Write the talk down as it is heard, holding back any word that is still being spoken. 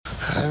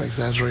I ain't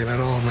exaggerating at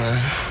all,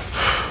 man.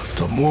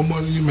 The more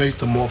money you make,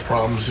 the more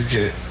problems you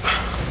get.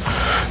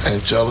 And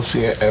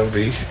jealousy and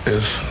envy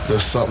is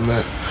just something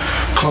that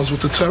comes with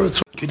the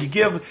territory. Could you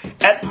give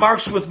at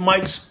Marks with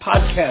Mike's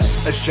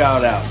podcast a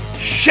shout out?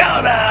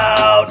 Shout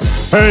out!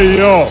 Hey,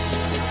 yo!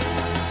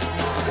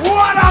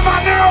 What a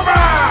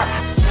maneuver!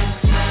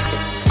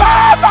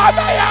 Mamma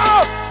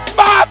mia!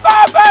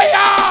 Mamma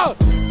mia!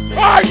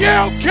 Are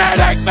you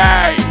kidding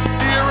me?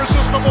 The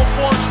irresistible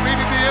force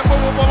meeting the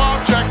immovable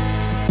object.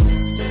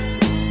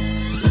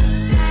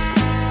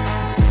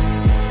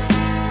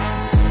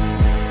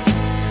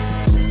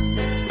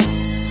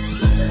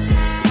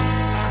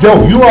 Yo,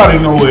 you already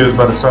know who it is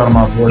by the sound of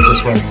my voice.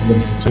 That's right,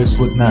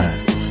 6'9".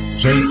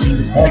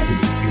 JT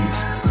Package piece.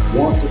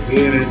 Once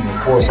again, and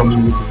of course, I'm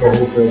with the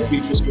co-host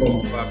features going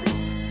on, Bobby.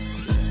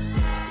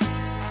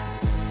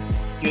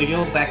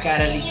 Yo, back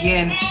at it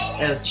again.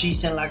 El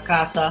Cheese en la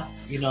Casa.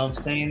 You know what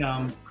I'm saying?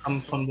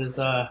 Coming from this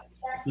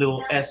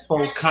little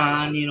Expo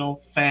Con,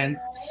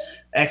 fans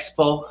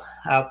expo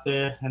out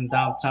there in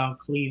downtown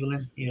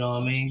Cleveland. You know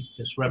what I mean?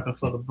 Just repping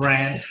for the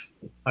brand.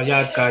 How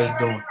y'all guys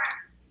doing?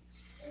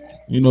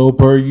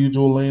 Per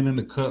usual, laying in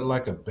the cut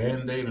like a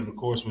Band-Aid. And, of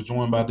course, we're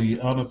joined by the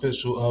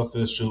unofficial,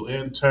 official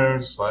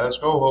intern /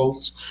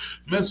 co-host,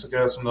 Mr.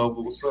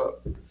 Casanova. What's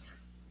up?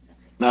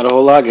 Not a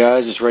whole lot,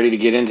 guys. Just ready to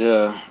get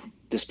into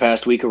this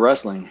past week of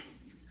wrestling.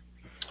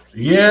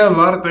 Yeah, a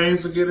lot of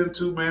things to get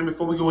into, man.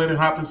 Before we go ahead and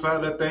hop inside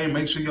that thing,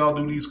 make sure y'all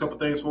do these couple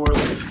things for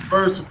us.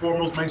 First and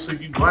foremost, make sure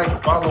you like,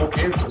 follow,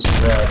 and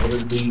subscribe. Whether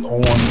it be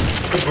on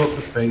the Book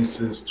of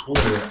Faces,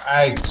 Twitter,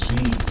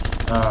 IG,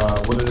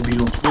 whether it be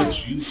on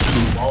Twitch,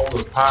 YouTube, all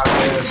the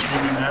podcast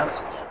streaming apps,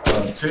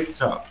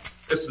 TikTok.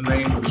 That's the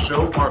name of the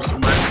show. Marks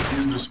and Mike's is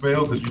easy to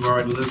spell because you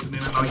already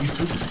listening on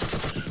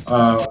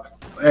YouTube.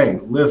 Hey,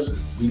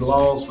 listen, we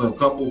lost a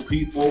couple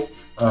people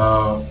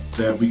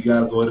that we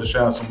got to go ahead and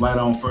shine some light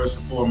on. First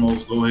and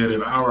foremost, go ahead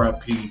and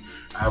RIP.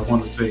 I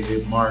want to say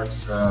it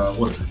marks,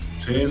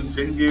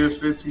 10 years,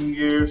 15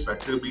 years? I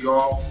could be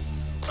off.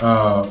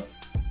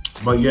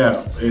 But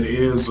yeah, it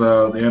is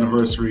the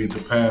anniversary of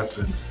the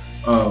passing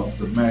of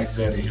the Mac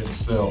Daddy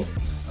himself.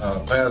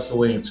 Passed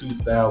away in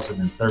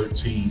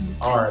 2013.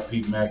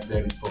 RIP Mac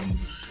Daddy from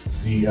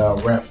the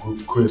rap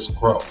group Criss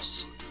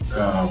Cross.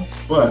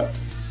 But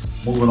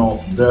moving on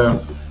from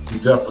there, we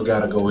definitely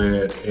got to go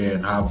ahead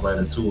and hop right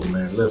into it,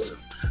 man. Listen,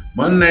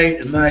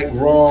 Monday Night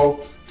Raw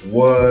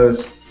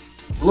was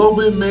a little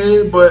bit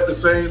mid, but at the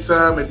same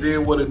time, it did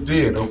what it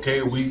did,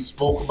 okay? We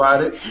spoke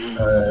about it.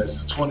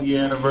 It's the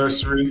 20th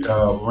anniversary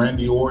of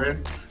Randy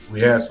Orton.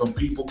 We had some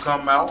people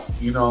come out,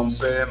 you know what I'm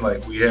saying?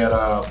 Like we had,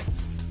 I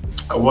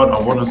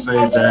want to say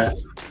that,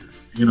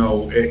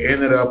 it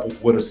ended up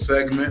with a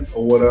segment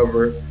or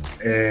whatever,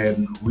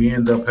 and we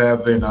end up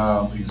having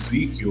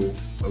Ezekiel,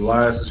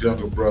 Elias's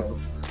younger brother,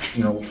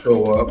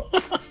 show up.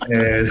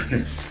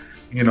 And,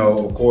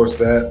 of course,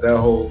 that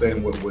whole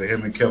thing with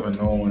him and Kevin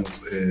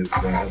Owens is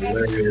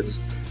hilarious.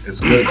 It's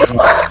good.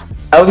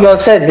 I was going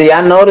to say, do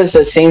y'all notice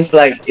it seems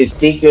like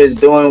Ezekiel is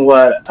doing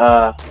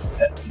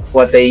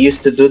what they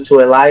used to do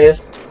to Elias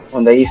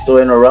when they used to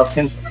interrupt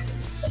him?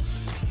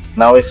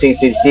 Now it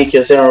seems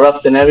Ezekiel's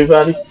interrupting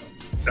everybody.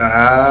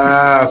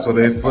 So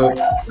they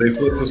flipped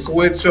the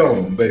switch on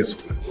him,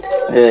 basically.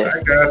 Yeah.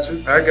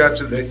 I got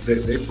you. They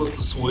flipped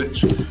the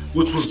switch,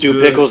 which was Stu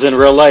good. Pickles in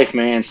real life,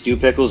 man. Stu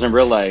Pickles in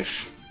real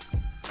life.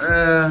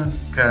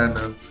 Kind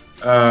of.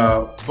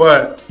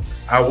 But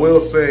I will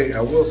say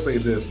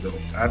this though.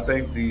 I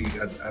think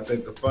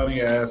the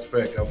funny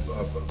aspect of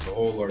the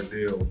whole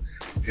ordeal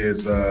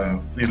is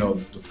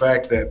the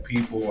fact that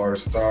people are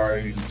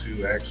starting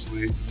to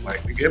actually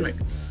like the gimmick.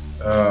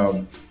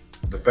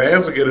 The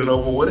fans are getting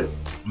over with it.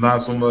 Not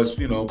so much,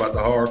 about the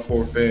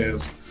hardcore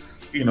fans,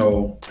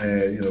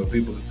 and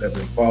people that have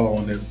been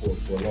following it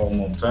for a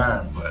long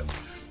time. But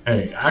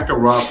hey, I can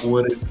rock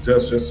with it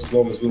just as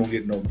long as we don't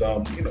get no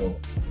dumb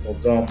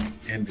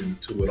ending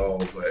to it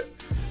all. But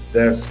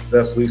that's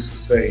at least to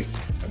say.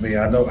 I mean,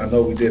 I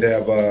know we did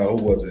have who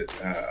was it?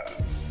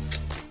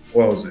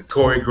 What was it?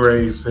 Corey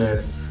Graves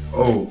said,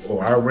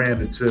 I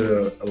ran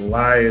into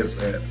Elias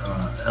at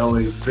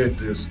LA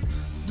Fitness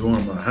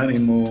during my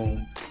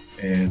honeymoon,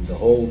 and the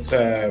whole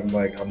time,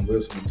 like, I'm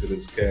listening to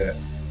this cat.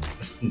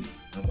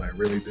 I'm like,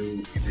 really,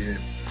 dude? You did?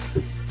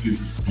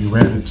 You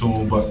ran into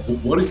him, but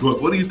what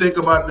do you think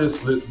about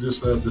this the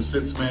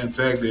 6-man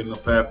tag that ended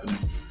up happening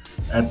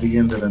at the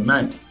end of the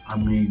night? I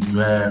mean, you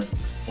had,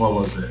 what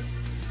was it?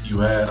 You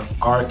had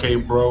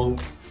RK Bro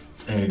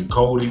and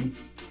Cody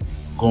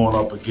going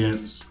up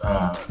against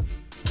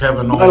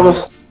Kevin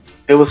Owens.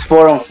 It was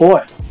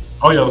 4-on-4.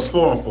 Oh yeah, it was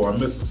 4-on-4. I'm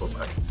missing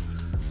somebody.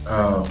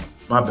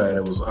 My bad.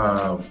 It was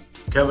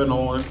Kevin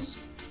Owens,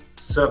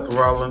 Seth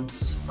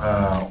Rollins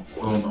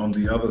on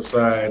the other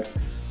side,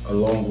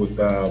 along with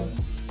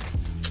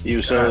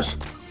Usos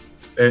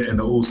and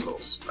the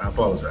Usos. I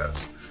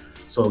apologize.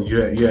 So you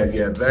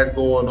had that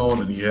going on,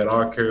 and you had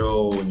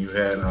RKO, and you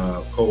had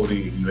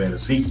Cody, and you had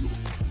Ezekiel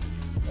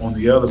on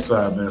the other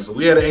side, man. So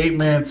we had an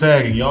 8-man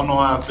tag, and y'all know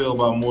how I feel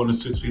about more than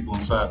 6 people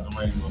inside the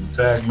ring on the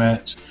tag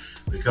match.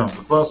 becomes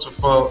a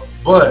clusterfuck.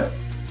 But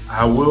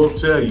I will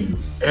tell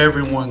you,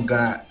 everyone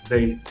got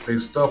they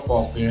stuff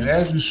off in,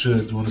 as you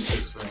should, doing a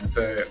 6-man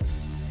tag.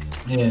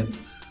 And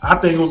I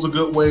think it was a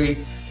good way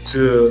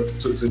to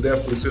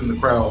definitely send the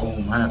crowd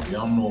home happy.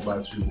 I don't know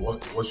about you.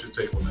 What's your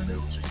take on that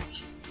little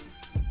change?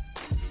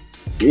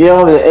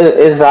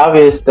 It's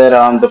obvious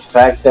that the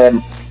fact that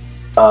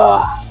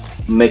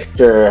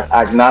Mixter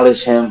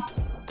acknowledged him,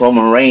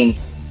 Roman Reigns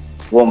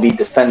won't be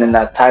defending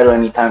that title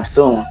anytime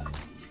soon.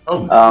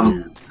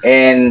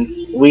 And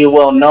we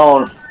will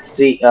know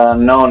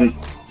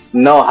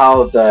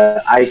how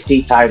the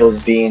IC title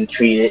is being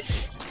treated.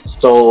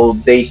 So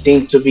they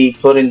seem to be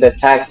putting the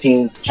tag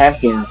team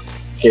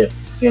championship,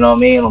 you know what I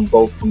mean,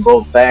 from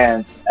both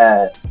bands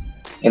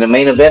in the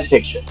main event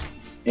picture,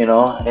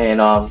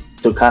 and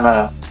to kind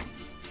of,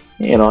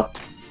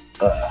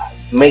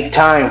 make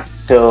time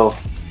till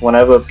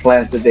whenever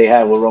plans that they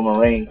have with Roman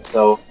Reigns.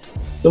 So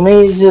to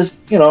me, it's just,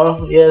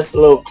 it's a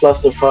little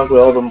clusterfuck with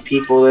all them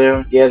people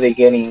there. Yeah, they're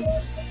getting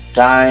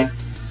time.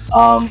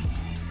 I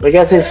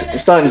guess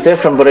it's something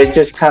different, but it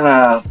just kind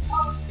of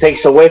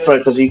takes away from it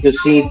because you can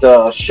see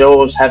the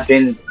shows have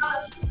been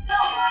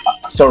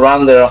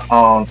surrounded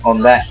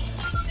on that.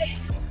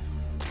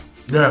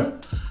 Yeah,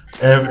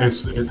 and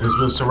it's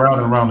been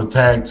surrounded around the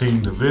tag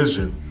team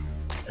division,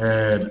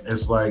 and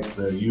it's like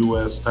the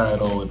U.S.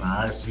 title and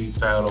the IC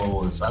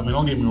title.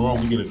 Don't get me wrong,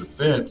 we get a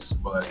defense,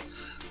 but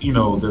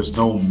there's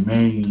no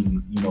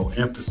main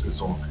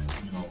emphasis on it.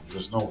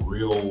 There's no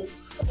real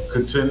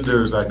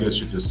contenders, I guess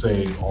you could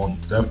say,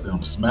 definitely on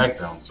the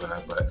SmackDown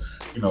side. But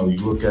you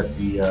look at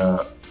the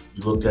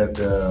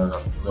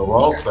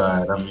Raw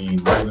side.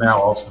 Right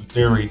now Austin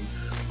Theory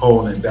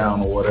holding it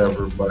down or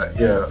whatever. But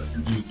yeah,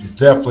 you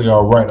definitely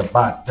are right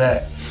about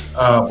that.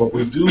 But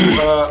we do.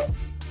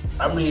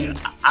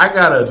 I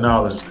gotta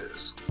acknowledge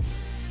this.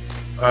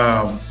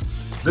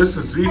 This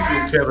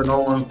Ezekiel Kevin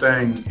Owens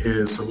thing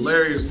is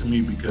hilarious to me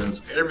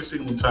because every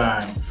single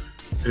time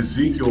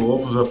Ezekiel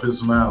opens up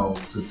his mouth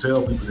to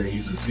tell people that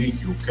he's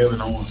Ezekiel,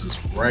 Kevin Owens is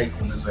right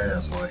on his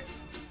ass like,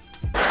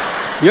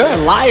 "You're a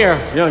liar.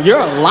 You're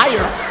a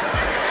liar.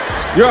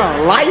 You're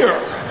a liar."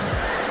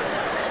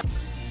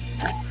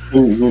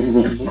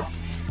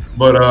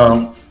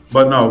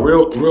 But no,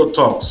 real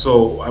talk.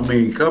 So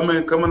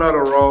coming out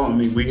of Raw,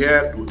 we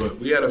had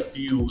a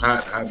few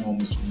hot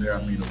moments from there.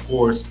 Of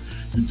course,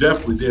 you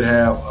definitely did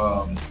have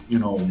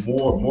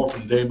more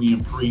from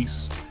Damian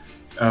Priest.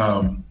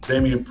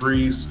 Damian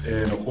Priest,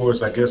 and of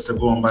course, I guess they're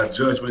going by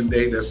Judgment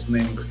Day. That's the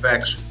name of the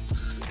faction.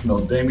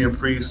 Damian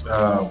Priest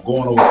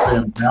going over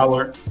Finn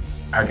Balor.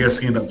 I guess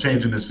he ended up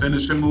changing his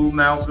finishing move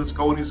now since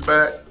Cody's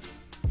back,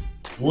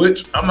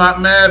 which I'm not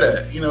mad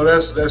at.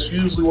 That's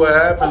usually what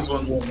happens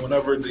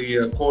whenever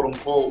the quote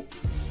unquote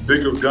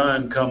bigger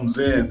gun comes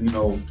in,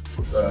 to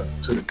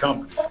the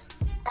company.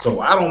 So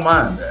I don't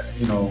mind that.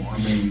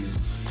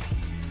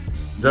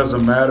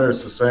 Doesn't matter.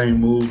 It's the same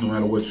move, no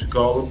matter what you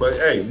call it. But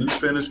hey, new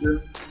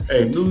finisher.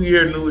 Hey, new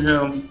year, new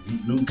him,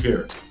 new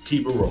character.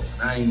 Keep it rolling.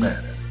 I ain't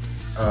mad at it.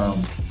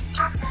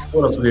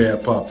 What else we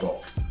had pop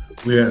off?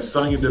 We had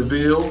Sonya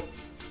Deville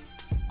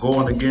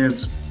going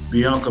against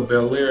Bianca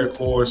Belair. Of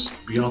course,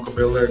 Bianca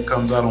Belair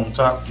comes out on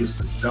top, gets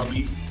the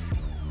W.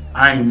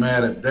 I ain't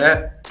mad at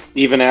that.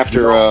 Even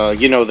after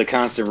the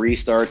constant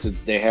restarts that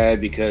they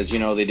had because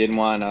they didn't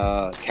want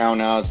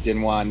countouts,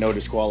 didn't want no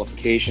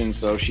disqualification,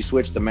 so she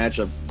switched the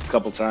matchup a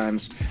couple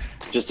times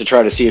just to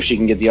try to see if she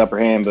can get the upper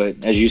hand.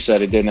 But as you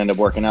said, it didn't end up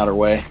working out her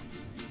way.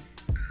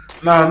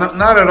 No,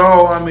 not at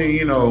all. I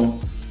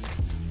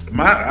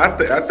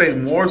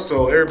think more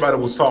so everybody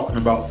was talking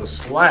about the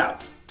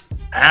slap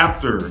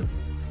after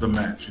the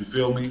match. You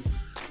feel me?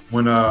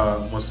 When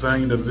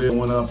Sonya Deville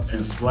went up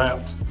and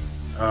slapped.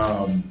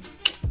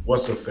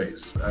 What's her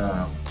face?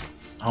 I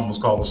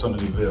almost called her Sonya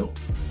Deville.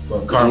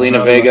 But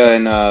Zelina Vega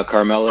and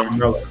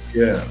Carmella.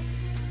 Yeah.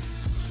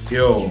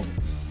 Yo,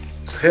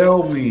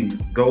 tell me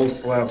those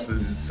slaps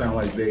that sound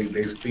like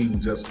they sting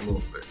just a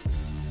little bit.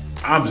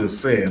 I'm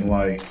just saying,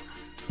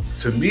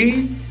 to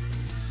me,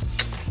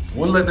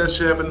 wouldn't let that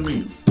shit happen to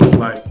me.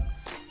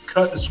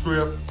 Cut the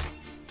script,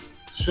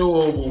 show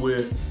over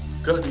with,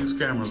 cut these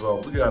cameras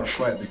off. We got to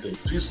fight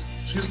because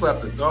she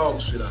slapped the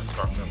dog shit out of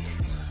Carmella.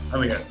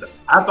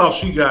 I thought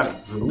she got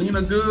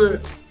Zelina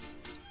good.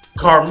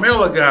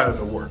 Carmella got it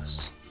the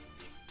worst.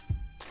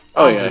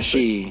 Oh yeah,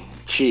 she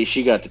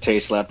got the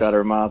taste slapped out of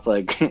her mouth,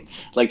 like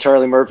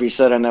Charlie Murphy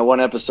said on that one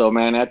episode.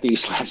 Man, after you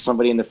slap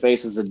somebody in the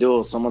face as a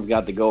duel, someone's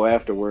got to go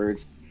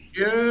afterwards.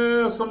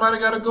 Yeah, somebody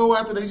got to go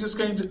after. They just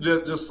can't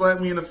just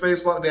slap me in the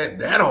face like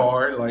that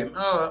hard.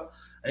 No,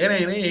 it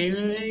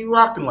ain't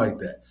rocking like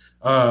that.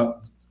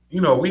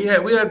 We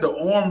had the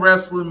arm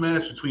wrestling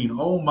match between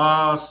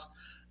Omos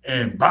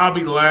and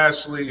Bobby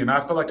Lashley, and I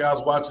felt like I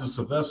was watching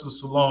Sylvester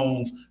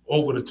Stallone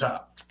Over the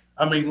Top.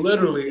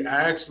 Literally,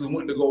 I actually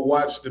went to go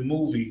watch the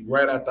movie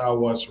right after I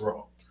watched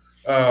Raw.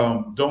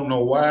 Don't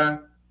know why.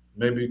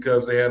 Maybe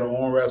because they had an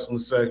arm wrestling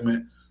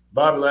segment.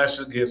 Bobby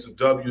Lashley gets a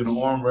W in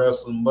the arm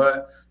wrestling,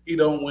 but he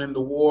don't win the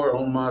war.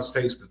 Omos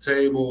takes the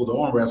table, the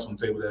arm wrestling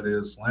table that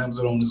is, slams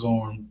it on his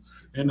arm,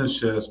 in the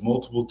chest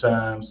multiple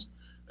times,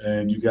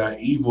 and you got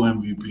Evil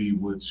MVP,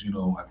 which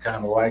I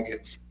kind of like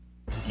it.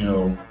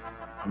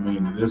 I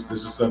mean, this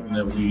is something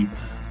that we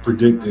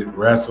predicted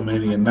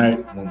WrestleMania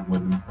night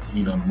when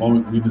the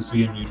moment we didn't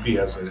see MVP,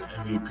 I said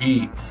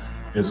MVP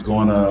is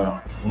going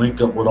to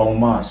link up with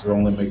Omos. It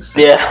only makes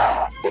sense.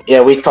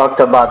 Yeah, we talked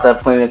about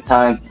that plenty of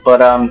time,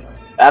 but I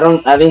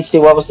didn't see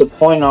what was the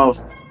point of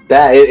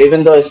that.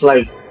 Even though it's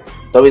like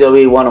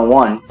WWE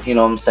 101, you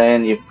know what I'm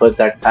saying? You put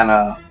that kind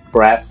of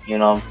crap, you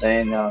know what I'm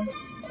saying?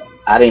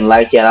 I didn't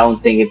like it. I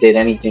don't think it did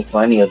anything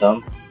for any of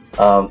them.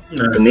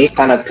 To me,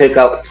 kind of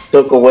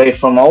took away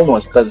from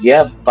Omos, because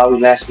Bobby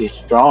Lashley is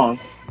strong,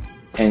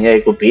 and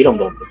he could beat him,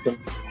 but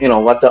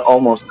what the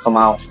Omos come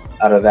out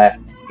of that?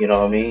 You know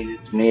what I mean?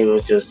 To me, it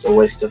was just a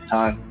waste of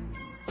time.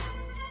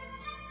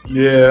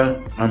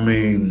 Yeah, I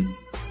mean,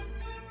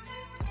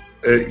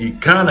 you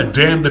kind of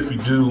damned if you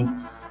do,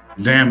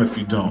 damn if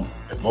you don't.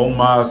 If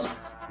Omos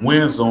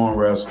wins the arm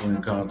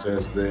wrestling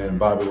contest, then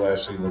Bobby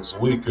Lashley looks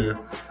weaker.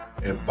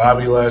 If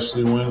Bobby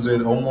Lashley wins it,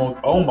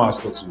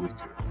 Omos looks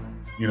weaker.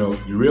 You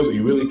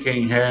really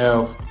can't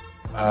have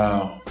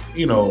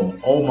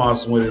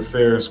Omos win it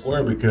fair and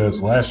square,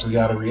 because Lashley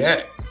got to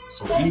react.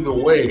 So either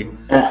way,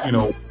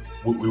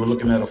 we were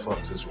looking at a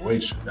fucked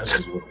situation. That's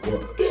just what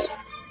it was.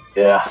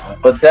 Yeah,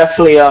 but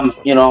definitely,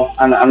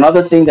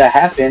 another thing that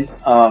happened,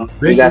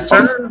 we got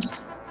returns.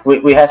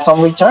 We had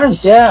some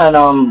returns,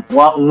 and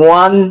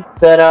one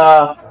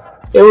that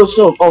it was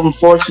so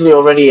unfortunately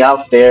already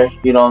out there,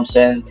 you know what I'm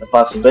saying, the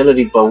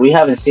possibility, but we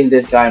haven't seen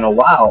this guy in a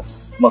while,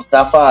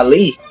 Mustafa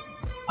Ali,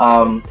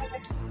 and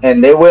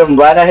they went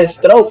right at his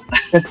throat.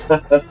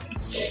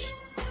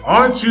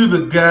 Aren't you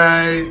the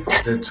guy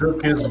that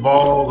took his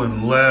ball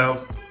and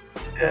left?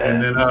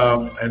 And then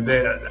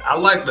I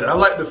like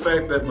the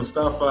fact that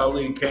Mustafa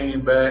Ali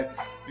came back,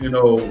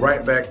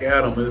 right back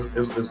at him.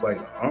 It's like,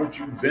 aren't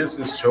you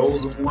Vince's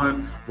chosen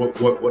one? What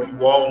are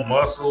you all,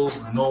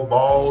 muscles, no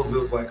balls?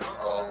 It's like,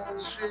 oh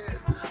shit.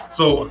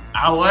 So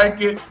I like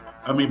it.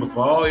 I mean,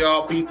 before all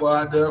y'all people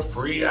out there,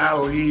 free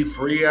Ali,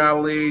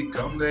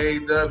 come to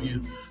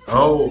AEW.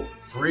 Oh,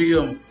 free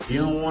him. He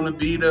don't want to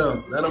be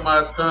there. Let him out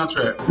his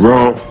contract.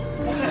 Wrong.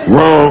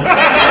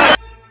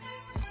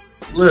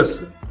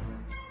 Listen.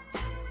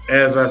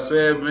 As I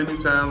said many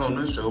times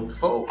on this show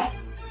before,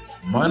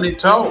 money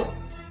talk,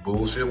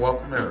 bullshit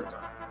walk a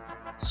marathon.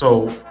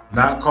 So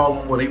not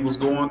calling what he was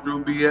going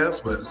through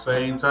BS, but at the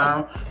same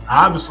time,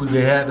 obviously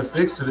they had to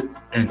fix it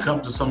and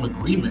come to some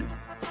agreement,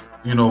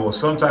 or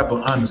some type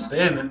of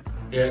understanding.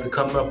 They had to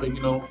come up and,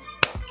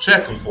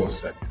 check him for a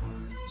second.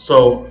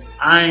 So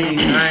I ain't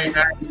mad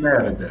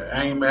at that.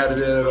 I ain't mad at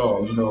that at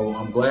all.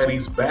 I'm glad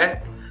he's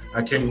back.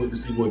 I can't wait to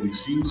see where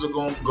these feuds are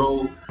going to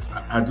go.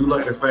 I do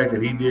like the fact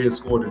that he did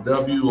score the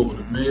W over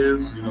the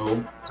Miz,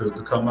 to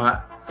come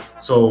out.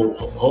 So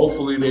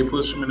hopefully they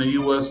push him in the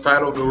U.S.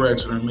 title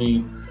direction. I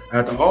mean,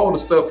 after all the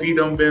stuff he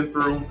done been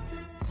through,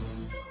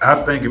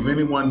 I think if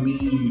anyone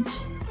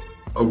needs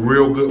a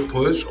real good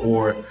push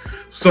or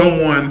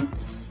someone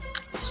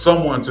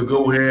to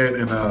go ahead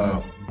and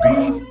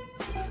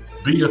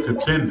be a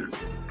contender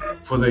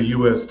for the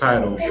U.S.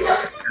 title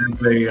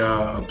and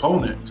a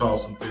opponent to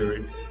Austin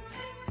Theory,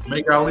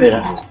 make Ali one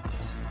of those.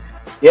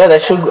 Yeah, they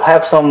should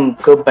have some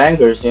good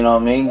bangers, you know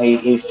what I mean?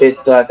 He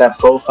fit that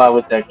profile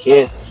with that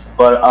kid.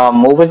 But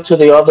moving to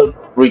the other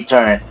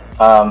return,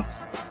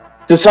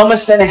 to some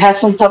extent it has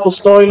some type of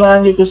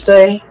storyline, you could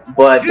say,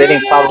 but they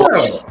didn't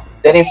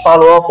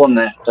follow up on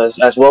that, because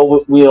as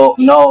well we all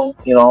know,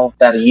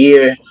 that a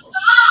year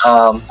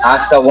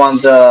Asuka won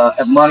the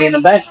Money in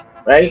the Bank,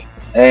 right?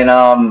 And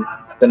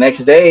the next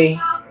day,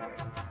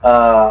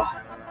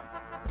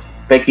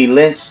 Becky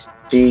Lynch,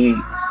 she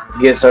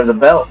gives her the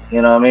belt,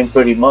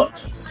 pretty much.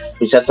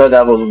 Which I thought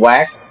that was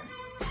whack.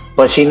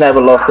 But she never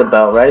lost the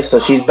belt, right? So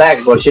she's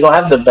back, but she don't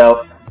have the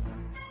belt.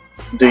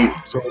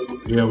 So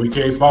we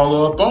can't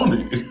follow up on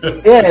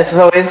it. Yeah,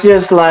 so it's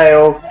just like,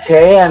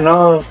 okay, I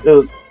know it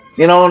was,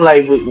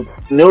 like we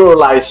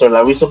neuralize her,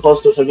 like we're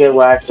supposed to forget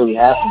what actually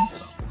happened.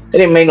 So it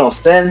didn't make no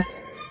sense.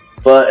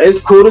 But it's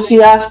cool to see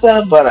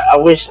Asuka, but I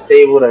wish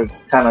they would have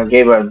kind of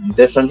gave her a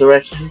different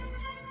direction.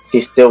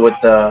 She's still with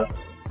the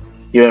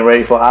you ain't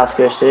ready for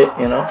Asuka shit,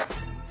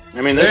 I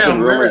mean, there's been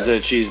rumors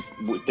that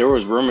there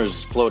was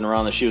rumors floating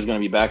around that she was going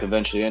to be back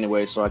eventually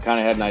anyway, so I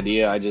kind of had an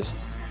idea. I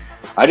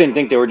didn't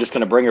think they were just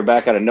going to bring her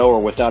back out of nowhere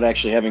without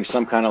actually having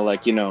some kind of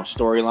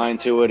storyline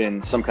to it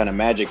and some kind of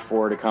magic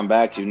for her to come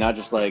back to, not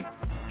just like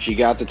she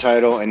got the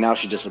title and now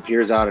she just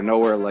appears out of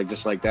nowhere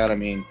just like that. I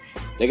mean,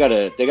 they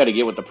gotta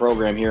get with the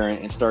program here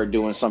and start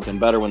doing something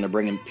better when they're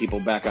bringing people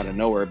back out of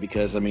nowhere,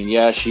 because I mean,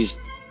 yeah, she's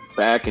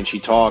back and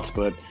she talks,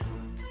 but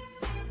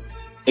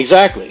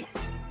exactly.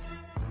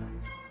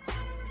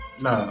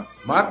 Nah,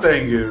 my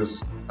thing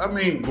is, I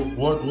mean,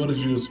 what did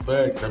you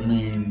expect? I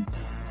mean,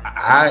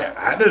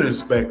 I didn't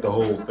expect the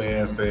whole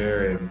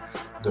fanfare and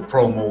the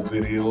promo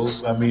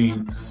videos. I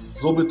mean, it's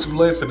a little bit too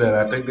late for that.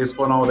 I think they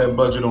spent all that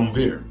budget on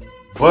Veer.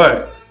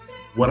 But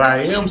what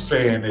I am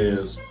saying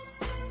is,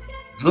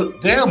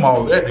 look, damn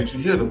all that. Did you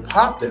hear the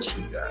pop that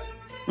she got?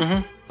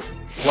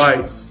 Mm-hmm.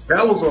 Like,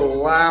 that was a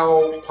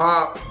loud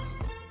pop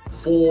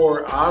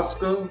for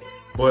Asuka,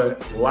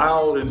 but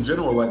loud in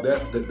general. Like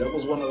that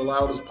was one of the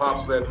loudest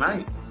pops that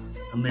night.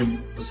 I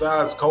mean,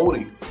 besides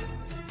Cody,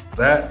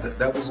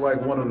 that was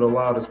like one of the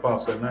loudest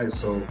pops that night.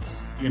 So,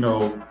 you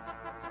know,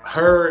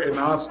 her and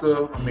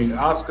Asuka. I mean,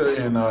 Asuka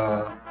and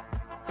I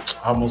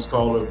almost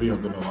call her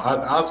Bianca. No,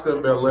 Asuka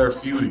and Belair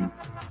feuding.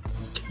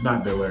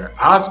 Not Belair.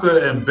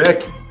 Asuka and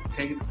Becky.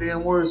 Can't get the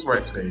damn words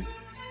right today.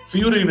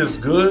 Feuding is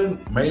good.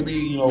 Maybe,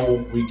 you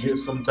know, we get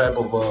some type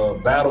of a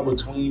battle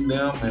between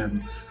them,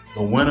 and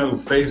the winner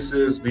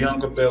faces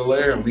Bianca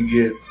Belair, and we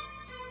get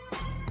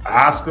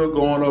Asuka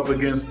going up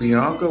against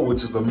Bianca,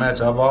 which is the match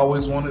I've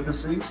always wanted to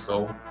see.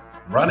 So,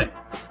 run it.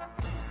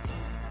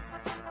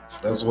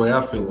 That's the way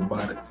I feel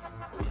about it.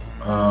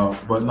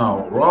 But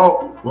no,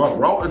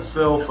 Raw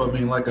itself, I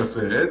mean, like I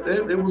said,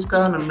 it was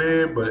kind of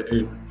mid, but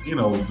it, you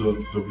know,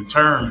 the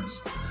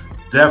returns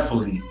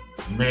definitely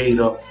made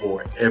up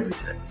for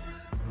everything.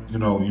 You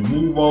know, you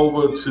move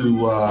over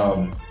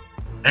to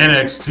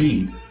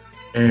NXT,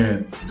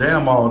 and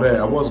damn all that.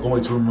 I was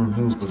going to remember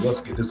news, but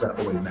let's get this out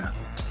of the way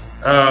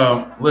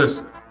now.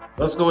 Listen,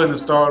 let's go ahead and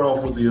start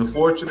off with the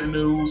unfortunate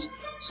news.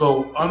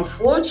 So,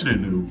 unfortunate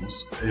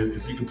news,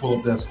 if you can pull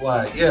up that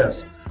slide,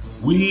 yes,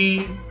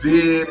 we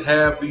did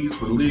have these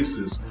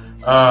releases.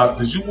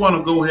 Did you want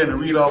to go ahead and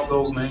read off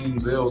those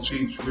names, El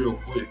Cheech, real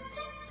quick?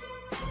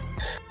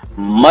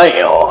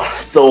 Mail.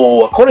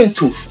 So, according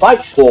to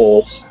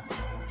Fightful,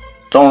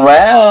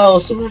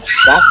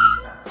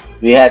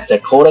 we had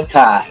Dakota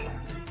Kai,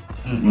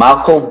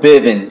 Malcolm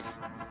Bivens,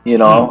 you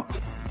know,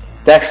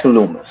 Dexter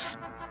Lumis,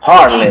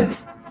 Harlan,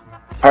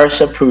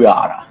 Persha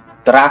Priyata,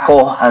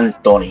 Draco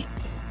Anthony,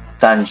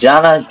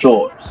 Sanjana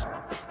George,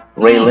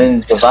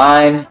 Raylan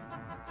Divine,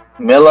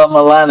 Mila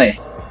Malane,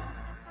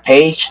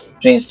 Paige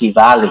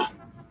Principali.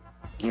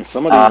 And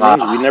some of these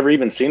names we've never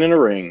even seen in a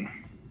ring.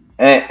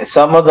 And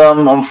some of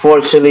them,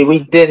 unfortunately, we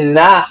did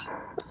not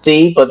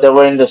see, but they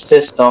were in the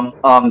system.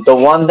 The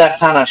one that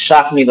kind of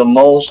shocked me the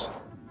most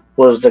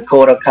was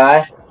Dakota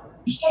Kai,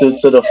 due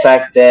to the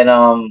fact that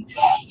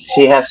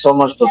she has so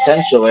much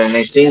potential, and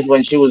it seems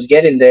when she was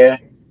getting there,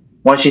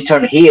 once she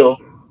turned heel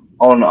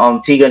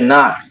on Tegan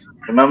Knox,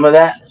 remember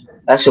that?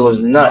 That shit was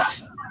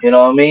nuts. You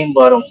know what I mean?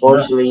 But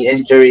unfortunately,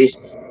 injuries.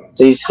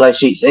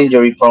 She's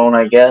injury prone,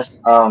 I guess.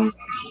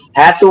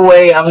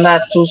 Hathaway, I'm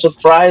not too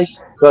surprised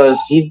because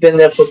he's been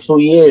there for 2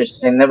 years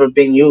and never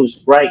been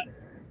used right.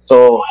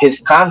 So his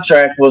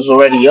contract was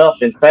already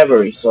up in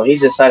February, so he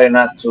decided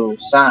not to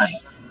sign.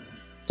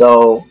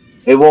 So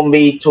it won't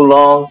be too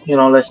long. You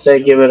know, let's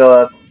say give it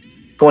a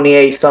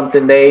 28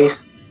 something days.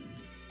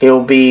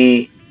 He'll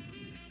be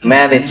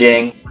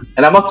managing,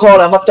 and I'm gonna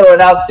throw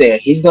it out there.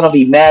 He's gonna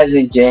be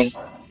managing Jay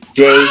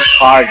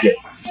Target.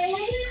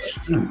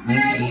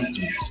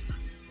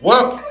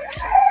 Well,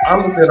 I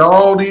looked at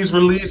all these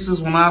releases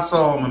when I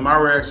saw them, and my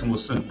reaction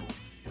was simple.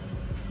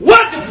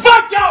 What the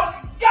fuck, y'all?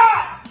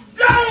 God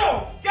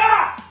damn!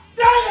 God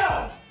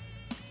damn!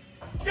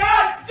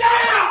 God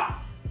damn!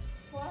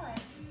 What?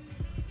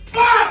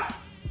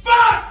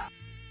 Fuck!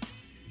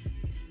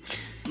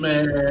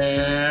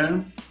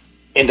 Man.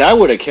 And I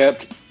would have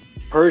kept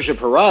Persia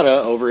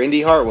Parada over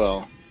Indy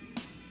Hartwell.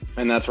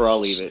 And that's where I'll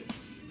leave it.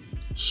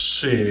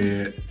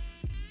 Shit.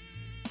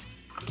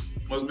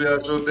 Must be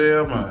out your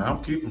damn mind.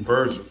 I'm keeping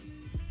Persia.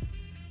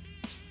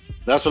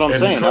 That's what I'm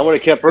saying. I would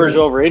have kept Persia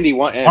over Indy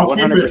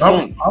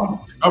 100%.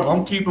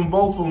 I'm keeping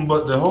both of them,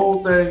 but the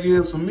whole thing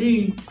is, for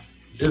me,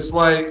 it's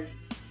like,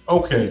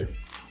 okay,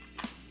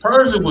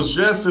 Persia was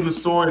just in the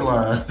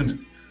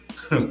storyline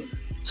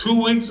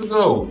 2 weeks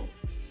ago,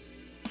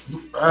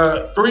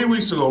 3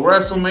 weeks ago,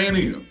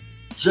 WrestleMania,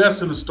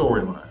 just in the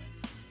storyline.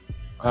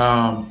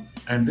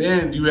 And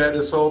then you had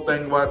this whole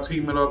thing about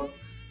teaming up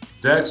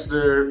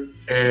Dexter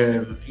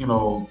and, you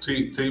know,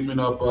 teaming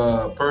up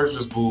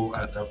Persia's boo.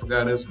 I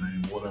forgot his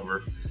name,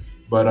 whatever.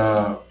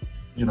 But,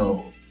 you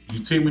know,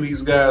 you teaming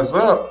these guys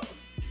up,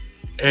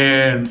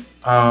 and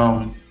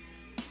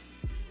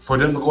for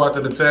them to go after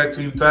the tag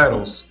team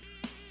titles,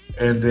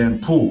 and then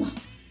poof,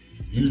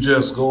 you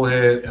just go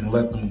ahead and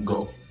let them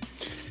go.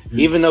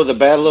 Even though the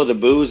Battle of the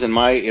Boos, in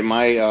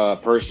my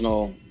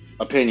personal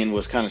opinion,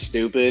 was kind of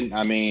stupid.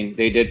 I mean,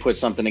 they did put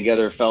something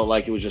together. It felt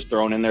like it was just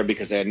thrown in there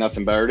because they had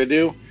nothing better to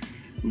do.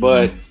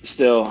 But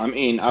still, I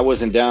mean, I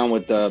wasn't down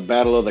with the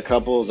Battle of the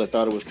Couples. I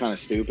thought it was kind of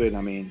stupid.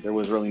 I mean, there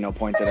was really no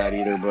point to that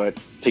either. But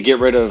to get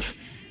rid of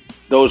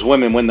those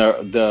women when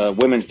the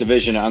women's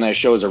division on that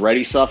show is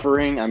already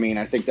suffering, I mean,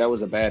 I think that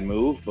was a bad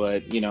move.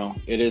 But, you know,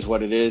 it is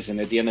what it is. And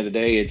at the end of the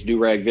day, it's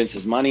Do-Rag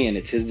Vince's money, and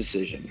it's his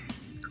decision.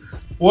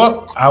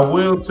 Well, I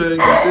will tell you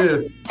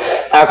this.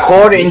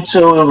 According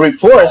to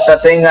reports, I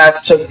think I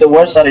took the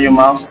words out of your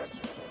mouth.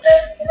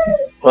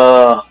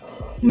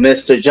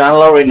 Mr. John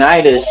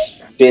Laurinaitis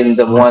been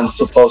the one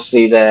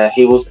supposedly that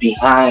he was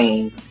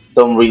behind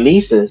some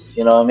releases.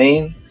 You know what I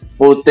mean?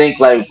 We'll think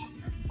like,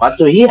 why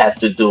do he have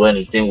to do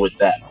anything with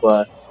that?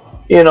 But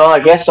you know, I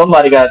guess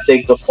somebody got to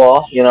take the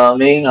fall. You know what I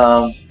mean?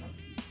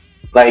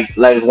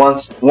 Like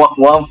once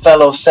one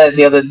fellow said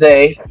the other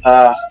day,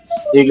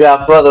 You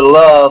got Brother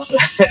Love,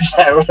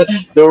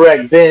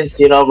 Direct Vince,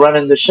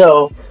 running the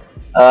show.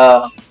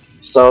 Uh,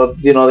 so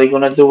they're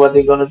gonna do what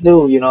they're gonna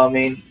do.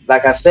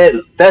 Like I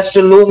said,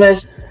 Dexter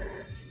Loomis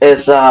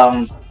is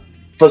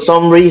for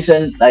some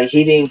reason like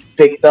he didn't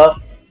picked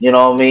up.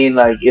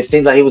 Like it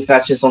seems like he was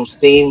catching some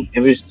steam.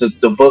 It was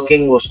the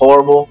booking was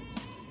horrible.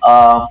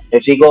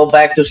 If you go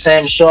back to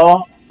Sam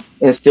Shaw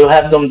and still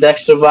have them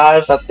Dexter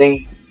vibes, I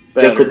think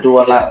they could do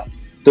a lot,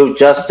 do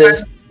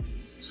justice.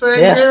 Same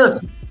Yeah.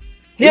 character.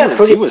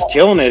 He was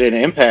killing it in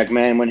Impact,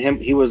 man. When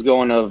he was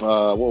going of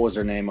what was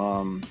her name,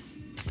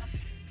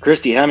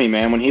 Christy Hemme,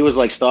 man. When he was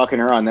like stalking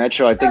her on that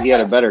show, I think he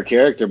had a better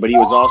character, but he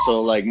was also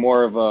like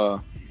more of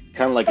a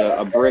kind of like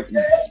a brick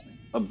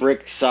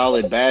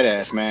solid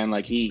badass, man.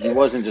 Like he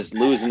wasn't just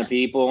losing to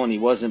people, and he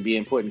wasn't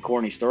being put in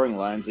corny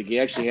storylines. Like he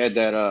actually had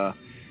that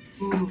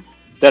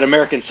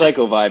American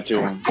Psycho vibe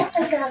to him.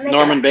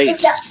 Norman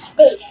Bates.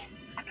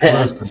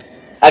 Listen.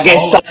 I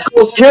guess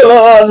Psycho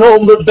Killer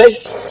Norman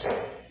Bates.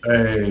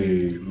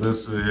 Hey,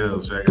 listen here,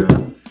 check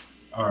out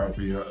RIP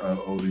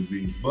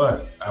ODB.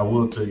 But I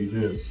will tell you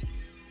this.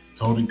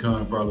 Tony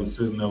Khan probably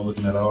sitting there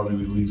looking at all the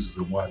releases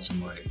and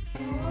watching like,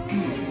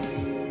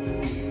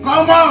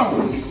 come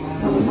on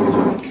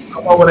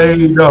with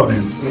AEW.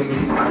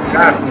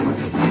 Got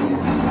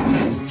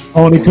it.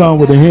 Only come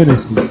with the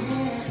Hennessy.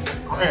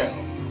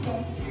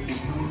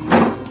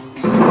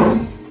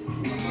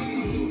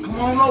 Come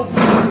on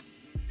over.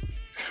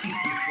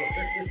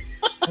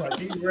 Like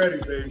he ready,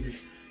 baby.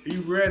 He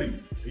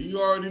ready.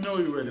 You already know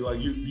he ready. Like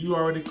you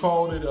already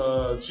called it.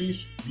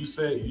 Chief. You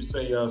say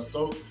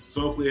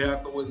Stokely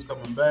Hathaway's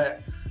coming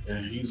back,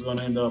 and he's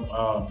gonna end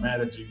up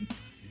managing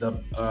the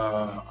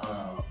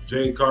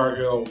Jade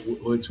Cargill,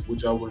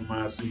 which I wouldn't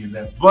mind seeing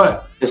that.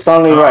 But it's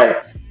only right.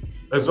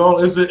 It's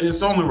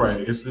only right.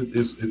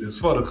 It's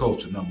for the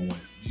culture, number one.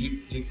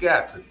 You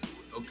got to do it.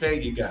 Okay,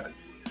 you got to do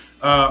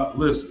it.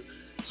 Listen.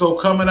 So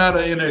coming out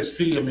of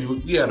NXT, I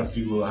mean, we had a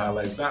few little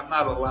highlights. Not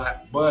a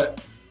lot,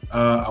 but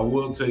I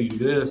will tell you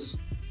this.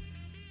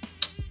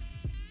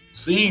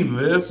 Seeing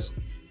this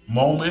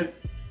moment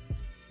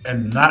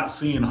and not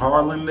seeing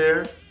Harlan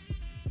there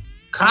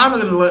kind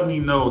of let me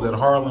know that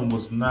Harlan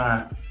was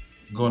not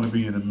going to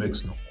be in the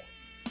mix no more.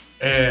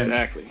 And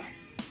exactly.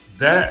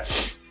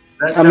 That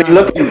I mean,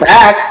 looking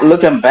back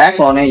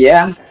on it,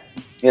 yeah.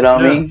 You know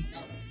what I mean?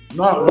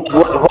 No,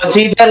 was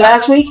he there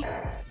last week?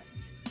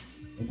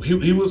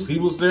 He was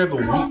there the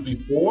week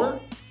before.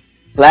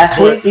 Last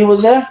week he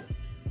was there?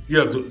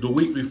 Yeah, the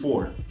week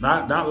before.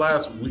 Not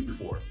last week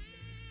before.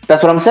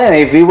 That's what I'm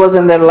saying. If he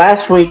wasn't there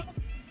last week,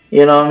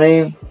 you know what I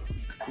mean?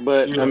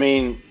 But Yeah. I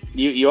mean,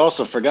 you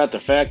also forgot the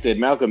fact that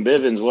Malcolm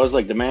Bivens was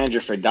like the manager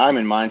for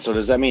Diamond Mine. So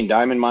does that mean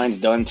Diamond Mine's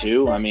done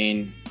too? I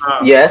mean,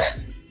 yes.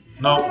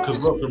 No,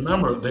 because look,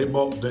 remember they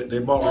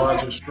bought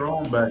Roger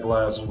Strong back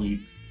last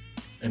week,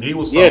 and he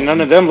was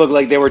none of them looked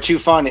like they were too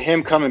fond of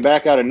him coming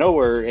back out of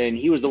nowhere, and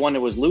he was the one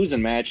that was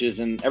losing matches,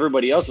 and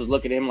everybody else is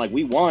looking at him like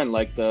we won,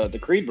 like the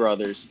Creed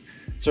brothers.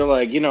 So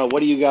like, what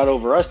do you got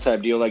over us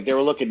type deal? Like they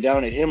were looking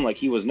down at him like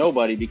he was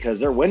nobody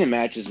because they're winning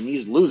matches and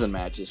he's losing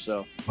matches.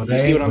 So you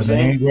see what I'm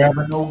saying? They ain't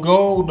grabbing no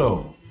gold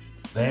though.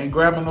 They ain't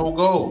grabbing no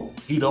gold.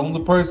 He the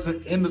only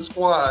person in the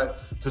squad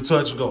to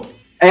touch gold.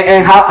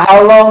 And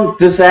how long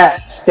does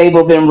that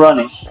stable been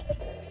running?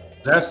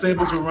 That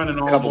stable's been running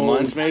A couple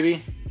months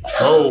maybe.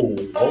 Oh,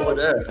 over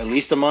that. At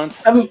least a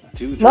month. 2,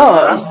 3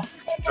 No, months.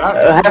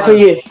 half a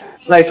year,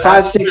 like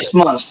 5-6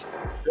 months.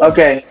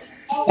 Okay.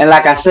 And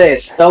like I said,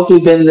 Stokely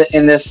been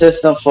in the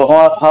system for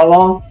how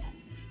long?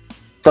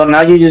 So now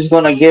you're just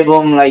gonna give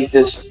him like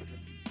this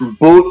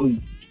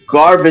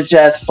garbage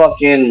ass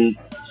fucking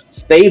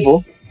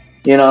stable.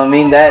 You know what I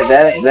mean?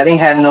 That ain't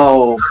had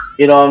no.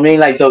 You know what I mean?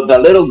 Like the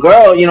little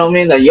girl. You know what I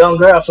mean? The young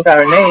girl. I forgot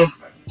her name.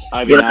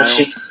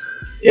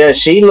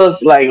 She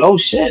looked like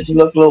shit. She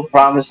looked a little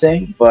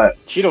promising, but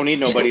she don't need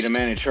nobody to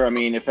manage her. I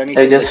mean, if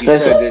anything, they just like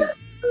you said,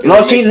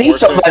 no, she needs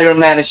somebody to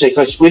manage it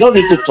because we don't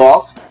need to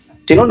talk.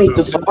 She don't need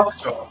to talk.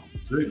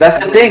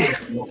 That's the thing.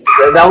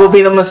 That would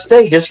be the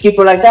mistake. Just keep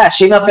her like that.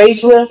 Shayna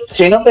Baszler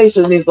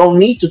don't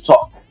need to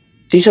talk.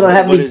 She shouldn't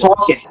have me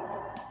talking.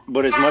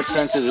 But as much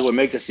sense as it would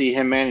make to see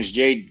him manage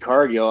Jade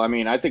Cargill, I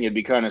mean, I think it'd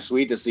be kind of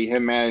sweet to see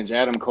him manage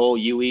Adam Cole,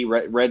 UE,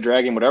 Red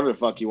Dragon, whatever the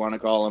fuck you want to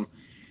call him.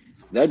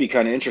 That'd be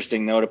kind of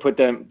interesting, though, to put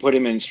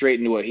him in straight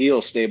into a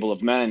heel stable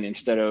of men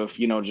instead of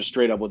just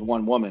straight up with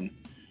one woman.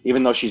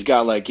 Even though she's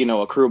got like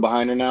a crew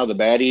behind her now, the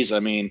baddies. I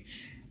mean,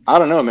 I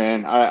don't know,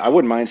 man. I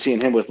wouldn't mind seeing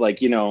him with like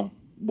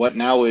what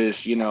now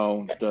is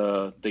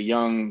the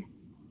young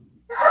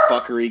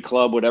fuckery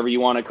club, whatever you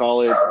want to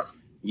call it,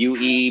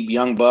 UE,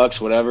 Young Bucks,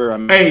 whatever.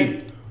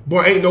 Hey,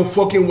 boy, ain't no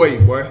fucking way,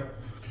 boy.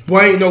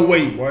 Boy, ain't no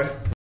way, boy.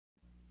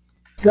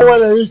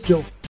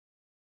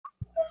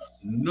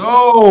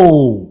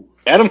 No.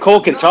 Adam Cole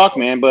can talk,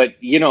 man, but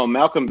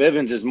Malcolm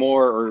Bivens is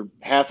more, or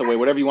Hathaway,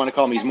 whatever you want to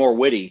call him, he's more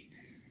witty.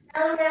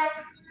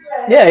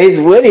 Yeah, he's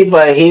witty,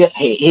 but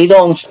he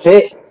don't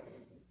fit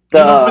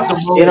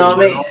the. You know what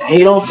I mean?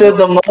 He don't fit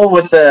the mold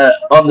with the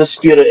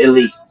Undisputed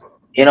Elite.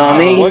 You know what I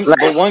mean?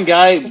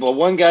 But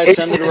one guy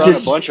centered around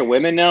a bunch of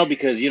women now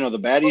because the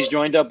baddies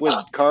joined up with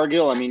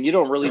Cargill. I mean, you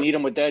don't really need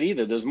them with that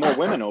either. There's more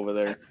women over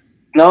there.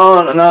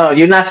 No,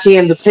 you're not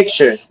seeing the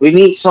picture. We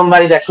need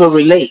somebody that could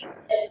relate.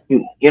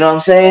 You know what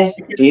I'm saying?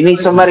 You need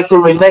somebody who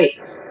could relate.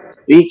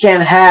 We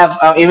can't have,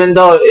 even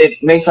though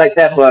it makes like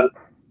that, but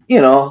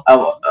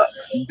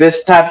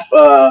this type,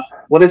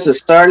 what is it,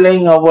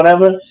 Sterling or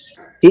whatever?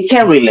 He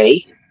can't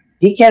relate.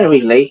 He can't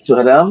relate to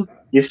them.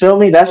 You feel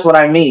me? That's what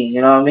I mean.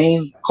 You know what I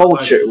mean?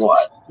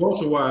 Culture-wise.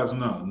 Culture-wise,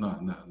 no.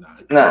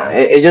 Nah,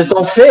 it just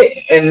don't fit.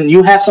 And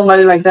you have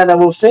somebody like that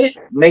will fit.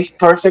 Makes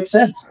perfect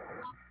sense.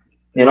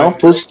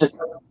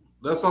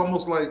 That's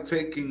almost like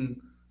taking.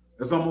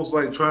 It's almost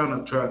like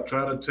trying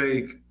to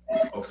take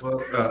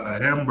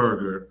a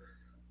hamburger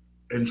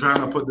and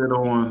trying to put that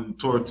on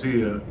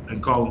tortilla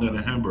and calling it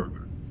a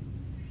hamburger.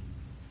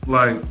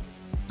 Like,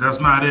 that's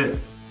not it.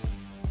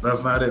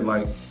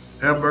 Like,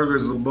 hamburger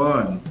is a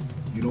bun.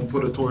 You don't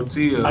put a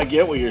tortilla. I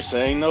get what you're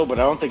saying, though, but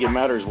I don't think it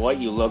matters what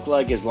you look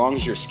like as long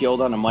as you're skilled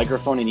on a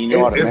microphone and you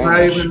know how to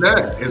manage. It's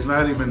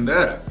not even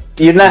that.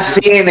 You're not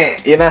seeing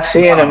it. You're not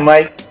seeing it,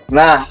 Mike.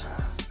 Nah.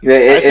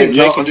 I think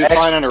Jake can do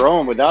fine on her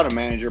own without a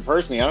manager.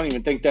 Personally, I don't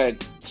even think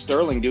that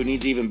Sterling dude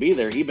needs to even be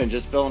there. He's been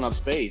just filling up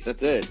space.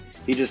 That's it.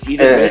 He just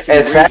basically reads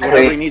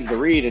whatever he needs to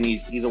read, and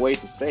he's a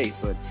waste of space.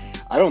 But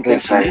I don't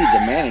think she needs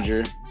a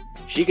manager.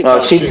 She can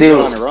talk shit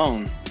on her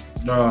own.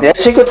 No. Yeah,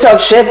 she could talk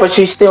shit, but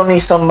she still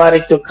needs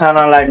somebody to kind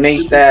of like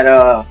make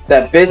that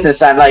business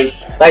side.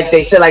 Like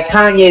they said, like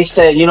Kanye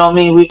said, you know what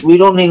I mean? We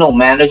don't need no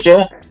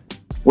manager.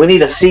 We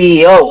need a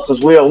CEO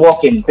because we're a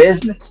walking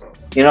business.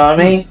 You know what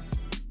I mean?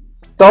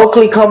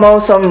 Stokely come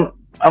on some, you know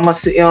what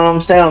I'm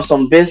saying, on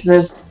some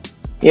business.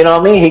 You know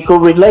what I mean? He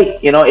could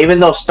relate. Even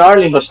though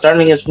Sterling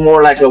is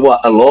more like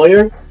a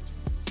lawyer.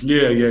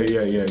 Yeah.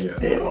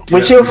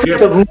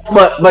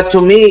 But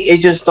to me,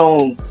 it just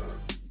don't.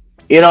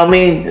 You know what I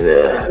mean?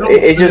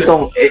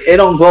 It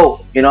don't go.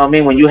 You know what I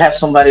mean? When you have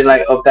somebody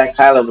like of that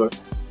caliber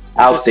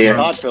out there. A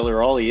spot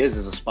filler. All he is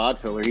a spot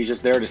filler. He's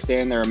just there to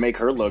stand there and make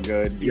her look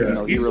good. Even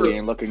though he really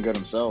ain't looking good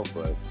himself.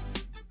 But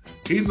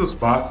he's a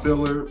spot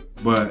filler.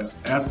 But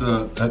at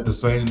the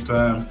same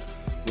time,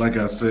 like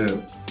I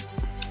said,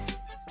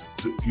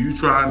 you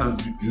trying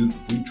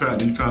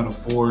to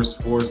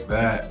force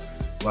that.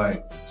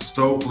 Like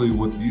Stokely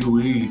with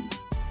UE.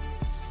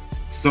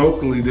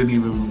 Stokely didn't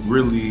even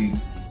really.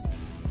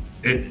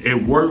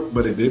 It worked,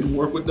 but it didn't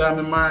work with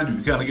Diamond Mine.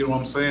 You kind of get what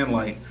I'm saying?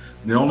 Like,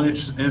 the only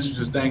interesting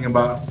thing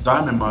about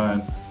Diamond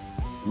Mine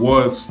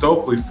was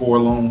Stokely for a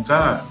long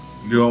time.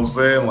 You know what I'm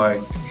saying?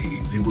 Like,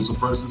 he was the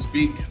person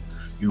speaking.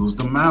 He was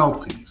the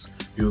mouthpiece.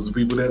 He was the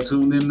people that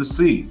tuned in to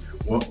see.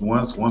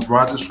 Once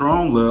Roger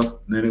Strong left,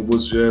 then it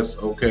was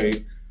just,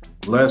 okay,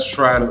 let's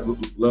try to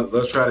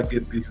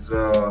get these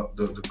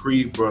the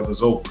Creed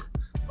brothers over.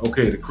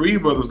 Okay, the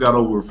Creed brothers got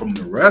over from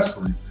the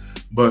wrestling.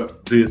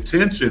 But the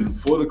attention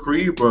for the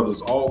Creed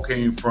brothers all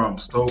came from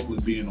Stokely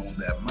being on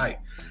that mic.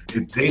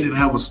 If they didn't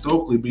have a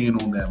Stokely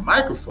being on that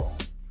microphone,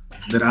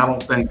 then I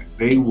don't think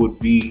they would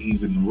be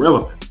even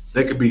relevant.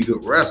 They could be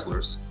good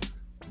wrestlers,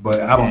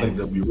 but I don't think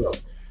they'll be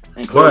relevant.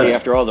 And clearly,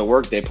 after all the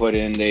work they put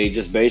in, they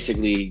just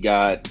basically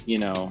got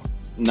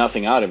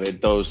nothing out of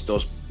it. Those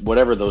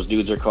whatever those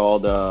dudes are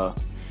called.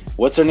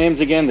 What's their names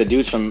again? The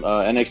dudes from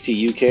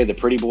NXT UK, the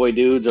Pretty Boy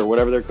dudes or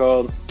whatever they're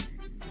called.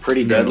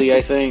 Pretty Deadly,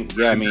 I think.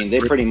 Yeah, I mean, they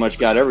pretty much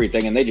got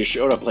everything, and they just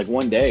showed up like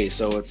one day.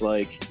 So it's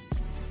like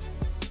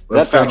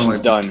that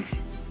faction's done.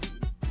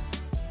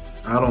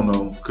 I don't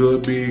know.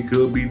 Could be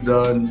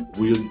done.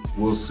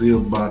 We'll see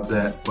about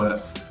that. But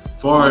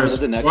far as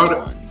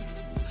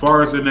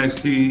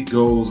NXT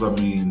goes, I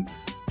mean,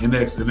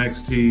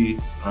 NXT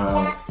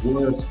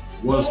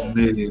was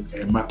mid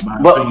in my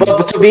opinion.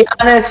 But to be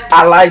honest,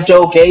 I like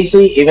Joe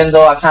Gacy, even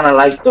though I kind of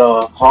like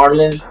the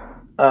Harlan,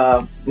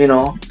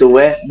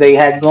 duet they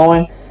had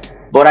going.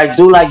 But I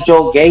do like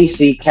Joe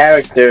Gacy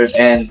character,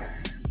 and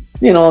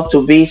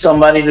to be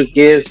somebody to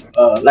give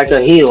like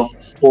a heel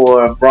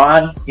for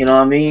Braun. You know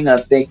what I mean? I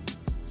think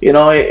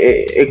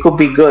it could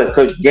be good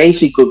because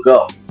Gacy could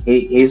go.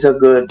 He's a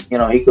good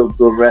he could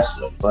good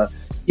wrestler. But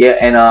yeah,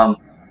 and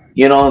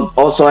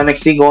also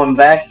NXT going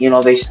back.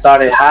 They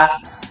started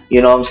hot.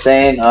 You know what I'm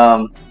saying?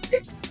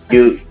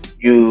 You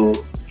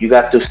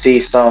got to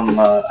see some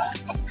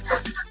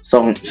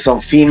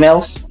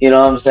females. You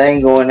know what I'm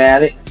saying? Going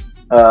at it.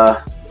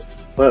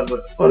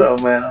 What up,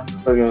 man? I'm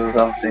looking for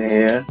something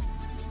here.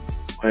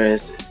 Where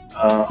is it?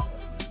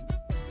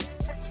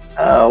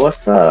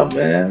 What's up,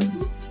 man?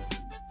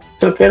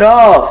 Took it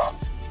off.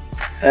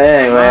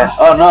 Anyway,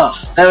 oh no,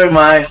 never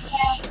mind.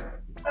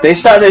 They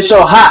started the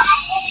show hot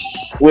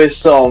with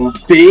some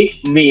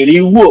big meaty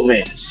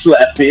woman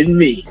slapping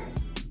me.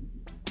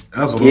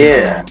 That's what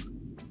yeah.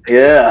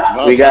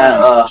 We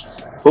got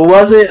who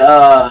was it?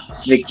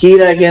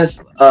 Nikita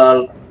against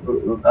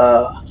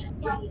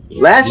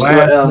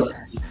Lashley.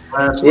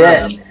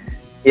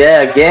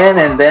 Yeah, again,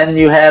 and then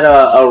you had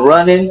a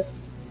run-in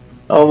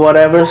or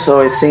whatever. So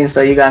it seems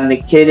that you got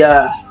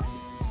Nikita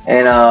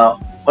and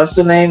what's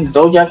the name?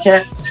 Doja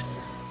Cat.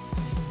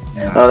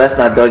 No, that's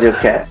not Doja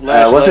Cat.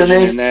 What's her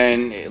name? And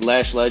then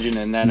Lash Legend,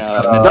 and then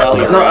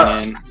Natalia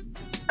ran in.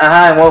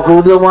 Well,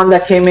 who's the one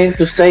that came in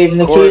to save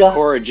Nikita?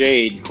 Cora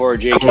Jade. Cora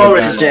Jade came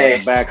down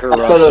to back her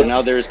up. So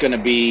now there's going to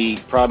be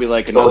probably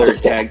like another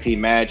tag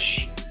team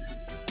match.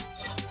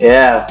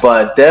 Yeah,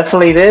 but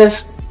definitely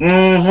this.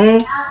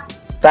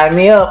 Sign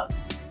me up.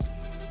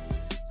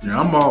 Yeah,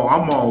 I'm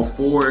all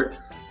for it.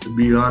 To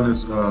be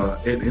honest,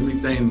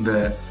 anything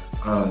that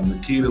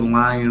Nikita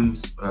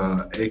Lyons,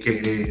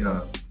 aka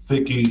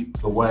Thicky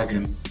the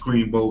Wagon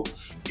Greenboat,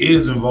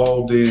 is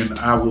involved in,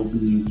 I will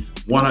be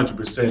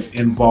 100%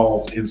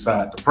 involved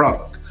inside the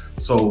product.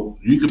 So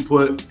you can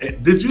put.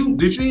 Did you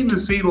even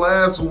see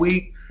last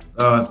week?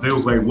 There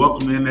was like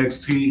Welcome to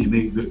NXT, and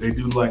they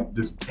do like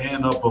this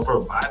pan up of her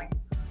body,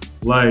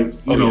 like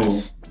you know.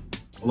 Yes.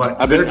 Like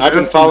I've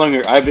been following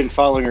her. I've been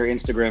following her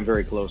Instagram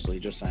very closely.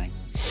 Just saying.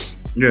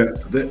 Yeah,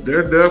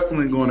 they're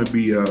definitely going to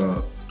be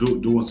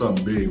doing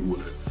something big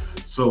with it.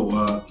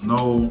 So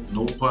no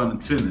pun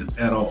intended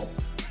at all.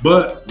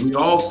 But we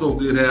also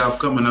did have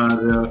coming out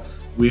of there.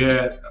 We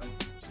had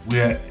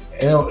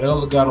El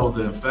Legado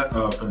del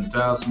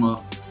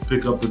Fantasma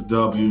pick up the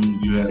W.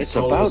 You had it's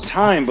about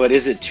time, but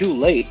is it too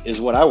late? Is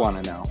what I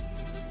want to know.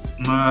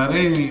 Nah,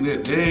 they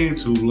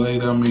ain't too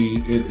late. I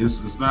mean,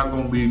 it's not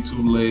going to be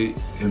too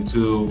late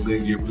until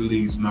they get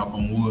released. Knock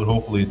on wood.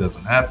 Hopefully, it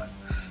doesn't happen.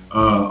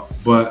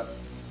 But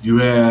you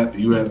had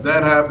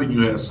that happen.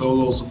 You had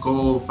Solo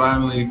Sikoa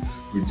finally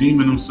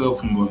redeeming himself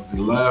from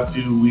the last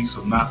few weeks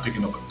of not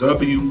picking up a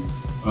W.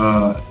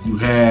 You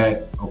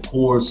had, of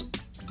course,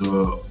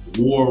 the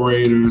War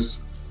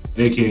Raiders,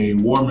 aka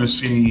War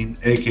Machine,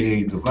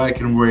 aka the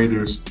Viking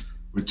Raiders,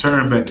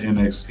 return back to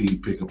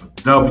NXT, pick up a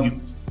W.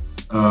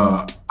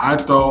 I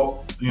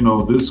thought,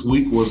 this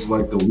week was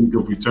like the week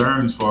of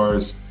return as far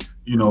as,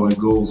 it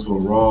goes for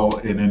Raw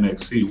and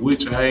NXT,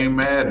 which I ain't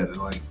mad at it.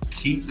 Like,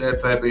 keep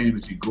that type of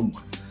energy going.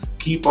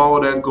 Keep all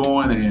that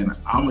going, and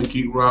I'm going to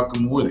keep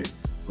rocking with it.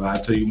 But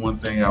I tell you one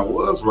thing, I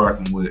was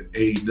rocking with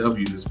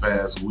AEW this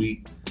past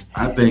week.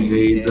 I think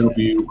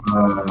AEW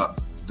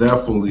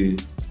definitely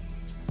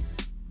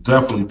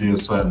did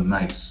something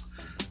nice.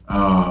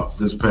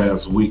 This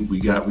past week, we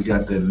got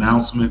the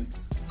announcement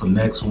for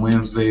next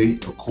Wednesday.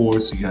 Of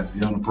course, you got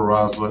Deonna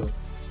Purrazzo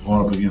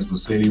going up against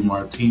Mercedes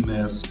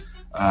Martinez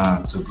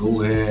to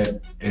go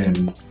ahead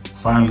and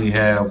finally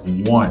have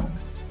one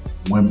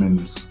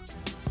women's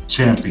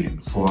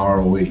champion for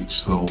ROH.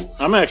 So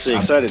I'm actually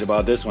excited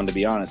about this one, to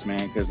be honest,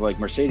 man, because like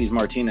Mercedes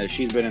Martinez,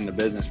 she's been in the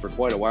business for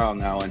quite a while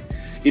now, and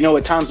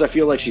at times I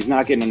feel like she's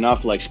not getting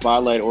enough like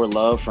spotlight or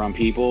love from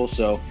people.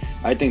 So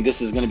I think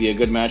this is going to be a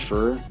good match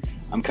for her.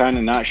 I'm kind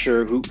of not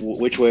sure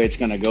which way it's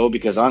going to go,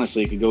 because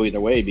honestly, it could go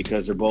either way,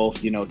 because they're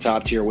both,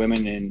 top tier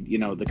women in,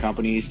 the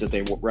companies that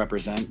they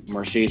represent.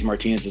 Mercedes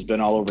Martinez has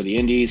been all over the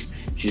indies.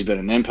 She's been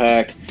an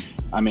Impact.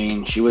 I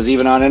mean, she was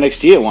even on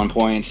NXT at one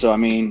point. So, I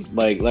mean,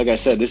 like I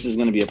said, this is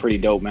going to be a pretty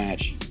dope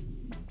match.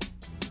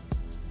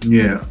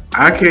 Yeah,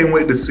 I can't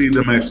wait to see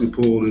them actually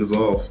pull this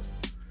off.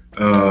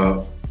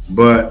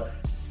 But,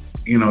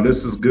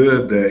 this is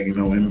good that,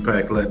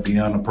 Impact let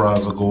Deonna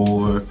Purrazzo go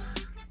over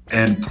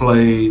and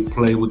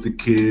play with the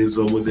kids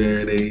over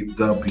there at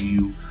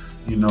AEW.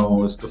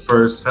 It's the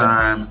first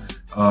time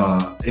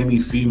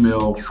any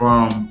female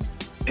from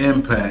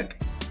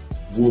Impact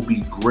will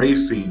be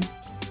gracing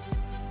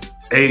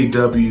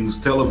AEW's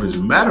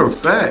television. Matter of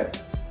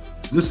fact,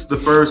 this is the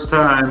first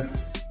time,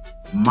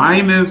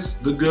 minus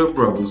the Good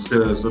Brothers,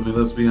 because,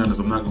 let's be honest,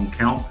 I'm not going to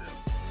count them.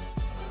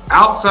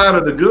 Outside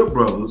of the Good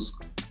Brothers,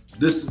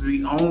 this is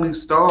the only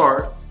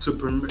star to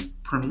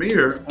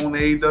premiere on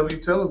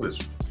AEW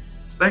television.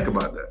 Think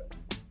about that.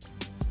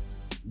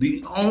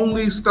 The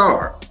only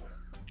star.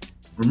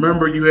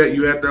 Remember, you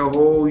had that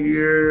whole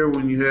year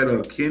when you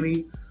had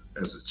Kenny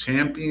as a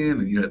champion,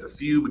 and you had the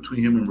feud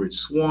between him and Rich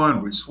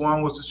Swann. Rich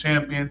Swann was the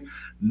champion,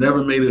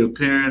 never made an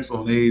appearance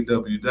on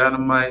AEW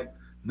Dynamite,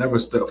 never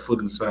stepped foot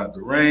inside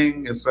the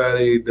ring inside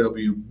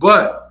AEW.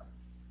 But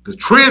the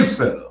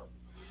trendsetter,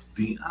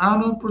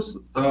 Deonna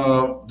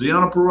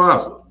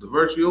Purrazzo, the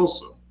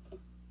virtuoso,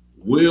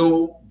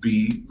 will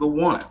be the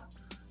one.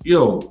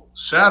 Yo,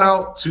 shout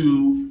out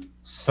to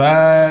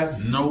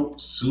Side Note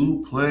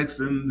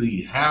Suplex in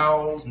the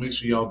house. Make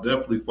sure y'all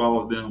definitely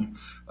follow them,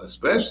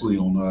 especially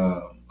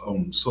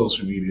on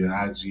social media,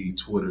 IG,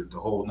 Twitter, the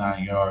whole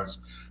 9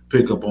 yards.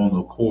 Pick up on,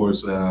 of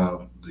course,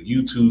 the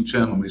YouTube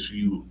channel. Make sure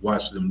you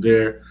watch them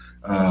there.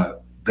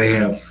 They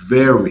have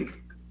very,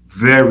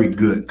 very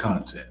good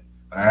content.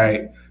 All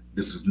right,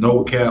 this is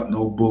no cap,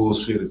 no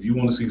bullshit. If you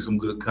want to see some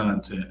good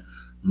content,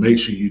 make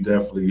sure you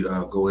definitely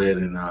go ahead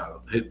and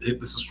hit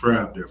the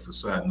subscribe there for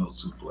Side Note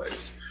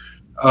Suplex.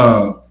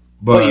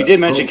 But you did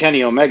mention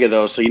Kenny Omega,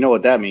 though, so you know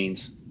what that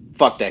means.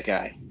 Fuck that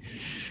guy.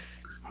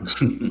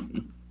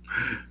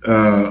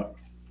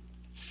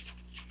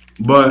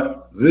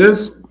 But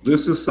this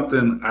is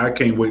something I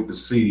can't wait to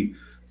see.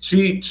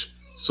 Cheech,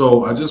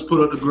 so I just put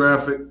up the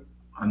graphic.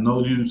 I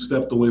know you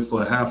stepped away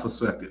for a half a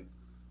second.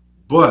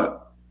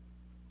 But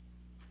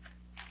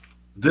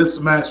this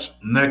match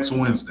next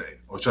Wednesday,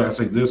 or should I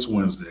say this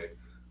Wednesday,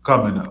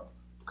 coming up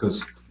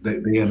because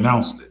they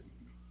announced it.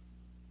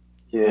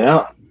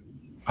 Yeah.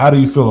 How do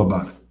you feel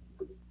about it?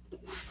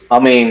 I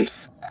mean,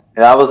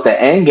 that was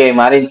the end game.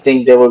 I didn't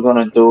think they were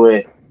gonna do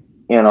it,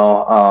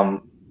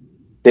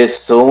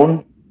 this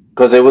soon,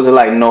 because there was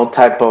like no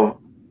type of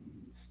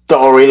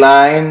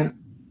storyline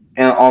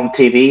on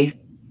TV.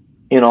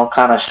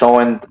 Kind of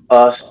showing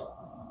us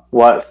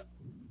what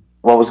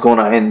was going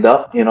to end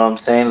up. You know what I'm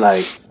saying?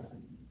 Like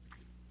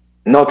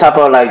no type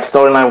of like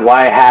storyline.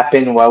 Why it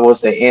happened? Why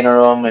was the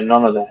interim? And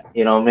none of that.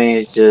 You know what I mean?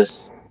 It's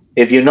just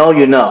if you know,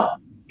 you know.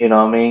 You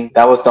know what I mean?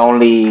 That was the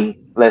only,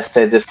 let's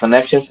say,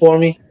 disconnection for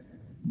me.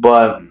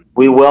 But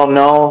we well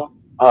know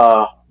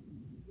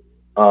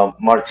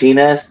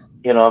Martinez.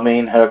 You know what I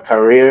mean? Her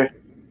career,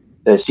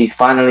 that she's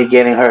finally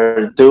getting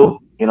her due.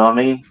 You know what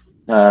I mean?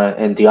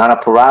 And Diana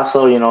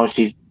Purrazzo,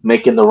 she's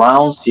making the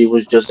rounds. She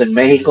was just in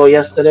Mexico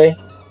yesterday,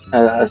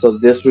 as of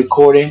this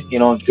recording,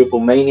 in Triple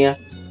Mania.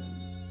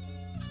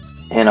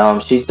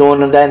 And she's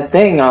doing that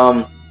thing.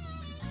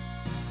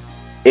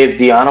 If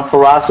Diana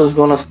Purrazzo is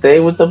gonna stay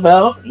with the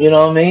belt, you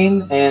know what I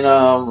mean,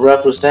 and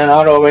represent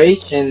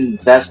ROH, and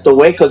that's the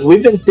way. Because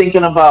we've been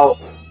thinking about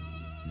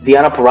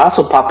Diana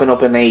Purrazzo popping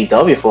up in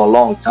AEW for a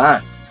long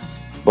time,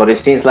 but it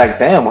seems like,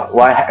 damn,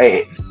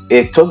 why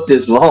it took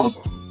this long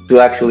to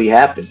actually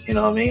happen? You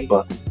know what I mean?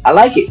 But I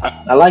like it.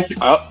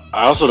 I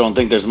also don't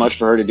think there's much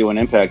for her to do in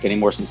Impact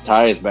anymore since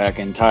Taya is back,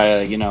 and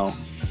Taya,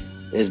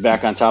 is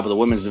back on top of the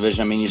women's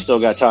division. I mean, you still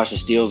got Tasha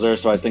Steelz there,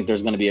 so I think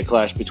there's going to be a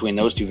clash between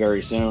those two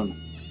very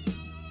soon.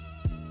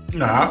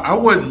 No, I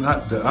wouldn't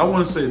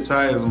say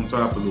Taya is on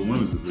top of the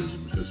women's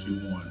division because she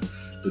won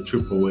the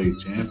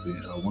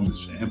AAA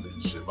women's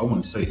championship. I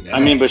wouldn't say that. I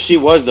mean, but she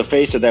was the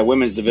face of that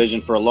women's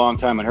division for a long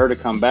time, and her to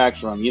come back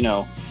from, she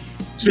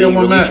had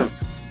one match.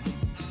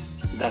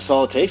 That's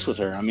all it takes with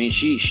her. I mean,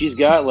 she's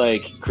got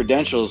like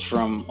credentials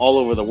from all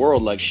over the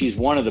world. Like, she's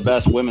one of the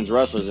best women's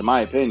wrestlers, in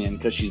my opinion,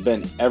 because she's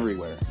been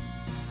everywhere.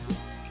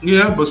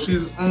 Yeah, but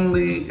she's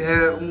only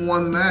had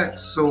one match.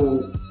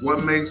 So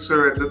what makes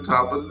her at the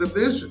top of the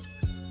division?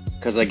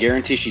 Because I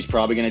guarantee she's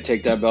probably going to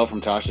take that belt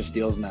from Tasha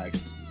Steelz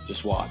next.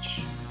 Just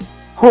watch.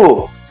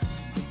 Who?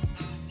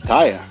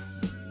 Taya.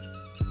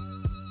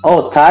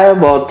 Oh, Taya.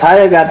 Well,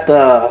 Taya got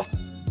the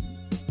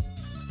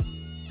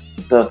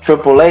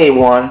AAA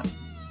one.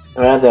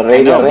 Right? The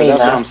I know, but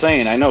that's what I'm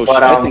saying. I know.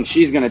 But, I think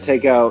she's going to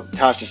take out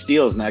Tasha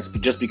Steelz next,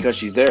 but just because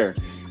she's there.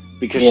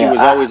 Because she was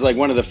always like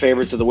one of the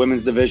favorites of the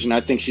women's division.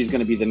 I think she's going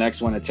to be the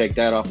next one to take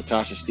that off of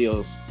Tasha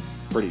Steelz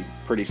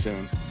pretty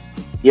soon.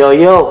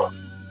 Yo.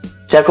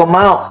 Check them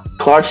out.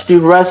 Clark Street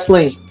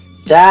Wrestling.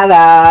 Shout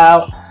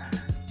out.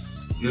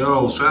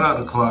 Yo, shout out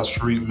to Clark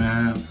Street,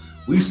 man.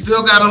 We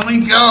still got a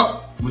link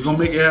out. We're going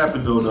to make it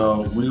happen, though,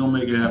 dog. We're going to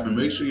make it happen.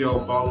 Make sure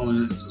y'all following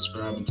and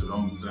subscribing to the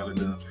Homies Out of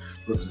the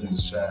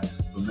Representatives Chat.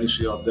 But make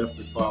sure y'all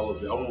definitely follow.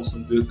 If y'all want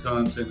some good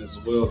content as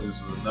well,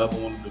 this is another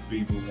one of the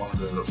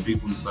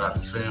people inside the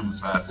family,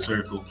 inside the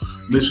circle.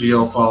 Make sure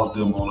y'all follow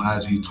them on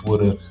IG,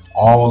 Twitter,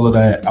 all of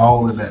that.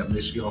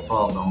 Make sure y'all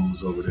follow the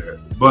homies over there.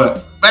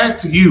 But back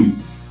to you,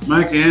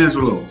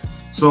 Michelangelo.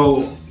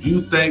 So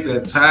you think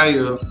that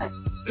Taya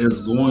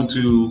is going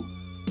to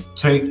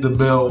take the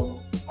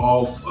belt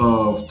off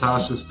of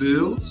Tasha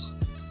Steelz?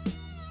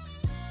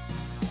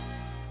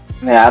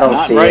 Yeah, I don't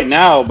Not right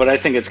now, but I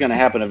think it's going to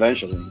happen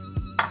eventually.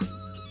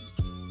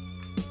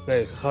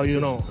 Hey, how you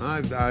know?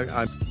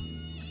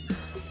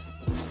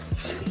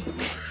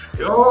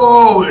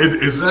 Yo,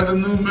 is that the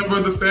new member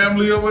of the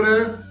family over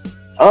there?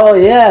 Oh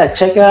yeah,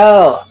 check it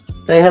out.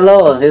 Say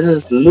hello. This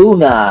is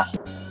Luna.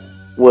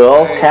 With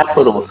all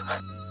capitals.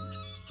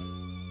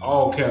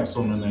 All caps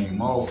on the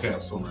name. All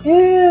caps on the name.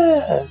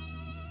 Yeah.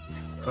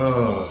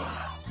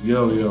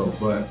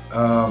 But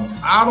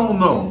I don't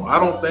know. I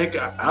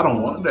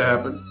don't want it to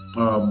happen.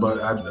 But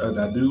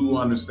I do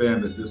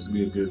understand that this would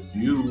be a good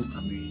feud.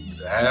 I mean,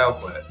 to have,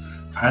 but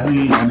I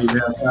need to have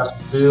Tasha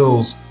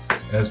Steelz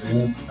as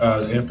the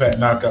Impact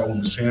Knockout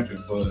Women's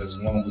Champion for as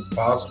long as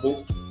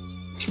possible,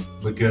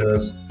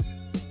 because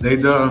they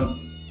done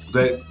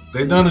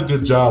a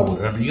good job with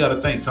her. I mean, you got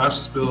to think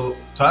Tasha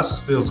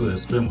Steelz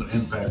has been with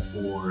Impact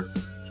for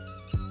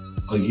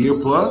a year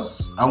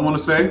plus. I want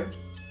to say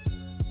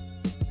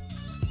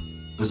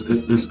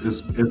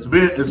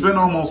it's been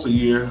almost a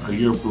year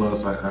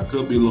plus. I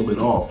could be a little bit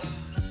off,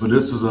 but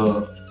this is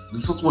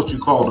what you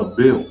call a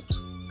build.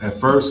 At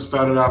first, it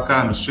started out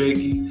kind of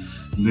shaky,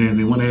 and then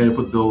they went ahead and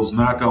put those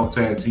knockout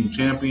tag team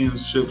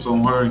championships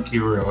on her and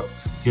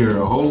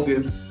Kiera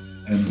Hogan.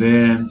 And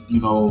then,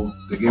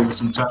 they gave her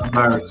some time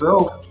by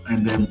herself,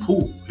 and then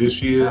poof, here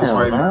she is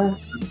right at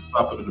the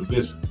top of the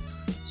division.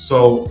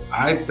 So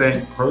I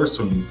think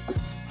personally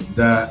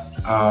that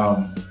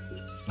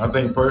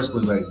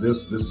like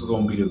this is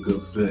going to be a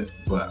good fit,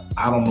 but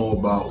I don't know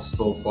about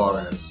so far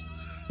as,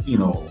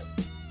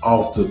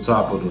 off the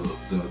top of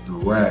the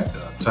rack,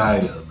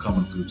 Taya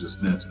coming through just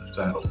snatching the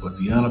title. But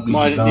Diana being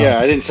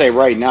I didn't say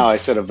right now. I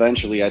said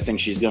eventually. I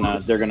think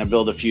they're gonna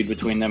build a feud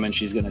between them, and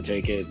she's gonna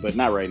take it, but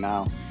not right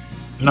now.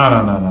 No.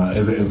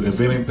 If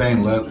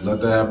anything, let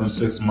that happen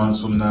 6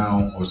 months from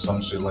now or some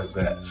shit like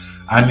that.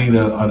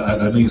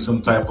 I need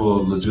some type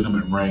of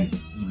legitimate reign.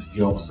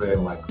 You know what I'm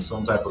saying? Like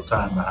some type of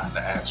time behind the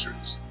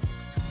actions.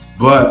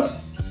 But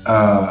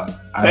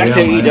back to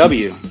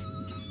AEW.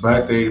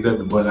 Back to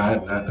AEW. But I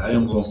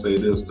am going to say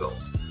this though.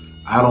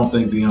 I don't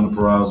think Deonna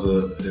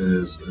Purrazzo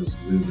is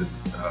leaving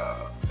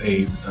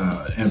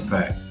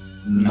Impact.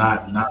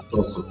 Not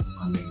so.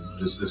 I mean,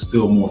 it's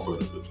still more for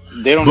them.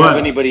 They don't have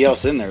anybody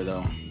else in there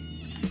though.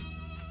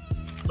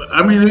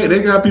 I mean,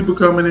 they got people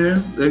coming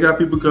in. They got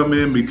people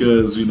coming in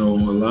because, you know, a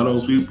lot of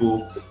those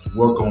people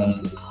work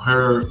on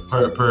per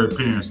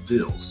appearance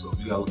deals. So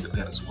you got to look at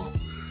that as well.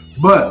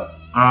 But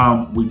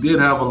we did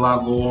have a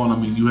lot go on. I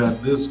mean, you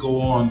had this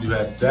go on. You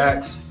had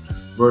Dax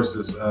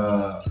versus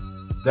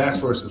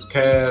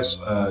Cash.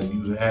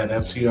 You had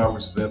FTR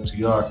versus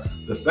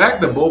FTR. The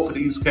fact that both of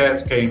these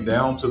cats came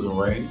down to the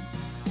ring,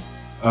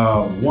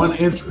 one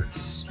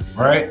entrance,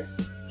 right?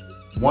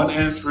 One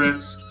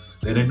entrance.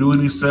 They didn't do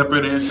any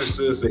separate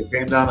entrances. They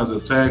came down as a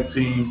tag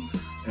team,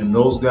 and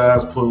those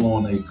guys put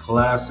on a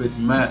classic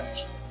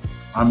match.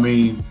 I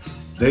mean,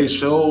 they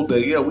showed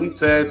that, yeah, we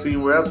tag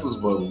team wrestlers,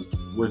 but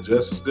we're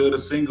just as good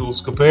as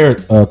singles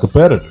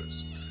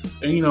competitors.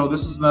 And, you know,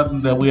 this is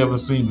nothing that we haven't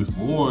seen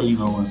before, you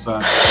know,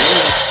 inside the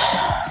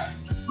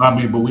ring. I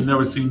mean, but we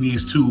never seen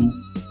these two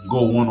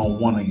go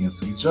one-on-one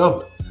against each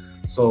other.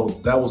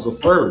 So that was a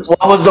first.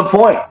 What was the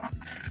point?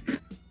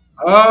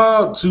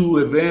 To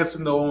advance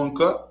in the Owen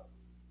Cup.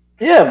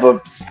 Yeah, but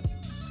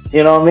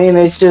you know what I mean?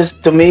 It's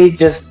just, to me,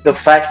 just the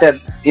fact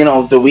that, you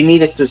know, that we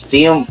needed to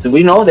see them.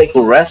 We know they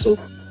could wrestle.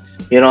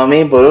 You know what I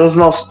mean? But there was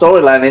no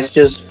storyline. It's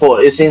just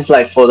it seems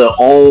like for their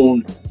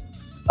own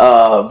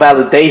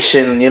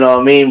validation, you know what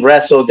I mean?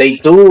 Wrestle. They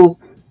do.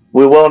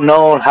 We well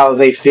know how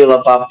they feel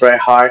about Bret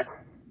Hart,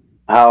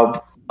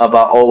 how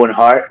about Owen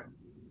Hart,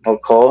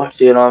 of course.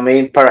 You know what I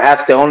mean?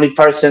 Perhaps the only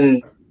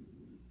person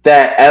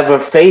that ever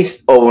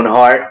faced Owen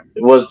Hart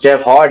was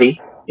Jeff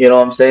Hardy. You know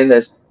what I'm saying?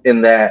 That's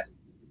in that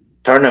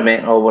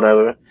tournament or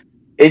whatever.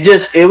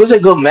 It was a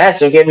good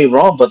match, don't get me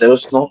wrong, but there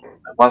was no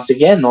type of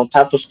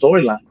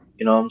storyline.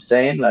 You know what I'm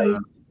saying? Like,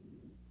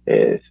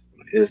 it's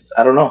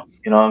I don't know.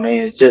 You know what I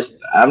mean? It's just,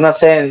 I'm not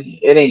saying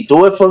it didn't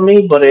do it for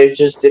me, but it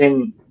just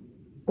didn't.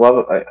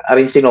 Well, I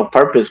didn't see no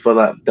purpose for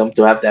them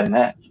to have that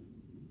match.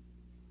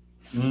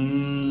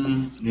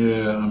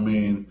 Yeah, I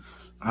mean,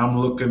 I'm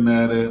looking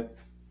at it.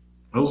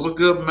 It was a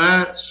good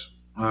match,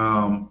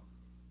 and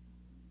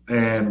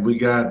we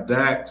got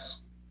Dax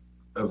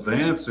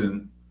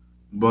advancing,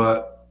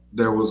 but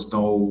there was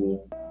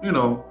no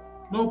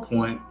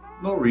point,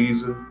 no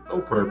reason,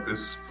 no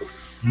purpose.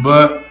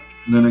 But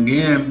then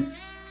again,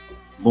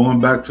 going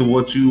back to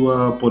what you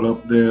put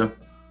up there,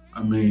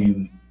 I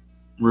mean,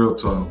 real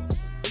talk,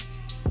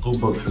 who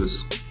booked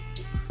this?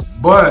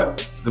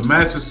 But the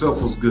match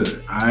itself was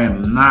good. I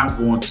am not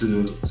going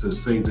to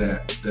say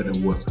that it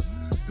wasn't.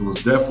 It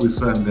was definitely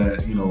something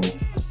that, you know,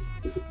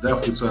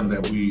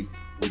 we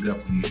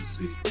definitely need to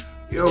see.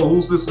 Yo,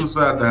 who's this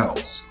inside the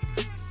house?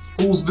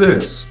 Who's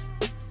this?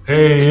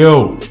 Hey,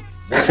 yo.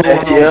 What's going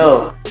on?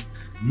 Yo.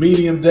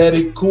 Medium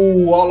Daddy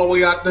Cool all the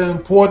way out there in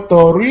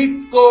Puerto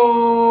Rico.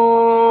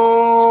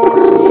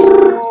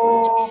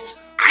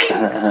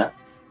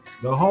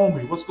 The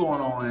homie. What's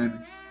going on, Andy?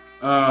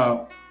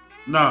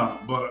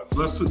 But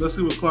let's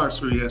see what Clark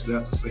Street has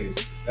to say.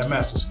 That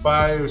match was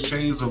fire.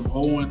 Shades of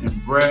Owen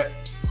and Bret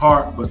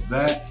Hart, but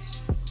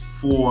that's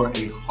for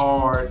a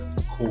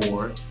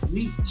hardcore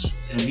niche,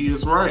 and he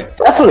is right.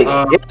 Definitely,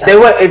 they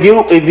were. If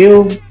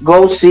you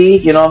go see,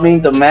 you know what I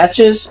mean, the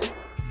matches,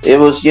 it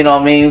was, you know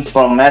what I mean,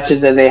 from matches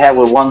that they had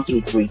with 1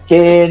 through 3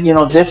 Kid, you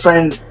know,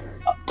 different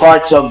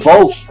parts of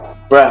both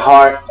Bret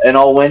Hart and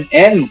Owen,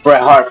 and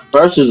Bret Hart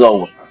versus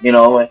Owen, you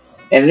know,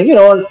 and you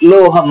know, a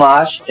little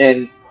homage,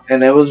 and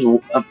it was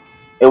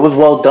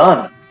well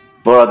done.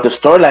 But the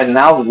storyline,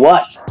 now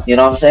what? You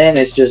know what I'm saying?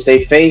 It's just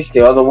they face,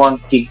 the other one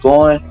keep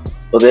going,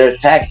 but they're a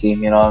tag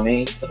team, you know what I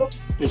mean? So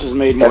it just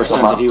made more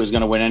sense that he was going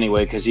to win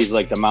anyway, because he's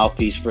like the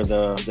mouthpiece for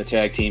the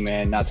tag team,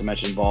 and not to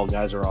mention bald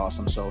guys are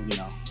awesome, so, you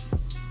know.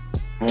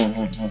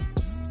 Mm-hmm.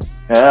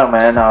 Yeah,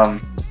 man.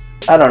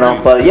 I don't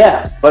know,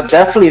 but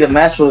definitely the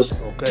match was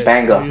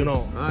banger. You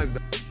know,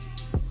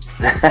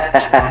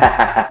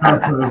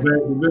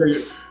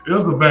 it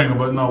was a banger,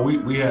 but no,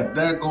 we had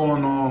that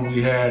going on.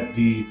 We had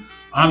the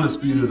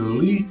Undisputed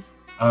Elite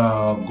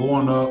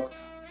going up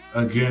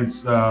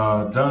against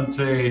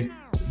Dante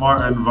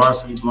Martin,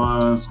 Varsity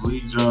Blondes,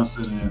 Lee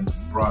Johnson, and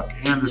Brock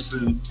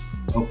Anderson.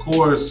 Of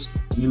course,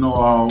 you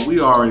know,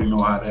 we already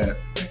know how that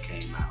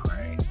came out,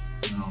 right?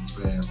 You know what I'm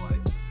saying?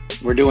 Like,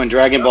 we're doing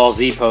Dragon Ball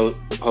Z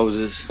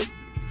poses.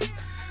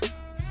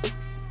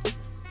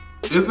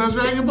 Is that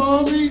Dragon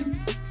Ball Z?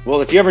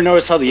 Well, if you ever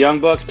notice how the Young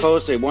Bucks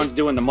pose, one's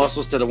doing the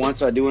muscles to the one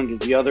side, doing to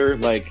the other.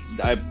 Like,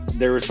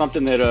 there was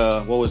something that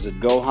what was it,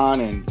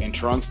 Gohan and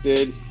Trunks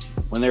did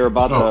when they were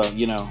about to,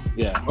 you know,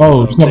 yeah.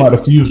 Oh, it's talking about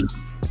the fusion.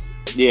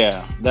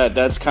 Yeah,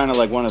 that's kind of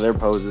like one of their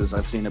poses.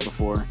 I've seen it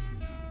before.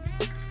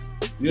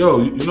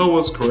 Yo, you know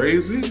what's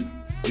crazy?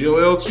 Yo,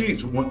 El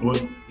Cheech,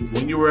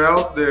 when you were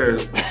out there,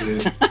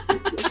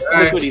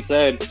 that's what he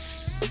said.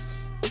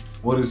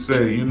 What it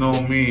say? You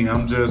know me.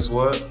 I'm just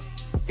what?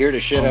 Here to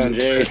shit on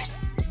Jade.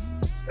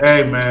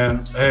 Hey,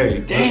 man.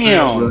 Hey.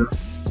 Damn.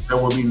 There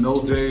will be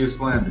no Jade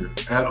slander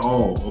at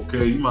all.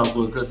 Okay, you might as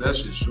well cut that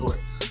shit short.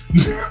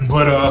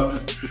 But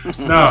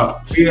nah,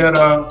 we had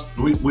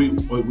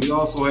we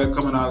also had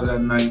coming out of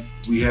that night.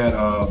 We had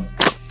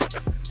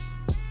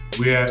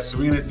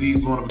Serena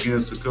Deeb going up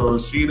against Hikaru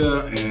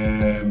Shida,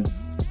 and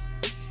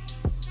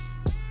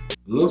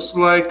looks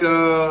like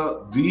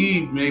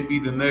Deeb may be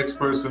the next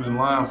person in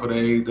line for the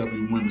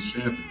AEW Women's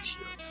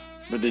Championship.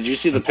 But did you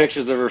see the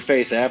pictures of her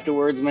face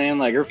afterwards, man?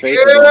 Like her face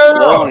was all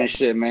swollen and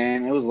shit,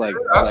 man. It was like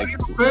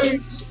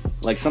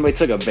like somebody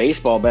took a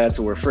baseball bat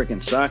to her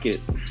freaking socket.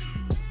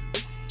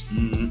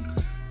 Mm-hmm.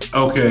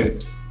 Okay,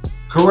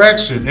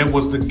 correction. It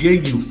was the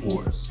Ginyu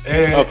Force.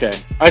 And okay,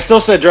 I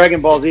still said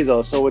Dragon Ball Z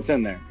though, so it's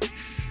in there.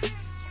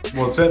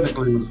 Well,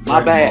 technically, it was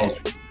my bad.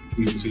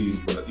 ET,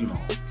 but you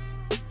know.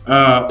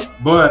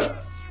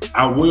 But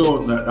I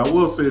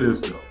will say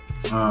this though.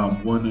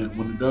 When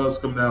it does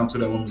come down to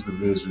that women's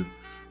division,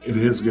 it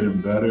is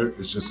getting better.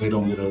 It's just they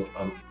don't get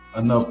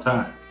enough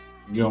time.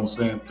 You know what I'm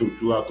saying?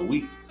 Throughout the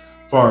week,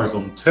 as far as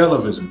on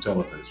television.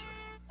 Hold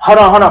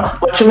on.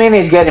 What you mean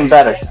it's getting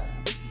better?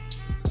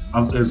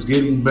 It's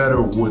getting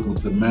better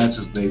with the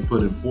matches they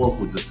put in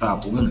forth with the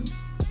top women.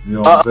 You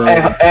know what I'm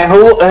saying? And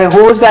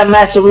who was that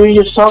match that we were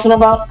just talking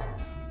about?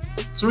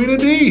 Serena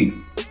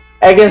Deeb.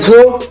 Against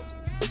who?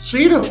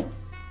 Shida.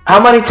 How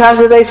many times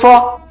did they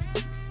fall?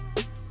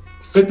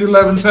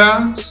 11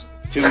 times.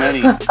 Too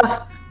many.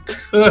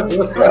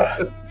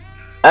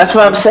 That's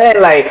what I'm saying.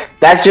 Like,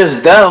 that's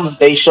just dumb.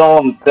 They show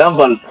them dumb,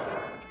 but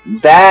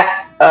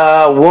that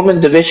woman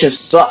division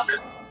suck.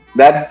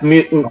 That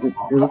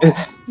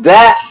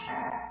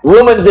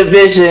woman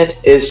division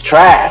is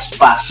trash.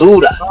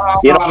 Basura.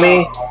 You know what I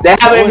mean? They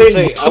haven't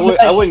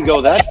I wouldn't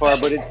go that far,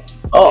 but it.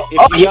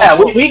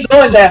 We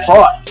going that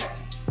far.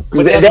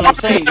 But that's what I'm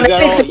saying.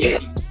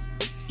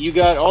 You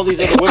got all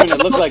these other women that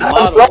look like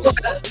models.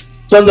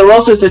 Thunder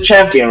Rosa is the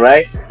champion,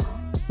 right?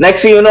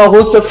 Next thing you know,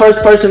 who's the first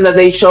person that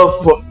they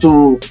show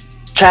to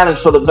challenge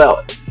for the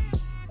belt?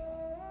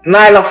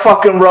 Nyla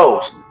fucking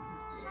Rose.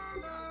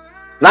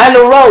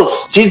 Nyla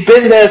Rose. She's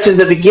been there since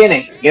the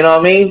beginning. You know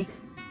what I mean?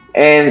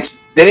 And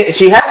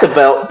she had the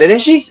belt, didn't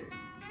she?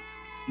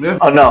 Yeah.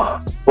 Oh no.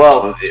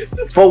 Well,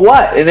 for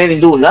what? It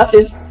didn't do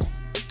nothing.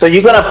 So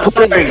you're gonna put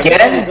her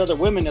again? These other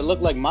women that look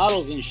like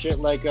models and shit,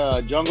 like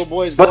Jungle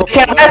Boy's. But they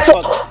can't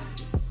wrestle.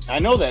 I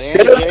know that. And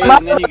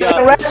then you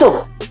got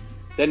wrestle.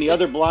 Then the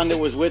other blonde that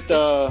was with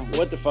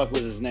what the fuck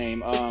was his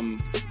name?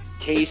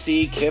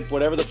 Casey, Kip,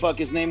 whatever the fuck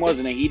his name was,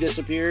 and then he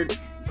disappeared.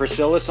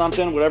 Priscilla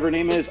something, whatever her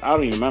name is, I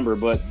don't even remember.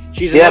 But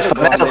she's another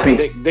blonde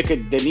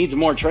that needs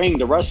more training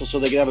to wrestle so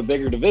they could have a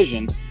bigger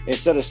division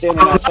instead of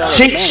standing outside as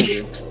a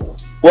manager.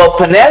 Well,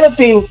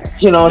 Penelope,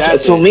 you know,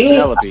 to me,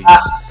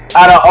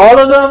 out of all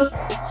of them,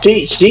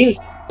 she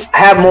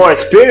had more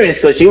experience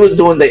because she was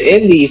doing the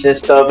indies and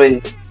stuff,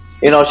 and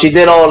you know, she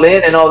did All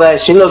In and all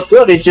that. She looked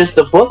good. It's just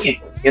the booking,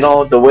 you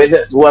know, the way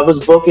that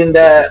whoever's booking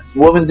that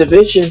woman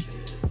division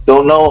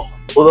don't know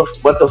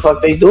what the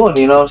fuck they doing.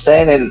 You know what I'm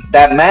saying? And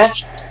that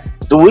match,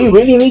 do we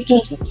really need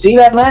to see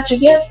that match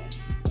again?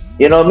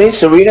 You know what I mean?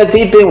 Serena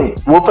Deeb been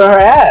whooping her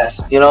ass.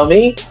 You know what I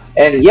mean?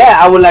 And yeah,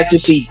 I would like to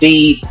see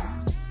Deeb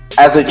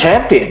as a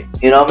champion.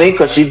 You know what I mean?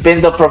 Because she's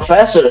been the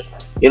professor.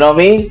 You know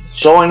what I mean?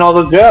 Showing all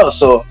the girls.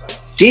 So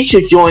she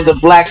should join the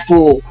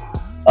Blackpool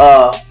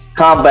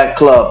Combat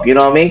Club. You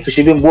know what I mean? Because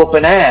she's been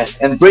whooping ass.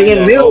 And bring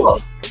in Miro.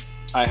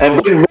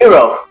 And bring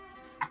Miro.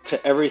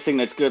 To everything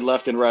that's good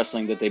left in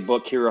wrestling, that they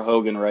book Kiera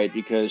Hogan right,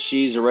 because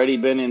she's already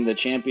been in the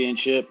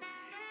championship,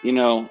 you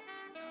know,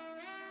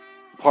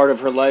 part of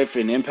her life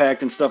in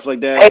Impact and stuff like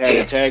that. Had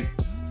a tag.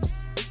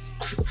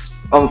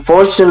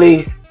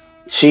 Unfortunately,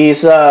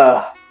 she's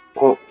what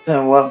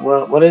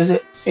is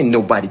it? Ain't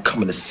nobody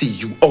coming to see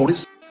you,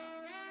 Otis.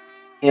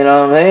 You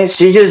know what I mean?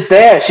 She's just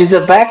there. She's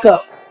a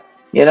backup.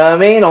 You know what I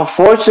mean?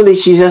 Unfortunately,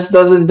 she just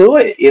doesn't do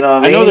it. You know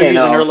what I mean? I know they're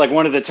using her like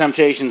one of the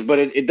temptations, but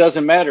it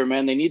doesn't matter,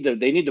 man. They need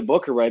to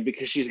book her right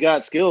because she's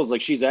got skills.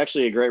 Like, she's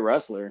actually a great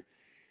wrestler.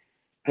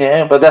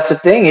 Yeah, but that's the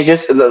thing. It's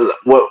just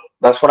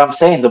that's what I'm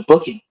saying. The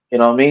booking. You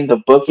know what I mean? The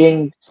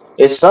booking,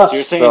 it sucks. So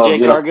you're saying Jay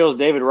Cargill's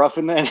David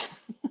Ruffin then?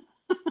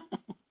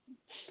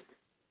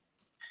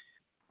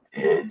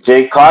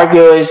 Jay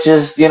Cargill is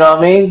just, you know what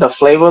I mean? The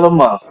flavor of the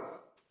month.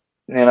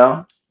 You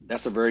know?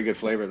 That's a very good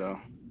flavor, though.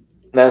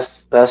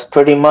 That's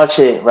pretty much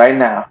it right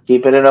now.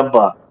 Keep it in a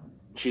buck.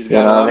 She's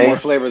got a lot more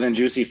flavor than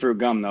juicy fruit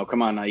gum, though.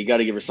 Come on now, you got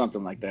to give her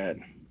something like that.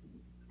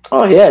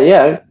 Oh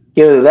yeah,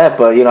 give her that.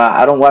 But you know,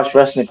 I don't watch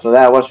wrestling for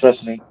that. I watch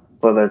wrestling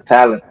for their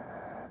talent,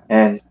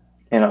 and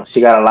you know, she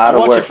got a lot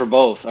of work. I watch it for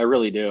both. I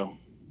really do.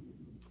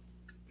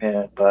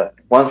 Yeah, but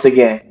once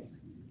again,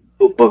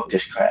 who booked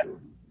this crap?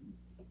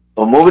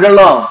 But moving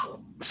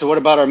along. So what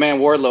about our man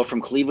Wardlow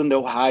from Cleveland,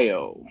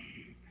 Ohio?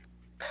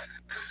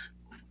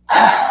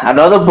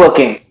 Another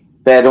booking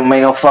that don't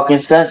make no fucking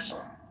sense.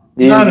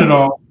 None at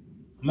all.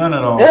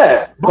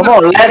 Yeah, come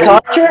on, Lance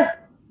Archer.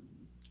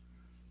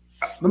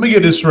 Let me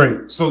get this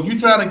straight. So you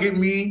trying to get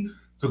me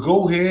to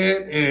go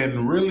ahead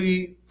and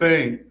really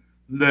think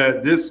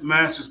that this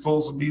match is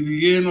supposed to be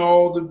the end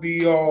all, the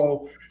be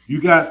all.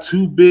 You got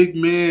two big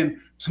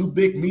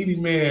meaty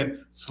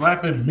men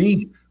slapping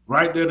meat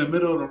right there in the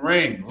middle of the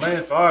ring.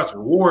 Lance Archer,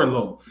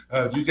 Wardlow.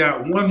 You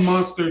got one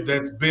monster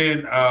that's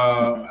been,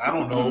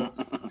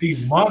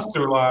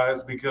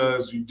 demonsterized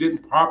because you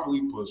didn't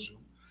properly push him.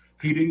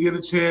 He didn't get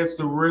a chance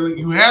to really.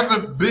 You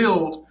haven't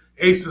built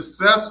a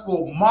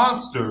successful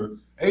monster.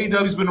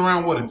 AEW's been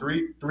around, what, in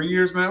three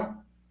years now?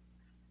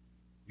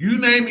 You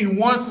name me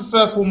one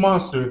successful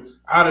monster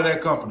out of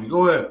that company.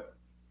 Go ahead.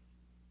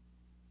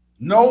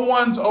 No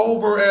one's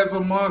over as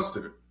a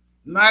monster.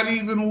 Not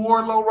even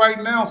Wardlow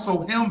right now.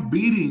 So him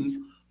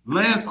beating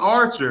Lance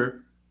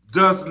Archer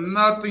does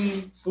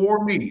nothing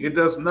for me. It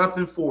does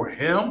nothing for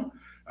him.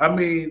 I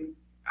mean,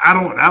 I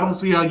don't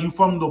see how you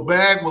fumble the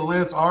bag with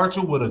Lance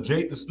Archer with a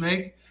Jake the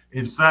Snake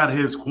inside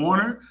his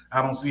corner.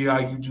 I don't see how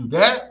you do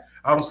that.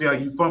 I don't see how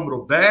you fumble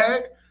the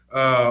bag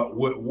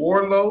with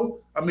Wardlow.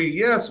 I mean,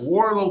 yes,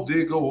 Wardlow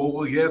did go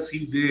over. Yes,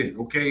 he did.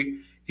 Okay,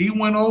 he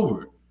went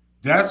over.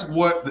 That's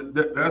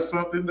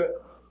something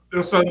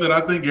that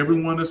I think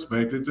everyone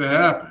expected to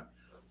happen.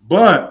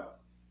 But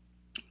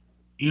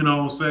you know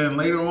what I'm saying,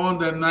 later on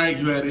that night,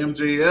 you had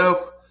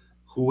MJF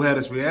who had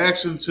his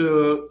reaction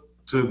to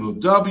the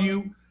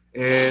W,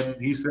 and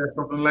he said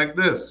something like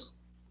this.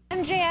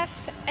 MJF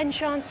and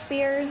Sean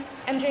Spears.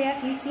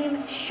 MJF, you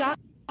seem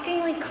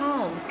shockingly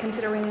calm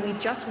considering we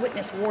just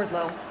witnessed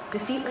Wardlow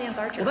defeat Lance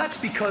Archer. Well, that's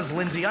because,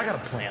 Lindsay, I got a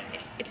plan.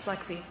 It's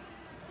Lexi.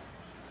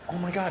 Oh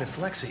my God, it's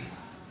Lexi.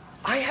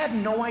 I had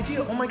no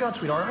idea. Oh my God,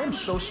 sweetheart, I am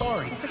so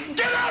sorry.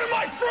 Get out of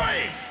my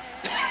frame!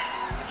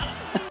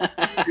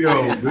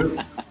 Yo,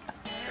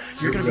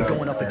 You're going to be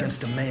going up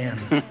against a man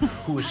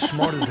who is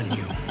smarter than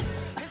you,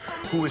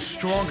 who is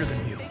stronger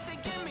than you,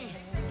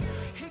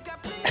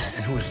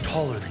 and who is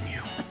taller than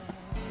you.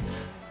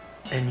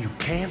 And you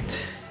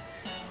can't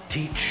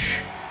teach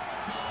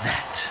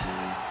that.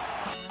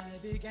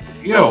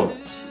 Yo.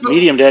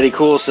 Medium Daddy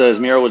Cool says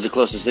Miro was the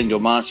closest thing to a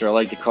monster. I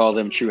like to call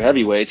them true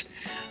heavyweights.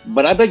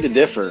 But I beg to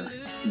differ.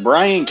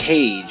 Brian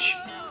Cage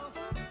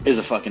is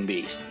a fucking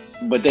beast.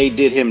 But they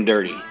did him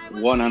dirty.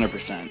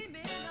 100%.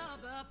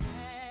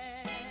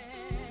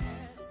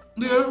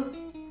 Yeah.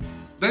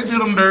 They did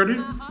him dirty.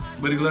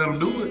 But he let him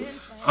do it.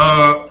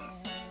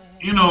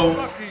 You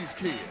know.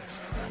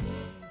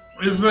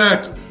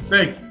 Exactly.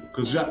 Thank you.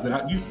 Because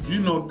you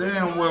know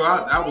damn well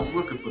I was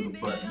looking for the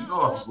button. You know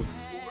I was looking for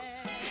it.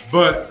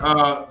 But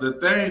the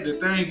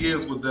thing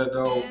is with that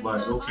though,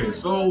 like, okay,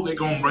 so they're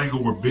gonna bring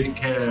over Big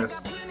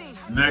Cass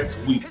next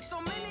week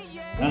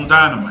on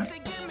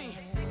Dynamite.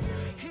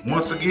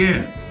 Once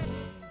again,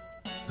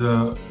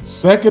 the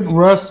second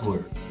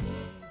wrestler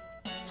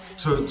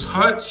to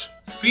touch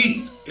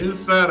feet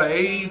inside an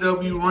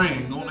AEW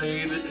ring on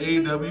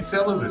AEW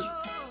television.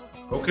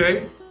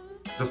 Okay?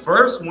 The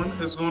first one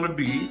is gonna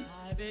be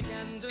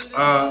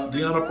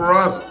Deonna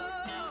Purrazzo.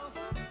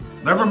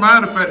 Never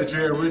mind the fact that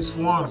Jerry Rich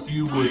Swann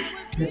feud with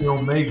Kenny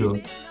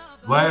Omega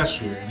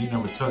last year and he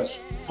never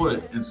touched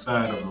foot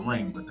inside of the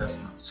ring, but that's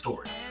not the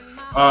story.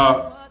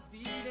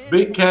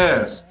 Big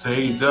Cass to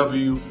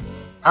AEW.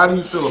 How do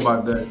you feel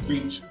about that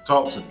speech?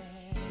 Talk to me.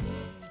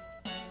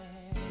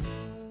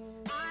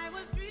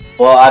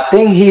 Well, I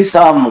think he's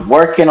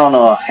working on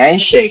a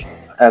handshake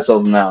as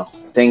of now.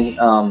 I think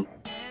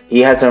he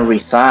hasn't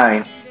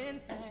resigned.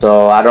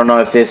 So I don't know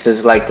if this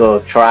is like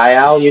a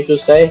tryout, you could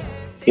say.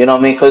 You know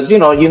what I mean? Because, you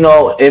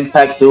know,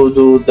 Impact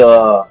do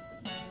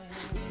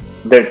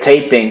their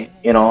taping,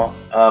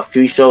 a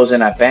few shows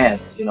in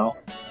advance,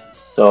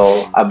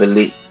 So I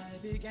believe.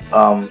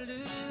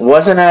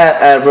 Wasn't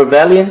at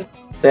Rebellion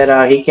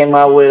that he came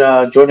out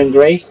with Jordan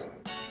Grace?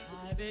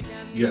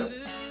 Yeah.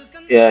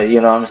 Yeah,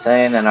 you know what I'm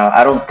saying? And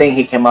I don't think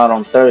he came out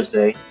on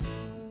Thursday.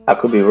 I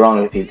could be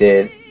wrong if he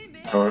did.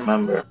 I don't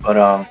remember.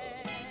 But,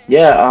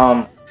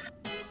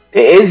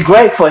 it's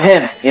great for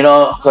him,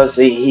 because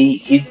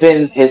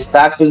his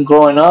stock been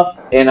growing up,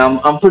 and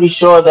I'm pretty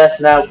sure that's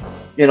not,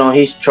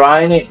 he's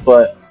trying it,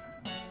 but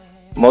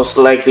most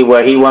likely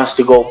where he wants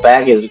to go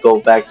back is go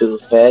back to the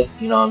Fed,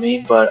 you know what I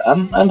mean? But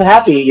I'm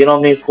happy, you know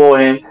what I mean, for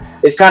him.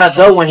 It's kind of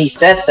dope when he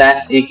said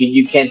that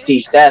you can't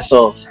teach that,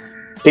 so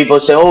people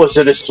say, oh, it's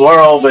gonna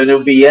swerve and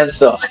it'll be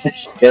Enzo,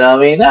 you know what I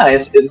mean? Nah,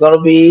 it's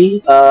gonna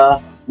be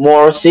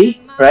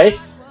Morrissey, right?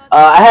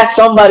 I had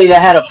somebody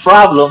that had a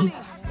problem.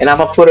 And I'm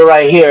gonna put it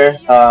right here.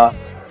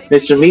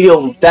 Mr.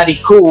 Medium Daddy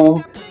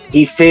Cool,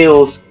 he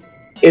feels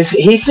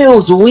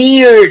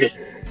weird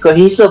because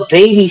he's a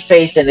baby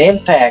face in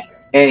Impact,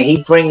 and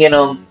he bringing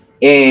him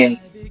in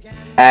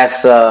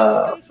as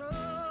a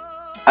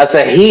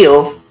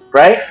heel,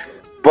 right?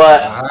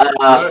 But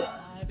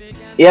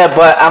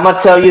but I'm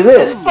gonna tell you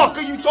this. What the fuck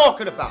are you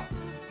talking about?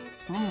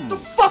 The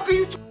fuck are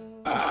you?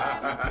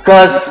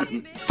 Because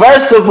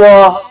first of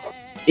all,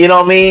 you know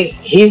what I mean,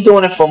 he's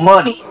doing it for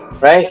money.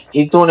 Right?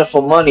 He's doing it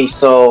for money,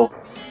 so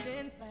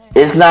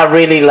it's not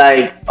really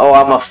like, oh,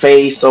 I'm a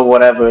face or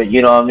whatever,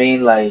 you know what I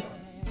mean? Like,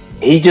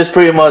 he just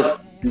pretty much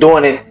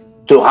doing it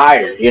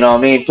hire. You know what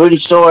I mean? I'm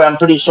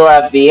pretty sure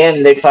at the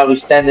end they probably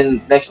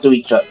standing next to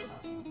each other.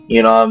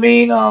 You know what I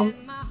mean?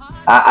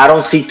 I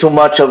don't see too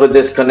much of a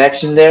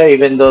disconnection there,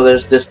 even though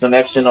there's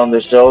disconnection on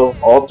the show,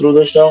 all through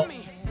the show.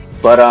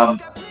 But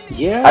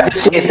yeah, I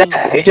just see it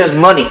that it's just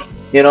money.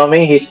 You know what I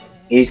mean?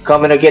 He's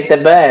coming to get the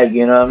bag.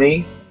 You know what I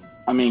mean?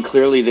 I mean,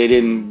 clearly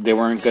they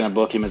weren't going to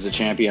book him as a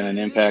champion on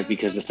Impact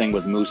because the thing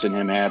with Moose and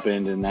him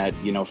happened, and that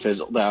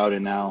fizzled out,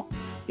 and now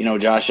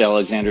Josh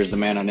Alexander's the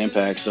man on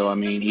Impact. So I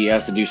mean, he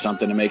has to do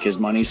something to make his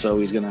money. So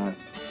he's gonna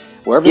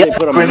wherever they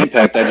put him on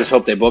Impact. I just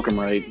hope they book him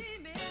right.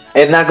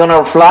 It's not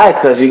gonna fly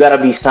because you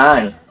gotta be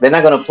signed. They're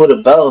not gonna put a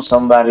belt on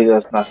somebody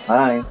that's not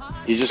signed.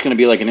 He's just gonna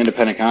be like an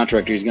independent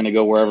contractor. He's gonna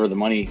go wherever the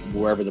money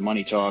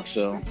talks.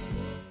 So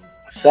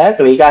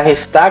exactly, he got his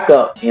stack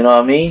up. You know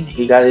what I mean?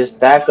 He got his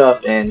stack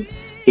up, and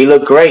he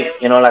looked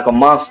great. Like a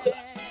monster.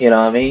 You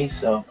know what I mean?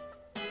 So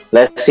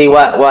let's see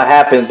what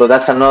happens. But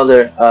that's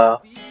another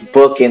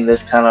book in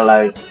this kind of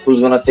like who's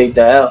gonna take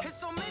the L.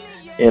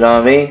 You know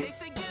what I mean?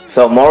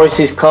 So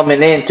Morrissey's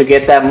coming in to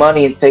get that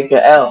money and take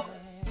the L.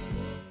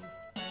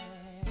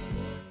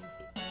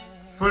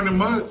 Pretty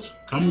much.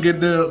 Come get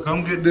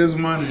this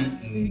money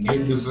and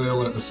get this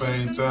L at the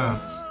same time.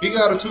 He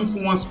got a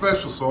 2-for-1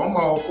 special, so I'm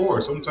all for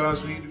it.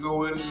 Sometimes you need to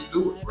go ahead and just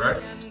do it,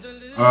 right?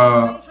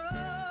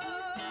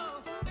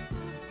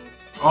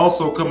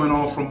 Also coming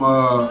on from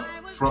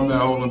that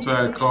whole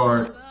entire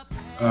card,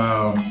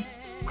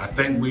 I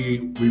think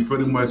we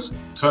pretty much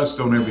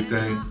touched on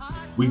everything.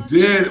 We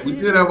did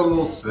have a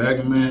little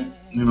segment,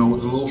 with the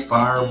little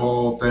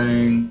fireball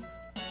thing,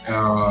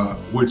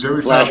 which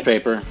every flash time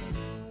paper.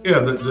 Yeah,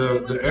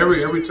 the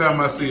every time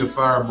I see a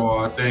fireball,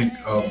 I think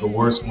of the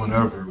worst one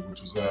ever,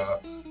 which was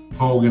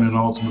Hogan and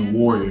Ultimate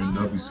Warrior in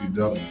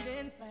WCW.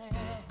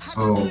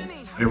 So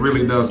it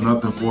really does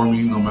nothing for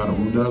me, no matter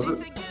who does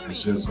it.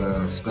 It's just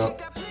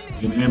stuck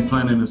and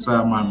implanted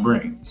inside my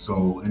brain.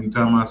 So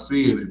anytime I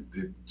see it,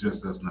 it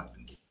just does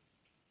nothing.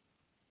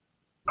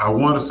 I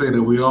want to say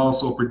that we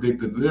also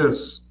predicted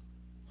this.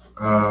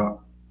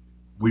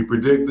 We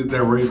predicted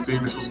that Ray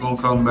Phoenix was going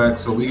to come back.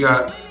 So we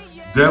got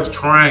Death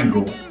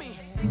Triangle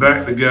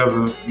back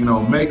together,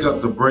 make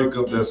up the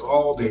breakup. That's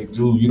all they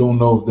do. You don't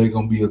know if they're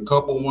going to be a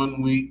couple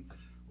one week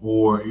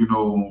or,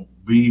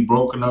 be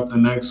broken up the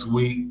next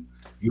week.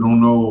 You don't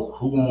know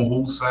who on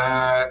whose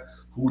side,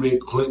 who they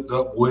clicked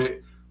up with.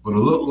 But it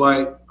looked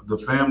like the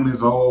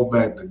family's all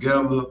back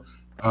together.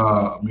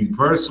 Me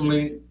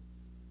personally,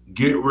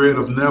 get rid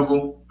of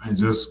Neville and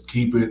just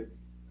keep it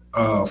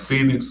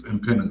Phoenix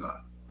and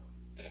Pentagon.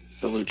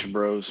 The Lucha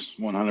Bros,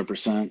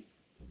 100%.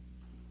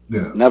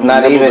 Yeah.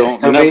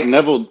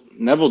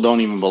 Neville don't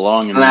even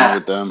belong in there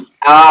with them.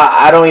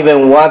 I don't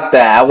even want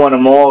that. I want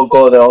them all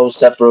go their own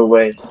separate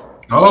ways.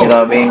 Oh, you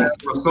know what I mean?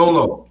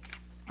 Solo.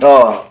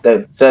 Oh,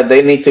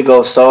 they need to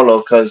go solo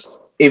because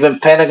even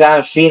Pentagon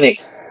and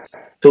Phoenix,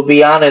 to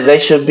be honest, they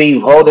should be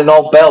holding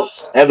all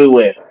belts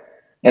everywhere.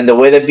 And the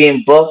way they're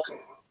being booked,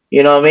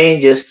 you know what I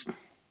mean? Just,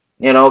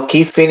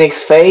 keep Phoenix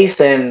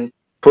face and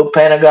put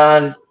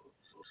Pentagon,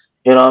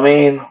 you know what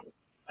I mean,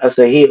 as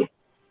a heel.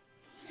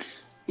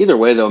 Either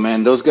way, though,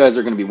 man, those guys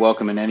are going to be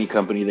welcome in any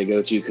company they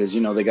go to because,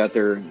 they got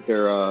their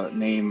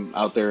name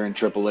out there in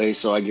AAA,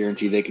 so I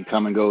guarantee they could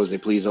come and go as they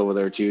please over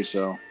there, too,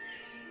 so.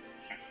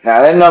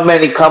 Now, there's not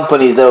many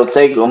companies that will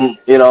take them,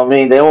 you know what I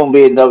mean? They won't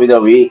be in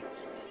WWE.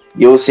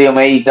 You'll see them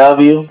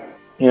AEW,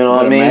 you know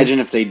what I mean? Imagine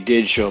if they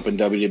did show up in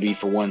WWE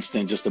for one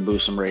stint just to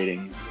boost some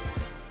ratings.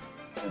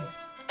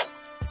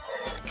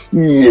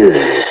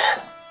 Yeah.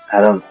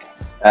 I don't,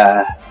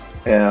 a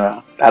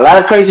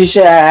lot of crazy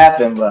shit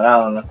happened, but I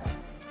don't know.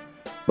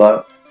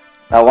 But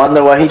I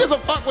wonder what he. Who gives a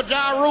fuck what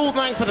Ja Rule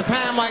thinks at a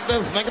time like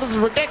this, nigga? This is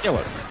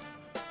ridiculous.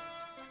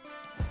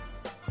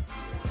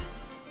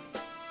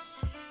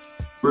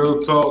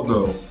 Real talk,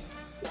 though.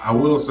 I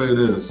will say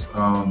this: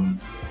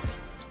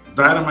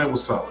 Dynamite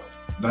was solid.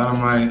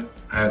 Dynamite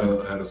had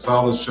a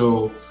solid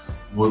show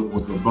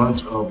with a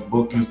bunch of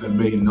bookings that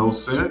made no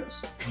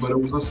sense, but it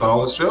was a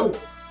solid show.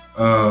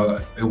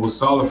 It was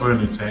solid for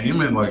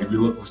entertainment. Like if you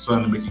look for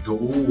something to make you go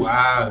ooh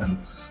ah and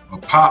a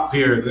pop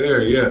here or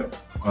there, yeah.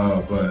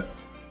 But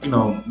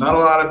not a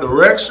lot of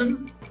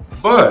direction,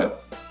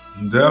 but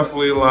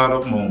definitely a lot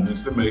of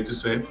moments that made you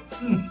say,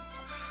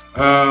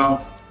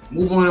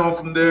 Moving on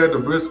from there, the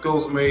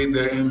Briscoes made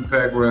their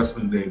Impact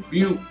Wrestling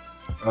debut,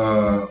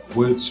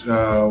 which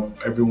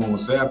everyone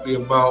was happy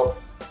about.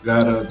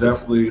 Gotta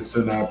definitely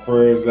send our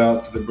prayers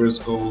out to the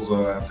Briscoes.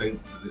 I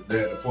think they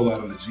had to pull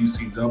out of the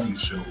GCW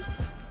show,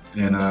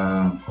 and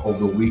over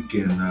the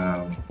weekend,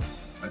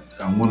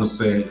 I want to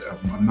say,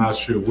 I'm not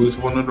sure which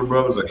one of the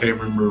brothers. I can't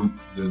remember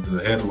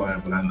the headline,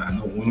 but I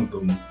know one of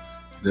them,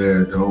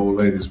 the old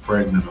lady's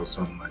pregnant or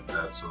something like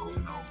that. So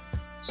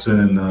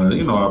sending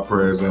our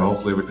prayers out.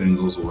 Hopefully everything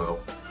goes well.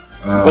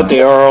 But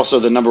they are also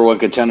the number one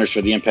contenders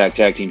for the Impact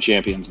Tag Team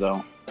Champions,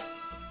 though.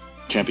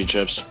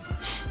 Championships.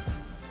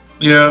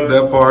 Yeah,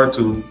 that part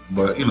too.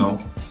 But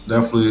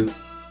definitely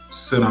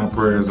send our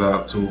prayers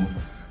out to them.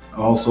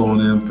 Also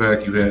on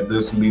Impact, you had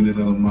this meeting of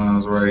the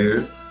minds right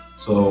here.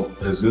 So,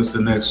 is this the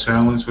next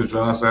challenge for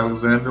Josh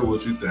Alexander?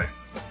 What you think?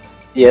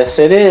 Yes,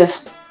 it is.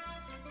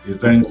 You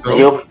think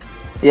so?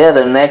 Yeah,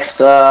 the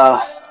next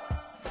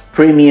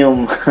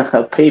premium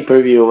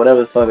pay-per-view,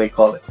 whatever the fuck they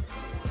call it.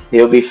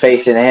 He'll be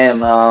facing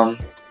him. I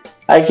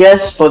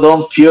guess for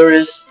them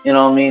purists, you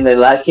know what I mean, they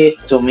like it.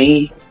 To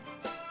me,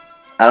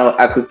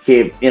 I could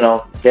keep,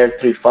 care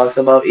 3 fucks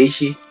about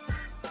Ishii.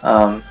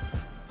 I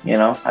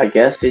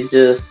guess he's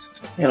just,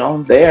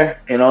 there.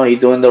 He's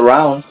doing the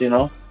rounds,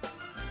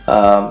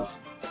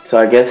 So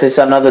I guess it's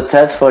another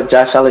test for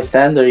Josh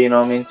Alexander,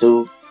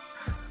 to,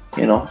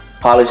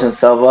 polish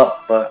himself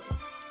up. But,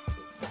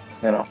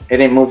 it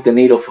didn't move the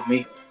needle for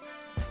me.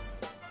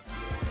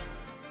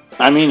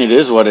 I mean, it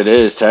is what it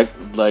is.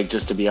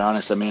 Just to be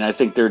honest, I mean, I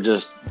think they're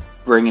just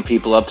bringing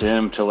people up to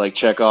him to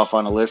check off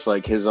on a list,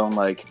 his own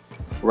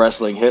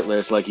wrestling hit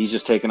list. He's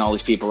just taking all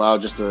these people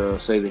out just to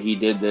say that he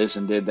did this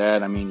and did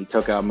that. I mean, he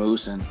took out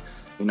Moose, and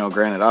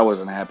granted, I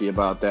wasn't happy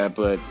about that,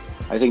 but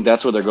I think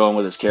that's where they're going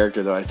with his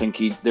character, though. I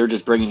think they're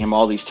just bringing him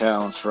all these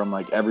talents from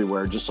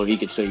everywhere just so he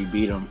could say he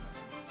beat him.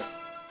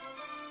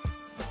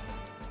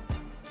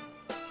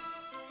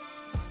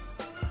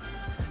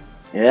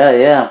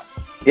 Yeah.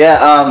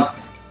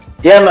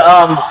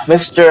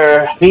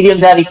 Mr. Medium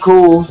Daddy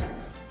Cool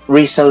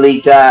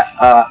recently got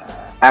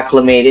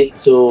acclimated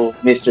to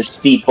Mr.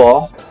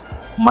 Speedball,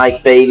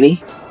 Mike Bailey.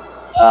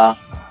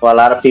 For a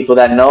lot of people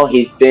that know,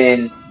 he's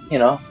been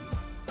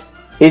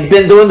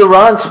doing the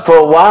runs for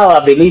a while.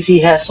 I believe he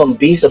has some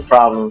visa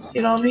problems,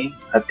 you know what I mean?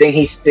 I think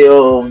he's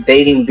still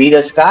dating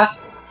Vita Scott,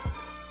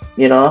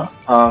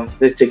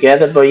 they're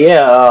together. But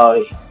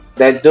yeah,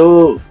 that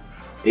dude,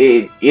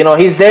 he's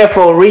there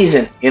for a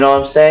reason, you know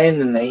what I'm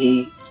saying? And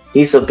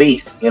he's a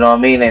beast, you know what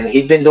I mean? And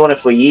he's been doing it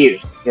for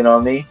years, you know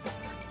what I mean?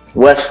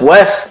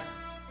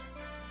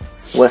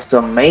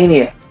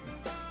 WrestleMania.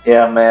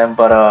 Yeah, man.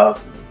 But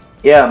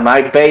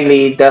Mike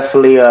Bailey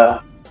definitely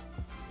a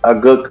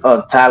good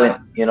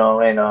talent,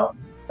 and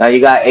now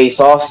you got Ace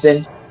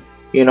Austin,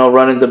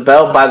 running the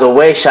belt. By the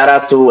way, shout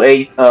out to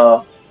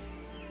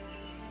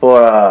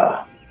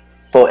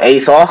for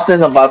Ace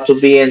Austin, about to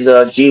be in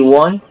the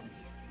G1.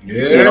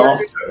 Yeah.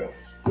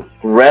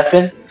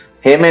 Repping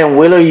him and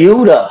Wheeler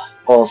Yuta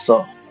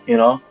also,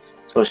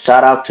 So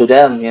shout out to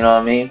them, you know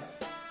what I mean?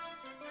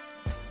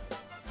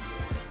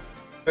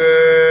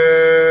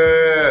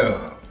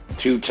 Yeah.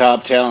 2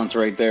 top talents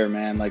right there,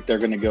 man. They're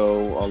gonna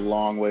go a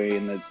long way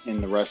in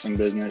the wrestling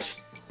business.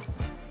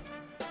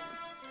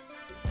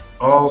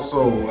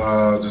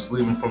 Also, just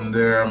leaving from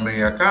there, I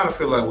mean, I kind of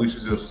feel like we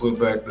should just flip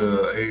back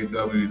to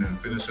AEW and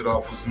finish it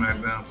off with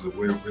SmackDown, because it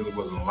really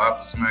wasn't a lot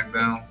for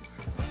SmackDown.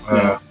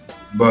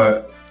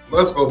 But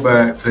let's go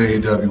back to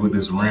AEW with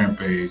this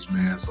Rampage,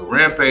 man. So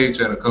Rampage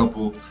had a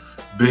couple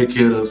big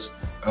hitters.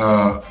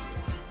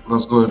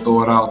 Let's go and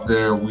throw it out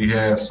there. We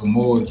had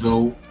Samoa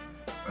Joe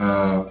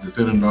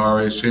defending the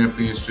RH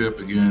Championship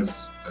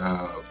against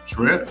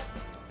Trent.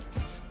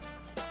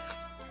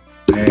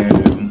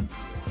 And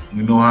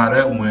we know how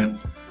that went.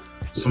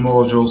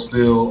 Samoa Joe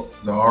still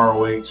the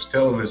ROH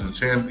television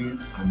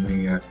champion. I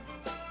mean,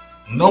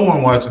 no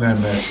one watching that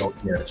match don't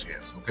get a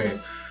chance, okay?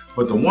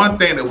 But the one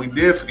thing that we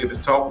did forget to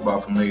talk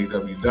about from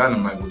AEW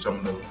Dynamite,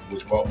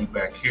 which brought me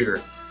back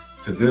here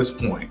to this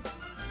point,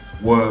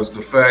 was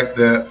the fact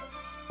that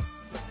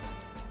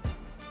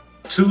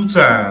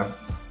two-time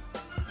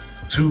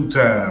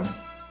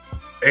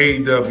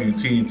AEW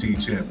TNT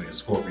champion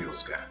Scorpio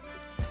Sky.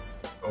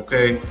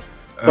 Okay?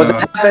 But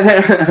that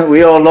happened,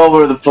 we all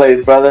over the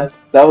place, brother.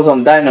 That was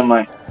on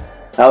Dynamite.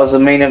 That was the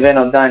main event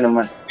on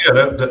Dynamite.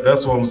 Yeah,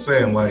 that's what I'm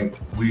saying.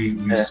 We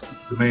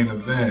skipped the main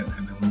event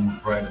and then we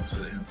went right into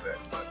the Impact.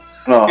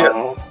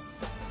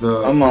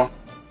 But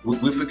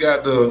we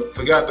forgot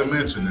to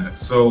mention that.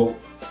 So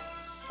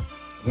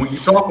when you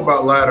talk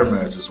about ladder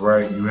matches,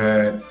 right? You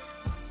had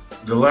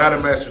the ladder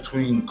match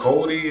between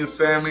Cody and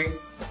Sammy,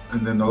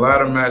 and then the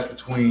ladder match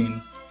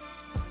between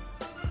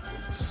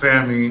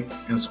Sammy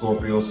and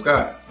Scorpio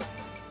Sky.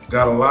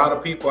 Got a lot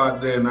of people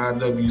out there in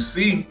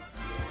IWC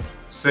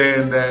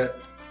saying that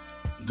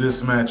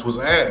this match was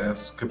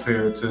ass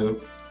compared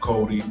to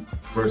Cody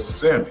versus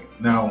Sammy.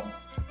 Now,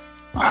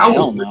 I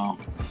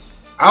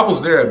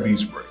was there at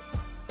Beach Break.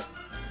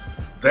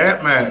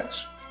 That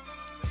match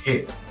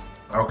hit.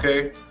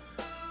 Okay?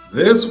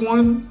 This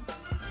one,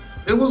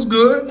 it was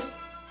good,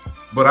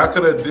 but I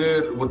could have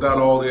did without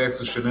all the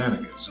extra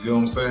shenanigans. You know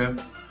what I'm saying?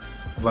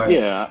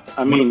 Yeah,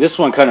 I mean, this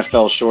one kind of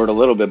fell short a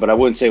little bit, but I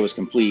wouldn't say it was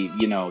complete,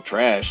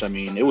 trash. I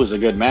mean, it was a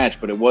good match,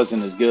 but it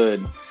wasn't as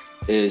good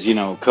as,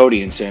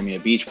 Cody and Sammy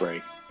at Beach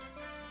Break.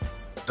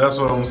 That's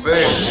what I'm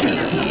saying.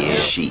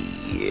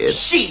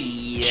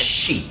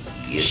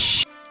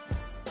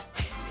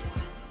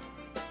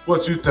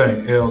 What you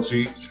think,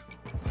 LG?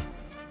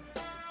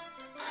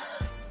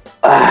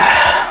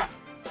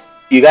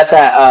 You got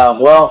that,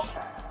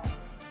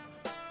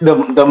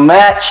 the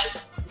match,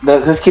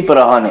 let's keep it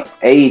 100.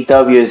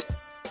 AEW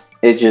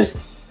is just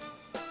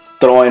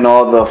throwing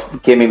all the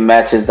gimmick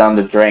matches down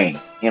the drain.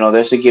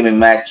 There's a gimmick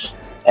match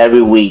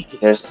every week.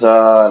 There's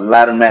a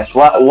ladder match.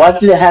 What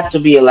did it have to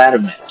be a ladder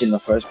match in the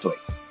first place?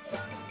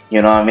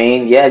 You know what I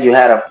mean? Yeah, you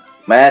had a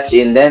match,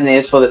 and then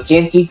it's for the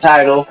TNT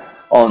title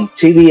on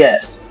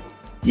TBS.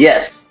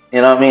 Yes,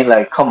 you know what I mean?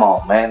 Like, come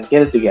on, man,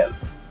 get it together.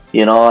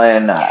 You know,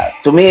 and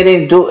to me, it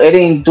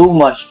didn't do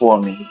much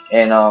for me.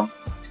 And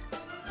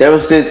there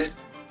was this,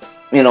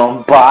 you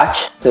know,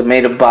 botch that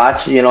made a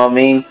botch. You know what I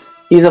mean?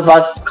 He's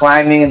about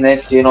climbing, and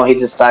next, you know, he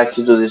decides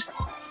to do this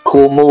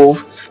cool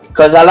move.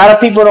 Because a lot of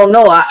people don't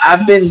know.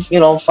 I've been, you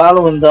know,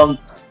 following them.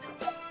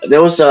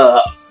 There was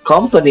a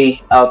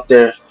company out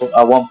there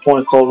at one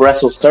point called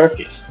Wrestle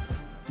Circus.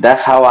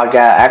 That's how I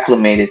got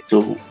acclimated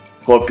to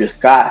Scorpio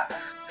Sky.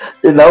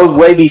 And that was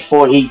way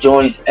before he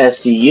joined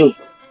SCU.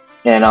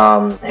 And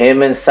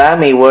him and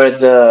Sammy were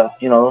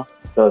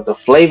the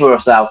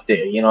flavors out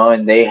there, you know,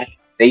 and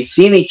they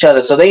seen each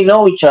other, so they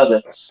know each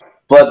other.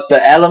 But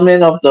the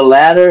element of the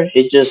ladder,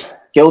 it just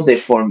killed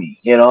it for me.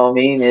 You know what I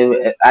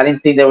mean? I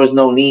didn't think there was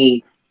no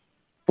need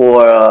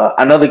for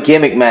another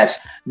gimmick match.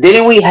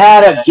 Didn't we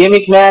had a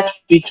gimmick match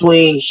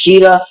between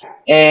Sheeta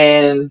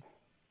and,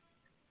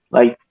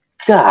 like,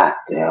 God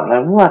damn,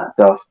 like, what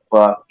the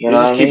fuck? You They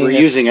know just what I keep mean?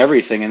 reusing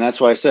everything, and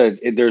that's why I said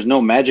there's no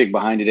magic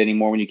behind it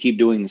anymore when you keep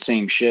doing the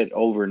same shit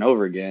over and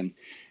over again.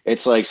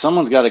 It's like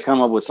someone's got to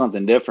come up with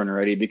something different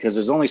already, because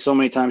there's only so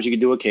many times you can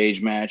do a cage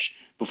match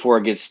before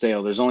it gets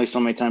stale. There's only so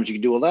many times you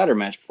can do a ladder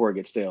match before it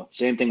gets stale.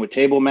 Same thing with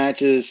table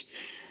matches,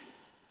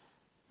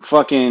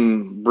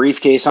 fucking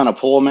briefcase on a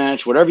pole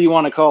match, whatever you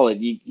want to call it.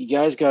 You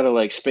guys got to,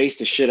 like, space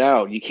the shit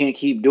out. You can't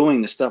keep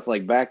doing the stuff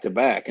like back to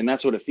back, and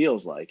that's what it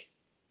feels like.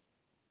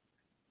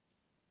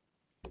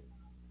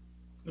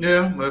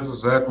 Yeah, that's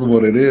exactly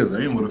what it is.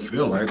 Ain't what it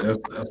feel like. That's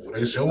what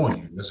they're showing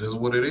you. That's just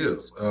what it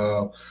is.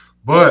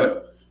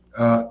 But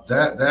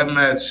that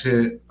match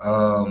hit,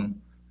 and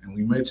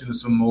we mentioned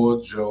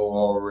Samoa Joe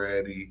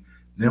already.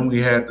 Then we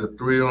had the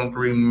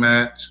 3-on-3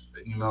 match.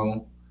 You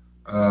know,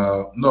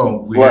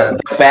 no, we had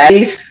the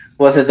baddies.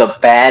 Was it the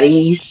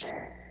baddies?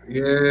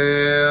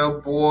 Yeah,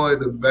 boy,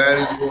 the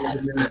baddies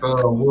going against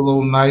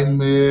Willow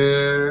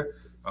Nightmare,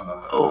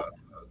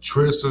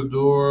 Trish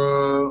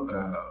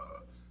Adora.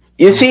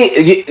 You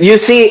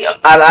see,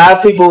 a lot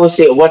of people will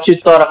say, "What you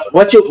thought?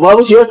 What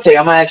was your take?"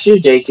 I'm gonna ask you,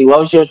 JT. What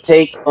was your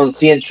take on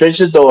seeing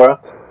Trish Adora,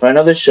 friend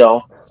of the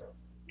show,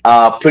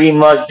 pretty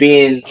much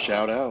being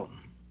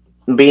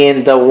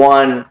the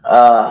one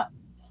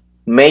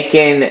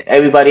making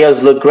everybody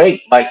else look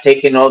great by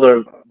taking all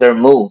their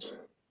moves?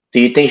 Do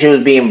you think she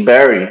was being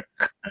buried?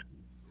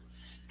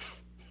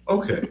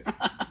 Okay.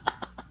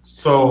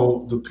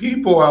 So the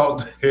people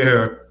out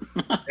there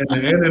in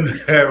the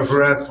internet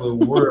wrestling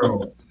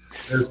world,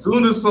 as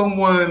soon as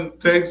someone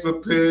takes a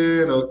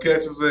pin or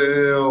catches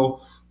a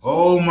L,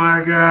 oh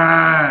my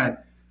God,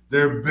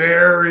 they're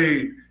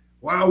buried.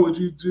 Why would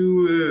you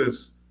do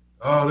this?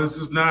 Oh, this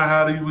is not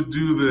how you would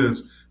do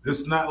this. This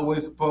is not the way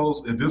it's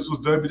supposed. If this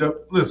was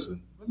WWE,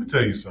 listen, let me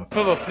tell you something.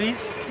 Philip,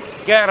 please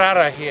get out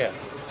of here.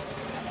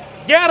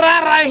 Get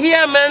out of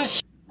here, man.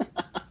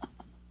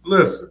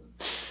 Listen.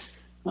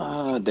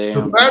 Oh,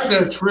 damn. The fact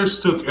that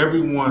Trish took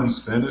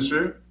everyone's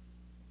finisher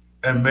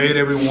and made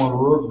everyone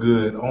look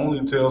good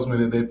only tells me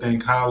that they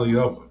think highly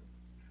of her.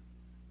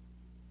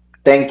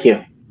 Thank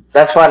you.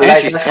 That's why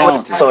she's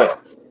talented.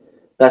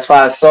 That's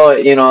why I saw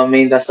it. You know what I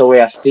mean? That's the way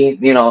I see.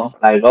 You know,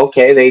 like,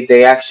 okay,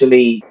 they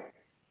actually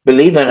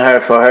believe in her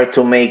for her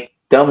to make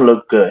them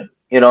look good.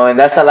 You know, and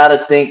that's a lot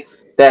of things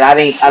that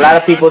a lot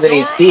of people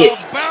didn't see it.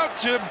 About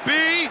to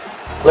be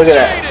Look at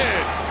that.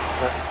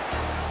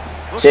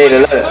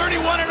 Jaded, look at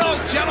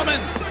 31-0,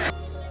 gentlemen.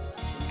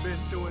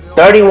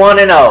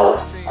 31-0.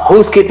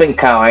 Who's keeping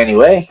count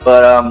anyway?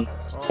 But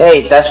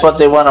hey, that's what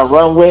they want to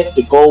run with.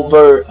 The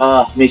Goldberg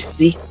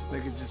Mystique.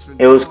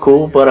 It was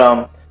cool,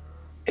 but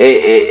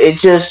it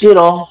just, you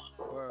know,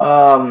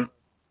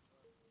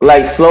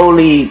 like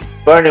slowly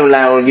burning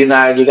down. You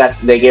know,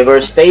 they gave her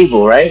a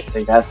stable, right?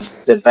 They got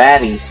the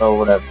baddies or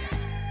whatever.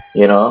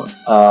 You know,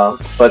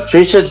 but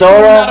Trish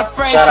Adora,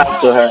 shout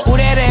out to her. Who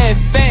that ass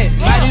fat?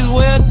 Might as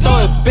well throw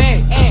it back.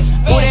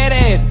 Who that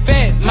ass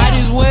fat? Might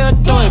as well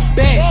throw it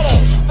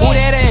back. Who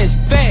that ass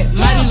fat?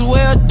 Might as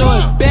well throw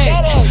it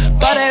back.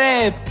 Throw that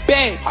ass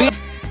back.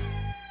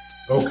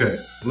 Okay,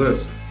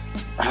 listen.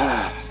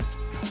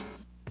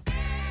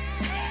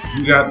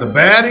 You got the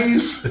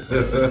baddies.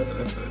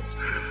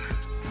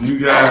 you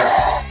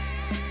got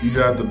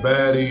the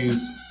baddies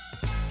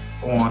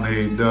on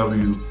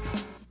AEW,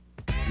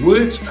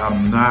 which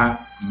I'm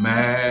not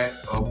mad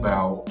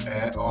about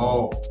at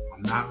all.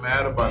 I'm not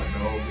mad about it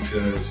though,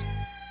 because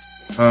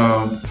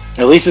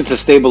at least it's a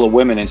stable of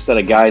women instead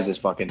of guys this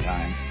fucking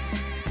time.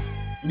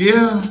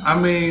 Yeah, I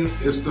mean,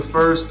 it's the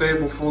first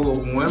stable full of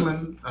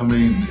women. I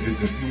mean,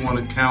 if you want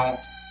to count,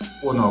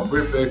 well, no,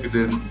 Britt Baker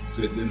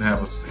didn't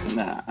have a stable.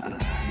 Nah,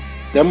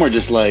 them were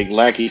just like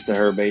lackeys to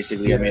her,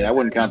 basically. Yeah. I mean, I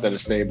wouldn't count that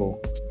as stable.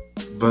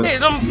 But you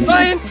know what I'm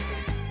saying?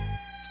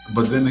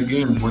 But then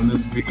again, wouldn't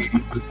this be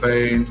the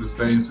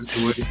same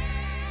situation?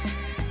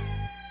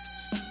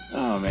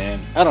 Oh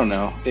man. I don't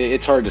know.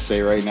 It's hard to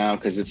say right now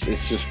because it's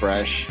just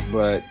fresh.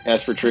 But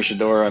as for Trish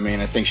Adora, I mean,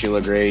 I think she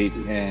looked great,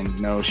 and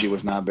no, she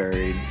was not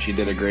buried. She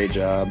did a great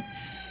job.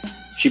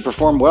 She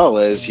performed well,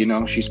 as you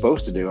know she's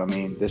supposed to do. I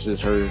mean, this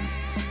is her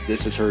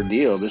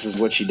deal. This is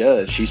what she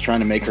does. She's trying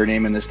to make her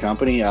name in this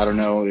company. I don't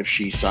know if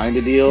she signed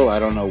a deal. I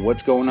don't know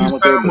what's going on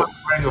with her.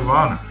 Ring of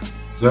Honor.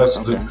 That's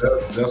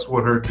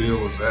what her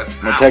deal is at.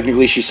 Well,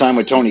 technically, she signed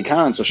with Tony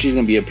Khan, so she's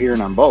going to be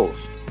appearing on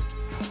both.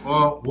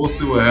 Well, we'll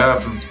see what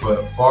happens.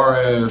 But as far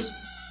as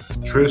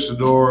Trish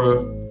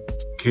Adora,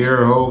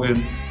 Kiera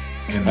Hogan,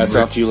 and that's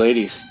up to you,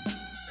 ladies.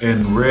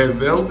 And Red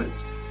Velvet.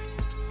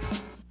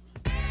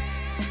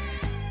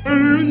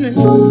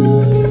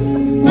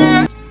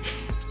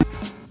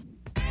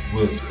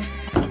 Listen,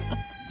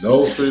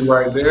 those three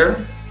right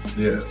there.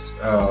 Yes.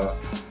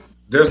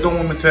 There's no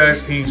women tag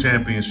team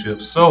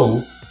championship,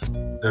 so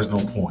there's no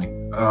point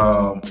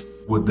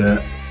with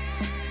that.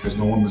 There's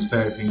no women's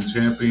tag team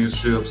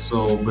championship,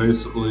 so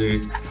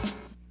basically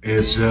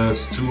it's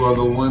just two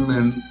other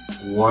women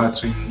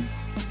watching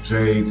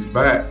Jade's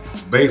back.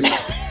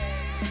 Basically,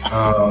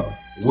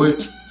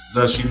 which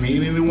does she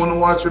need anyone to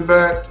watch her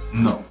back?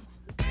 No,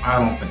 I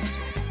don't think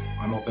so.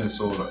 I don't think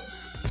so.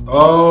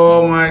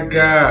 Oh my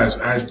gosh!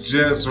 I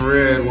just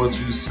read what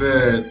you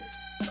said.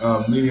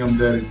 Medium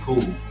Daddy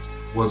Cool.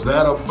 Was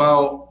that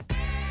about?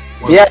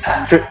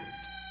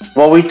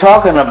 What we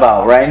talking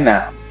about right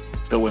now?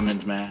 The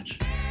women's match.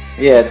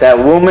 Yeah, that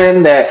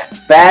woman, that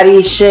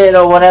fatty shit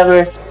or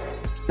whatever.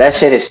 That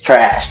shit is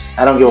trash.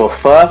 I don't give a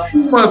fuck.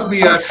 You must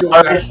be out your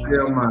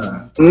goddamn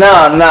mind.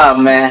 No,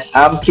 man.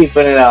 I'm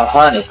keeping it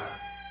 100.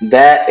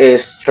 That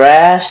is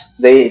trash.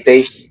 They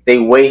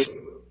waste,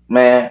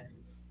 man.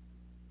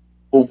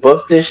 Who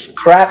booked this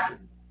crap?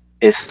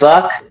 It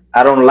suck.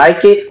 I don't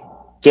like it.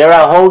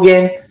 Kiera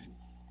Hogan,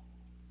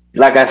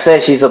 like I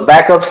said, she's a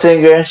backup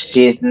singer.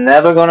 She's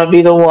never gonna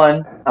be the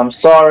one. I'm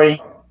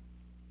sorry.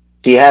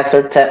 She has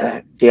her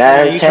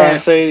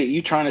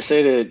you trying to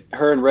say that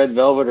her and Red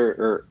Velvet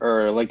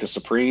are like the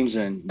Supremes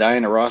and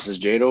Diana Ross is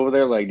Jade over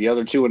there? Like the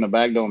other two in the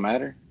back don't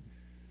matter?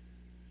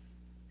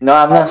 No,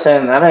 I'm not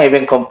saying. I'm not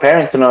even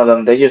comparing to none of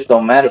them. They just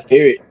don't matter.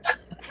 Period.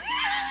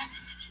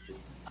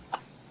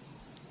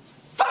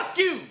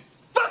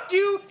 Fuck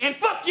you, and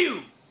fuck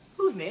you.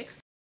 Who's next?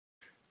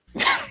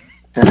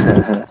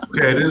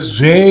 Okay, this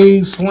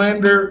Jade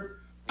slander.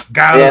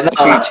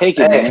 Can't take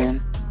it,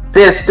 man.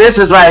 This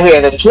is right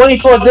here. The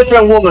 24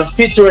 different women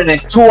featuring a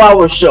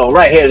 2-hour show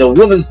right here. The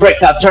women's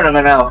breakout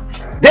tournament now.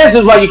 This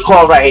is what you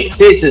call right here.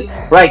 This is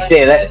right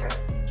there.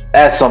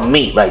 That's some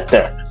meat right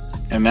there.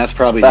 And that's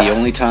probably the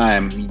only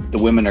time the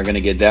women are going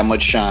to get that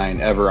much shine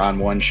ever on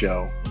one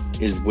show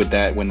is with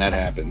that when that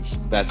happens.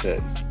 That's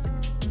it.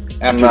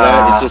 After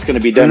that, it's just going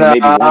to be done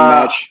in maybe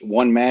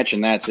one match,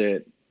 and that's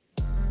it.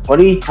 What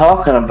are you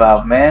talking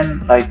about,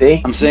 man?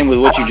 I'm saying with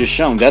what you just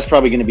shown, that's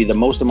probably going to be the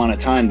most amount of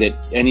time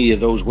that any of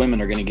those women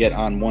are going to get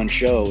on one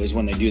show is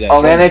when they do that.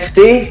 On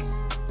NXT?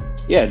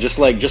 Yeah, just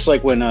like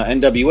when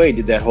NWA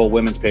did that whole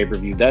women's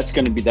pay-per-view.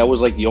 That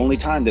was like the only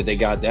time that they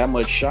got that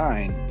much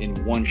shine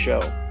in one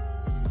show.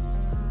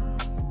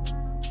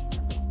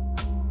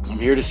 I'm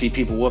here to see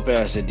people whoop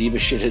ass at Diva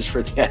Shit is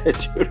for the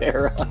Attitude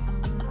Era.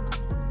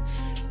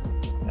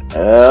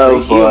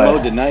 Straight heel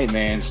mode tonight,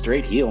 man.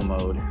 Straight heel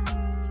mode.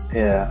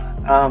 Yeah.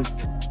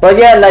 But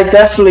yeah, like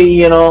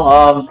definitely,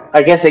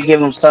 I guess they give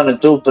them something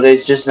to do, but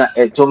it's just not.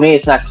 To me,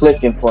 it's not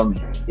clicking for me.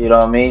 You know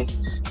what I mean?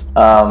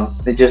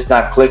 They're just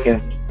not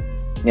clicking.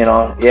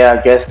 Yeah,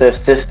 I guess they're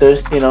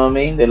sisters. You know what I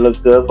mean? They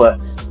look good, but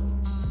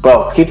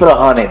bro, keep it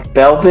 100.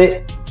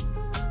 Velvet.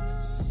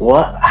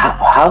 What?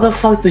 How the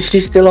fuck is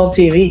she still on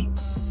TV?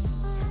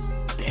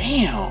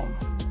 Damn.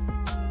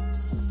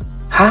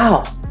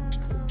 How?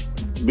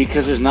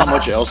 Because there's not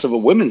much else of a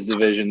women's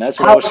division. That's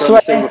what I was trying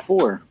to say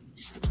before.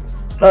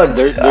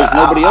 There's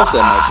nobody else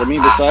that much. I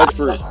mean, besides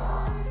for...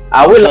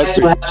 I would like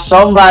to have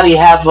somebody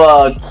have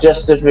a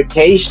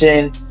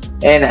justification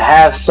and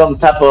have some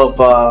type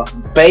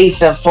of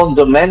base and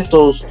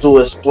fundamentals to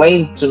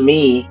explain to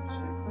me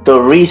the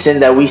reason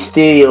that we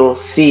still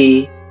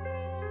see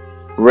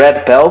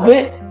Red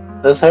Velvet.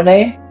 That's her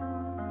name?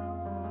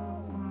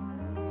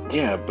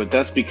 Yeah, but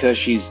that's because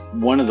she's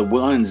one of the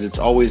ones that's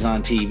always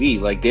on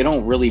TV. Like, they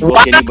don't really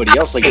book anybody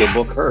else like they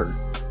book her.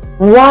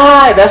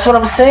 Why? That's what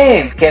I'm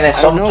saying. Can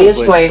somebody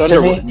explain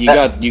to me?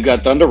 You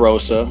got Thunder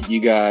Rosa. You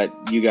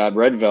got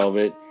Red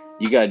Velvet.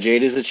 You got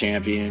Jade as a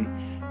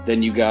champion.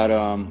 Then you got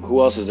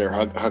who else is there?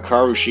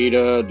 Hikaru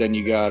Shida. Then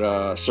you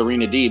got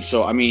Serena Deeb.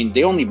 So I mean,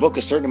 they only book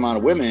a certain amount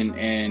of women,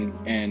 and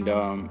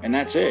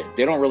that's it.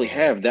 They don't really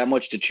have that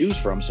much to choose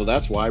from. So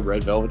that's why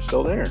Red Velvet's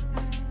still there.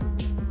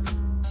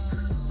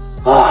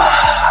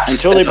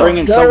 Until they bring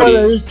in somebody.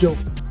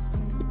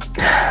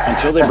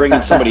 Until they bring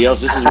in somebody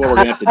else, this is what we're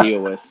gonna have to deal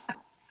with.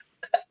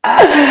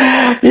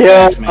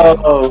 Yeah, facts,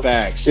 man.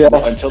 Facts.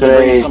 Until they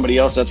bring in somebody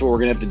else, that's what we're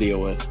gonna have to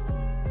deal with.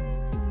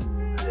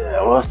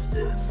 Yeah, what's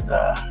this?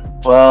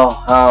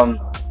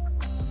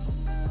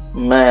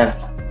 Man.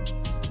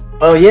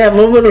 Oh yeah,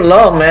 moving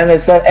along, man.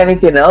 Is there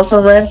anything else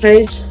on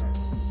Rampage?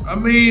 I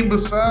mean,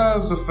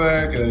 besides the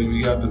fact that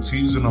you got the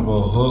teasing of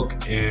a Hook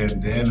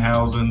and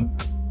Danhausen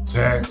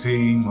tag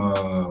team,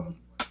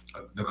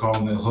 they're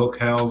calling it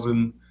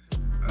Hookhausen.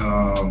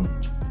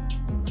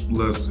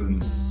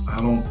 Listen,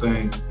 I don't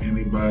think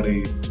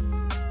anybody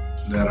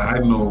that I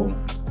know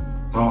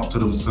thought to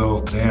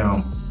themselves,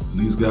 damn,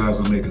 these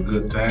guys will make a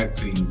good tag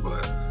team.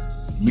 But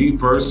me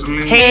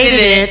personally, hate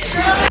it.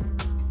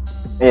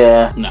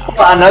 Yeah. No.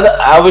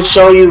 I would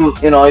show you,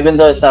 even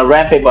though it's not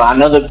Rampage, but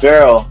another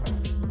girl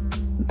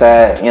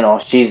that,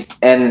 she's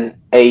in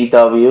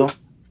AEW,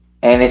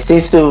 and it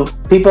seems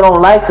people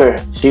don't like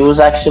her. She was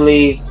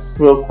actually,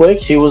 real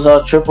quick, she was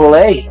on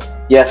AAA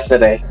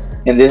yesterday,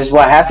 and this is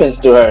what happens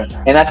to her.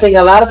 And I think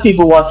a lot of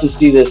people want to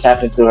see this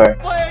happen to her.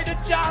 Play to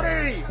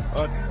Johnny!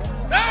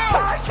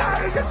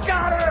 Johnny just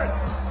got her!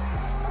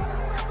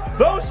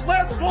 Those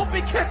lips won't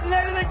be kissing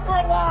anything for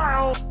a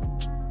while!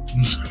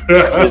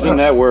 Isn't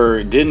that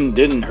where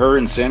didn't her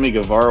and Sammy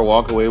Guevara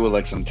walk away with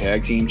like some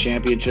tag team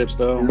championships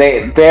though?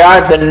 They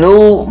are the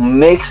new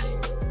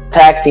mixed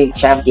tag team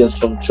champions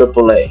from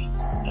AAA.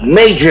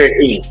 Major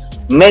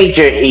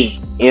heat.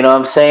 You know what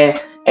I'm saying?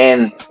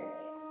 And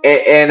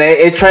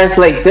it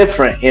translates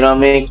different. You know what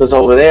I mean? Because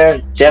over there,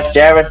 Jeff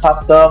Jarrett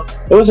popped up.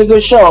 It was a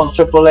good show on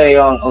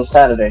AAA on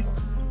Saturday.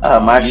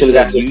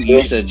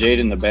 You said Jade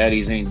and the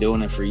Baddies ain't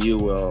doing it for you.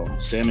 Well,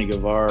 Sammy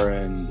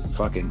Guevara and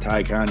fucking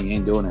Ty Conti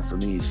ain't doing it for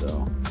me.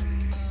 So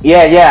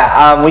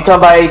yeah. We talk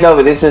about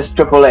AEW. This is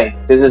AAA.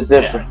 This is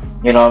different.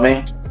 Yeah. You know what I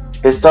mean?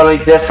 It's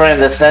totally different in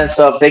the sense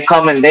of they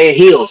come and they're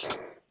heels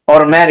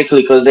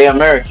automatically because they're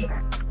Americans.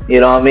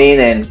 You know what I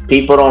mean? And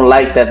people don't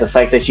like that. The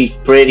fact that she's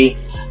pretty.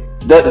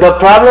 The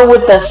problem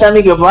with that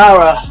Sammy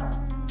Guevara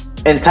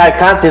and Ty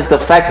Conti is the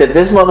fact that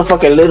this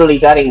motherfucker literally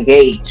got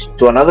engaged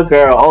to another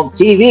girl on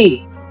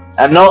TV.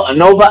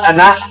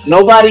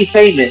 Nobody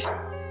famous.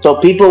 So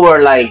people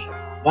were like,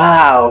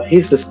 wow,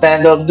 he's a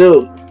stand-up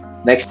dude.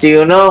 Next thing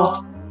you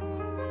know,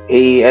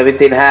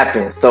 everything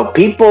happens. So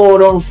people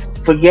don't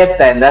forget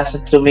that. And that's,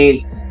 to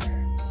me,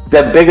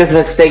 the biggest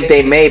mistake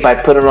they made by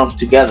putting them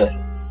together.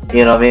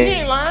 You know what I mean? You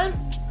ain't lying.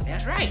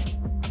 That's right.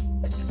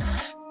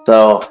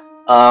 So,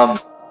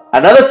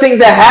 another thing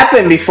that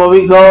happened before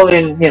we go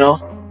in,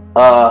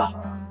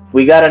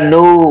 we got a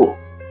new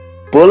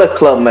Bullet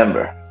Club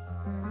member.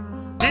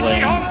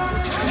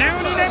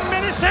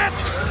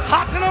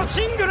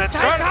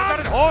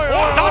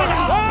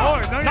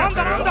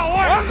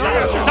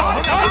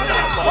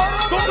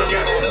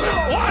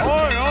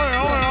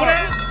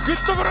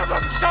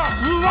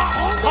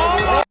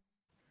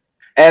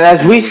 And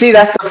as we see,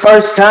 that's the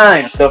first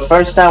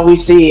time we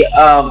see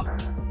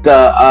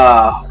the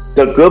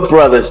Good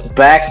Brothers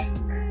back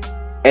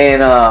in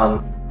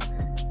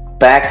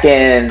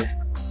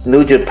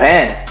New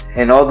Japan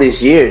in all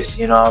these years,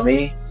 you know what I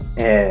mean?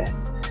 Yeah.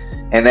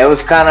 And it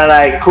was kind of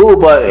like cool,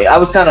 but I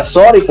was kind of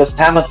sorry because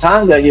Tama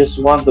Tonga just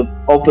won the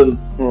open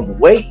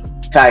weight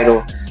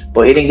title,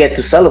 but he didn't get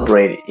to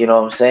celebrate it, you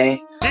know what I'm saying?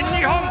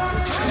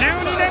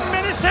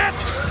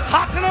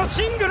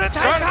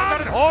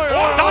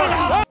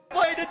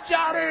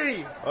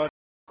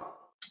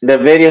 The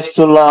video's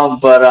too long,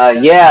 but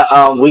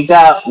we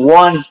got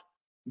one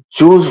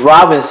Juice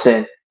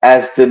Robinson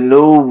as the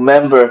new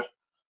member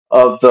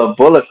of the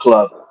Bullet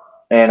Club,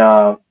 and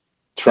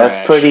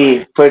that's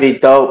pretty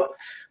dope.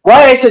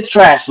 Why is it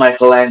trash,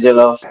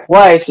 Michelangelo?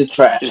 Why is it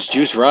trash? It's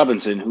Juice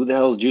Robinson. Who the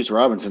hell is Juice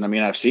Robinson? I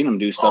mean, I've seen him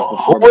do stuff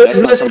before, but that's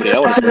not somebody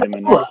else put him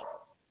in there.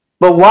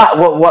 But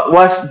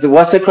what's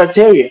the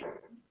criteria?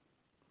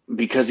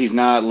 Because he's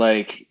not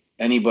like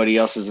anybody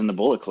else is in the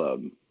Bullet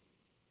Club.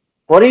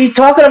 What are you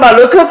talking about?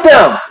 Look at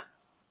them.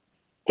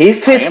 He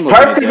fits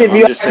perfect if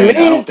you ask me.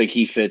 I don't think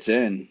he fits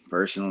in,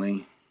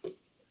 personally.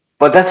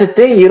 But that's the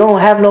thing. You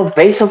don't have no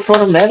base of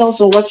fundamentals,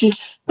 so what you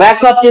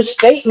back up your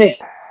statement?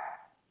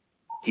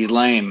 He's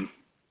lame.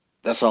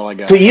 That's all I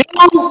got. To you?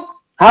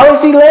 How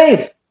is he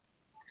lame?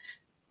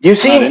 You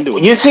seen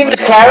the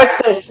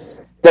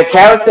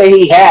character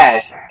he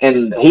had,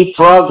 and he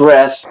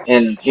progressed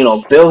and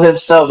built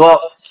himself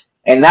up,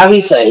 and now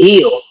he's a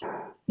heel.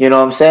 You know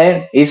what I'm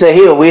saying? He's a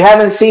heel. We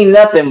haven't seen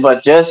nothing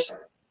but just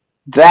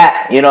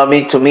that. You know what I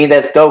mean? To me,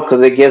 that's dope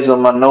because it gives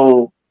him a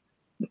new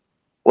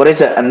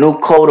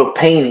coat of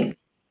painting.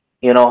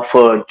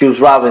 For Juice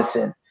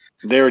Robinson.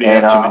 They already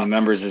have too many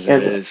members as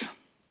it is.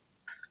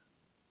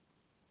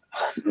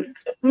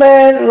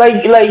 Man,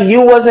 like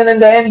you wasn't in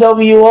the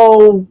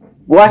NWO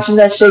watching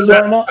that shit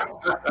growing up?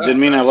 Didn't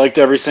mean I liked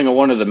every single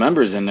one of the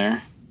members in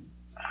there.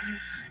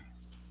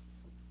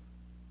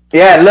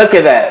 Yeah, look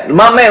at that.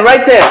 My man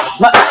right there.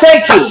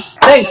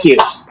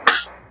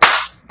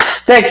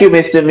 Thank you,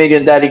 Mr.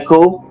 Million Daddy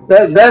Cool.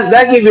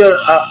 That gives you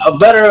a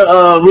better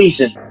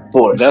reason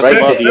for it. That's right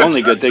about the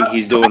only good thing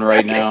he's doing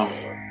right now.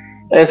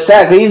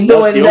 Exactly, he's doing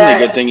that. That's the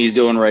only good thing he's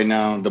doing right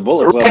now. The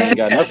Bullet Club ain't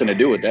got nothing to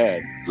do with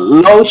that.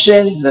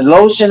 Lotion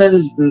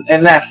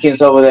and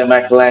napkins over there,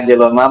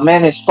 Michelangelo. My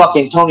man is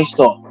fucking Tony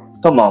Storm.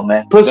 Come on,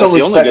 man. Put some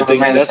respect on the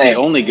man's name. That's the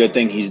only good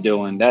thing he's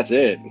doing. That's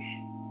it.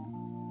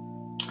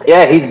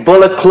 Yeah, he's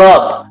Bullet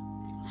Club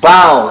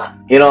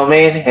bound. You know what I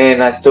mean?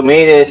 And to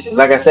me, it's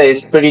like I said,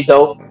 it's pretty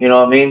dope. You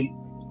know what I mean?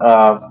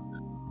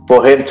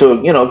 For him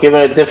to, give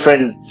it a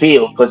different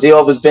feel, because he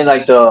always been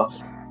like the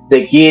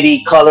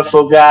giddy,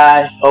 colorful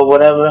guy or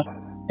whatever,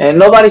 and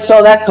nobody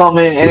saw that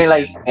coming. And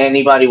like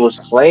anybody was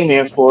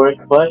claiming for it,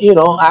 but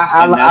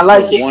I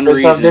like it. One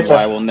reason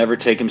why we'll never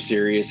take him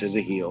serious as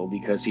a heel,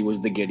 because he was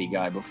the giddy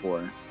guy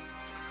before.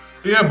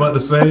 Yeah, but at the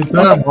same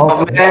time,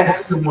 all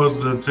was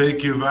to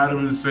take your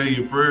vitamins, say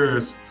your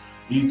prayers,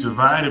 eat your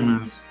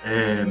vitamins,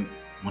 and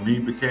when he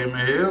became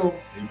a heel,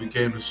 he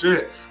became the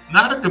shit.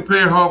 Not to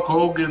compare Hulk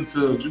Hogan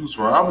to Juice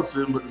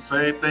Robinson, but the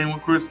same thing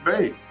with Chris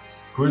Bay.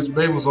 Chris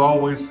Bay was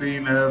always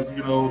seen as,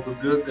 the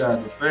good guy,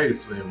 the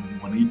face.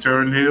 And when he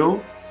turned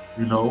heel,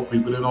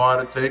 people didn't know how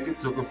to take it.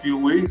 Took a few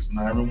weeks.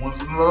 Now everyone's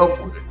in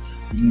love with it.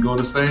 You can go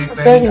the same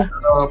thing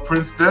with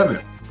Prince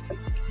Devitt.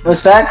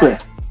 Exactly.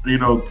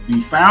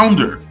 The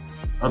founder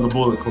of the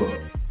Bullet Club.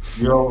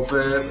 You know what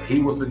I'm saying? He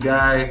was the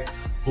guy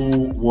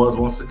who was,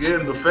 once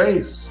again, the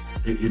face.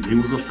 He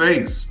was a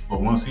face.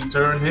 But once he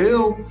turned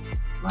heel,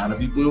 a lot of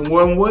people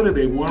wasn't with it.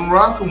 They weren't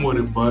rocking with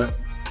it. But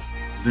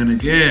then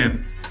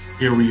again,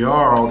 here we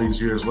are all these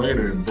years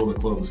later, and Bullet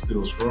Club is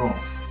still strong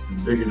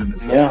and bigger than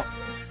itself. Yeah.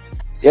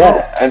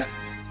 Yeah. And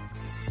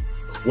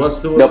what's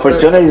the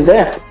opportunity is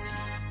there.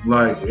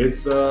 Like,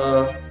 it's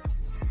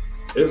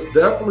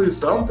definitely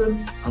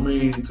something. I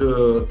mean,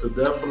 to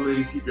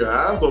definitely keep your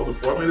eyes open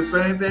for. I mean, the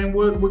same thing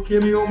with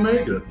Kenny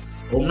Omega.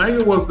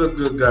 Omega was the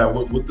good guy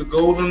with the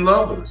Golden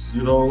Lovers,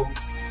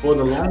 for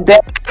the long.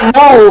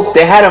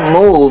 They had a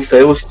move.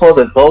 It was called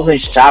the Golden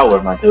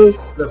Shower, my dude.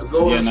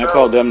 And I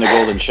called them the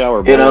Golden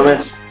Shower. You know what I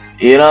mean?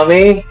 You know what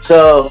I mean?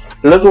 So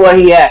look at what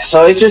he had.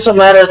 So it's just a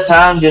matter of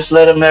time. Just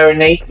let him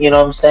marinate. You know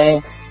what I'm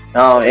saying?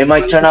 It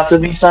might turn out to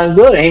be something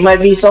good. He might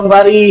be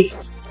somebody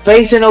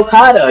facing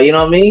Okada. You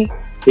know what I mean?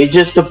 It's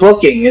just the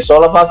booking. It's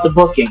all about the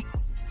booking.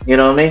 You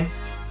know what I mean?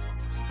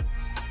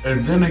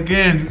 And then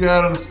again, you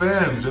gotta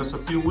understand. Just a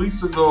few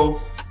weeks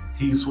ago,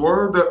 he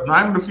swerved up.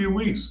 Not even a few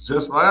weeks.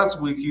 Just last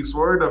week, he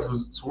swerved up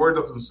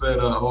and said,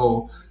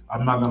 "Oh,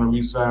 I'm not gonna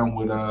re-sign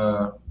with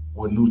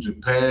New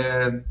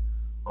Japan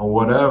or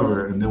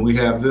whatever." And then we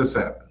have this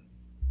happen.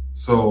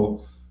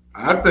 So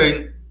I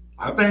think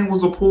it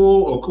was a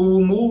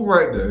cool move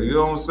right there. You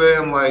know what I'm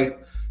saying? Like,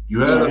 you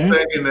had a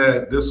thinking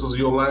that this was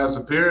your last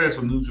appearance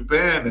with New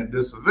Japan at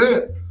this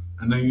event,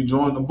 and then you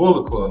joined the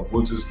Bullet Club,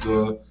 which is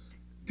the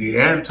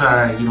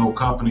anti,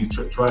 company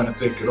trying to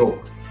take it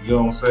over. You know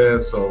what I'm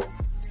saying? So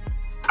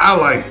I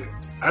like it.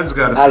 I just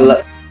gotta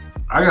see.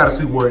 I gotta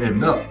see where it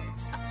ends up.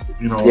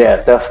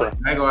 Yeah, definitely.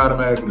 I ain't gonna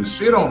automatically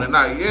shit on it,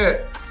 not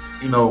yet.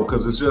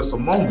 Because it's just a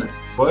moment.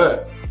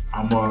 But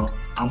I'm gonna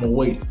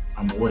wait.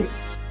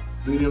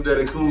 Medium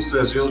Daddy Cool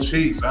says, "Yo,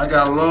 Cheeks, I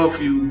got love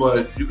for you,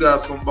 but you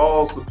got some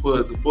balls to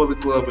put the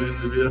Bullet Club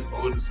into this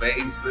or the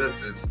same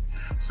sentence."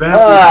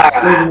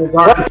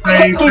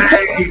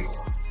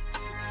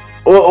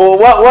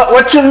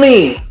 What you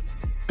mean?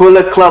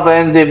 Bullet Club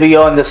and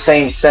NWO in the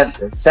same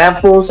sentence.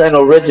 Samples and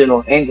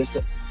original ain't the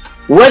same.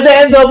 Where the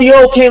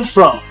NWO came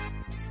from?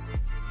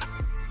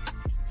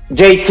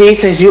 JT,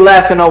 since you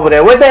laughing over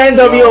there, where the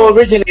NWO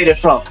originated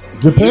from?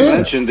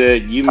 Japan.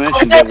 You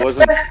mentioned it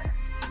wasn't.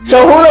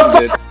 So who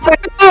the fuck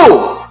are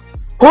you?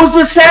 Who's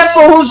the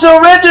sample? Who's the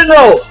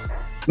original?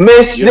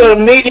 Mr.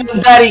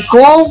 Medium Daddy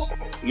Cool?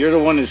 You're the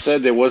one who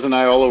said that wasn't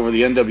I all over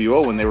the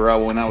NWO when they were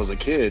out when I was a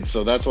kid,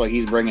 so that's why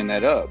he's bringing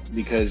that up,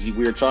 because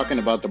we were talking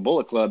about the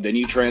Bullet Club, then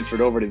you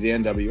transferred over to the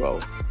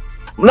NWO.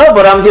 No,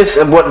 but I'm just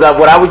what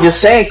I was just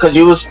saying, because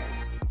you was,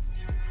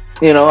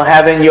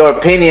 having your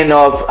opinion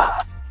of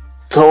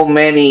so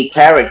many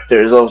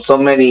characters or so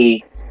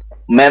many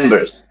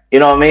members. You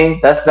know what I mean?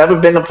 That's never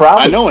been a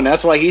problem. I know, and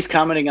that's why he's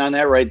commenting on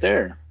that right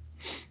there.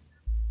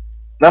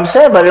 I'm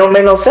saying, but it don't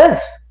make no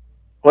sense.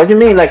 What do you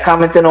mean, like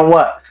commenting on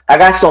what? I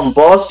got some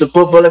balls to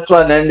put Bullet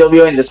Club and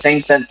NWO in the same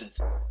sentence.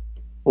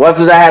 What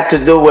does that have to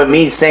do with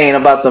me saying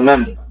about the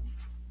members?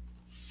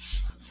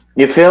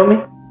 You feel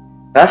me?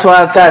 That's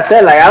what I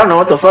said. Like, I don't know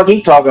what the fuck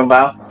he talking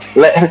about.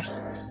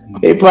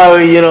 He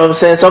probably, you know what I'm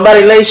saying?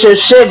 Somebody lace your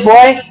shit,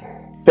 boy.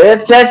 Pay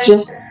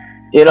attention.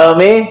 You know what I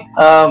mean?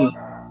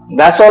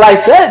 That's all I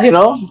said,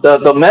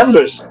 the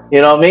members. You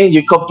know what I mean?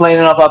 You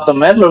complaining about the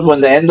members when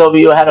the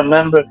NWO had a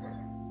member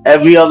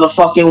every other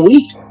fucking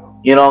week.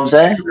 You know what I'm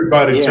saying?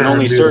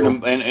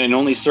 And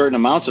only certain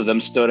amounts of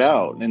them stood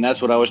out, and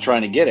that's what I was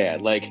trying to get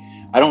at. Like,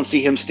 I don't see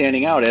him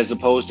standing out as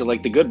opposed to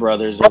like the Good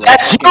Brothers. Or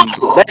that's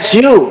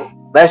you.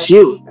 That's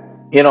you.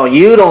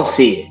 You don't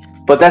see it,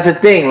 but that's the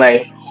thing.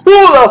 Like, who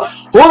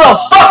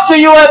the fuck do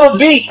you ever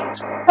beat?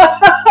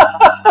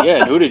 Yeah,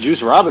 and who did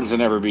Juice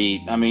Robinson ever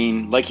beat? I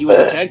mean, like, he was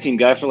a tag team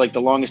guy for like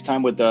the longest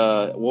time with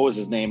what was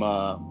his name?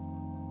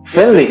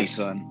 Finley's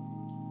son.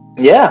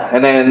 Yeah,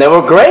 and then they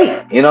were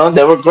great. They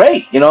were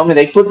great. You know what I mean?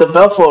 They put the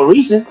belt for a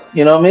reason.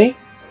 You know what I mean?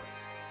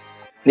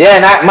 Yeah,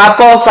 and my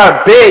balls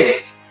are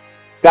big.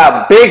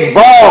 Got big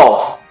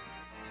balls.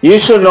 You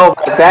should know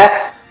about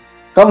that.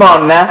 Come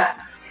on now.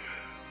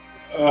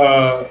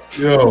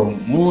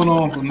 Moving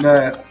on from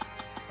that.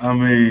 I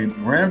mean,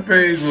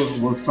 Rampage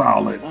was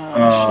solid.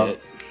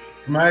 Shit.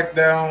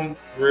 SmackDown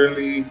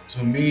really,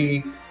 to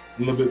me, a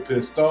little bit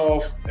pissed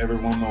off.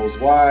 Everyone knows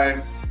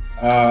why.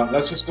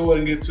 Let's just go ahead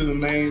and get to the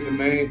main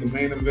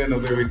event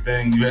of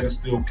everything. You had a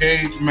steel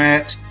cage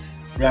match,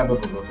 blah blah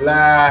blah blah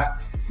blah.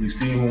 We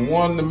see who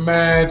won the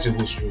match. It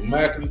was Drew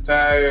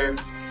McIntyre.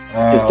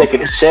 Just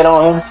taking a shit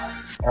on him.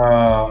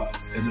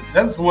 And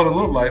that's what it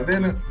looked like.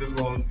 Then it's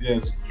going,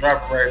 just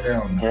drop it right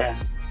down. Yeah.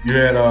 You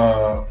had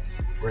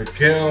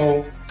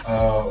Raquel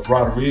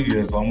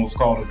Rodriguez, almost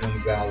called it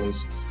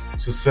Gonzalez,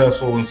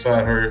 successful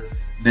inside her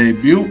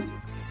debut.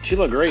 She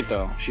looked great,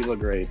 though. She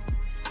looked great.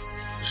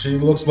 She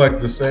looks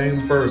like the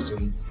same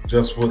person,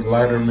 just with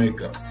lighter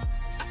makeup,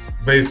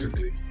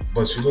 basically.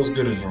 But she looks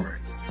good in the ring.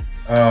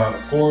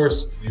 Of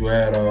course, you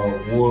had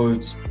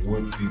Woods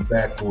with the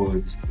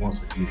backwoods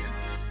once again.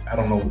 I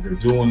don't know what they're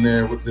doing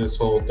there with this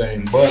whole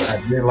thing, but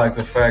I did like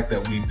the fact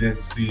that we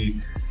did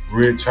see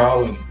Ridge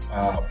Holland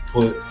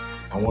put,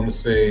 I want to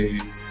say,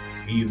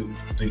 he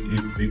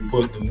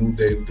put the New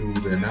Day through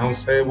the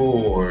announce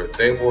table or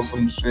table or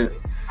some shit.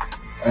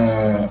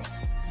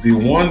 The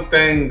one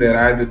thing that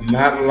I did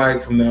not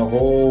like from that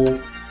whole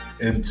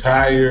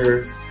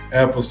entire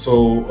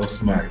episode of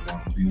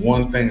SmackDown, the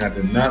one thing I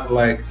did not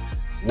like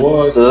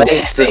was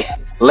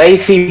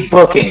lazy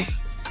booking.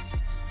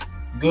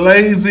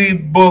 Lazy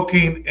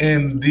booking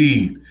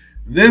indeed.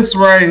 This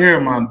right here,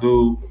 my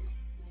dude.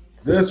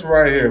 This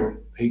right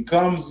here. He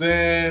comes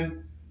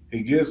in,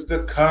 he gets the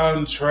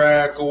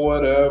contract or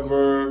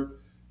whatever,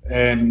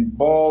 and he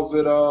balls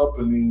it up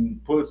and he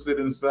puts it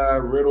inside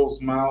Riddle's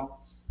mouth.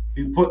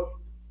 He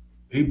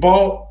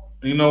bought,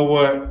 you know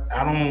what?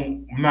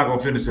 I'm not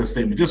gonna finish that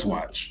statement. Just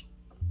watch.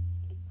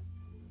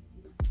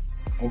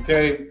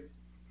 Okay?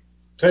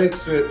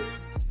 Takes it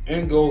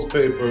and goes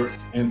paper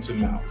into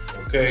mouth.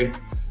 Okay?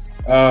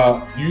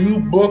 You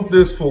booked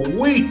this for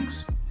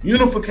weeks.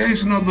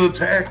 Unification of the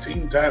tag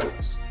team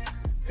titles.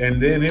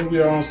 And then here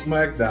we are on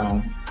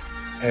SmackDown.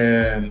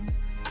 And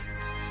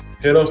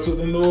hit us to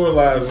the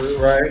neuralizer,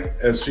 right?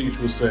 As Cheech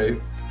would say.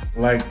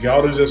 Like,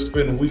 y'all to just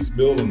spend weeks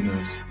building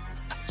this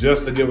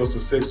just to give us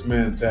a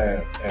 6-man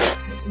tag at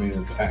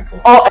WrestleMania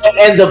Backlash. Oh,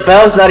 and the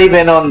belt's not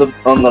even on the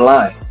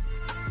line.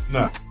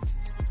 No.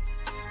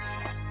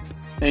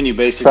 And you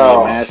basically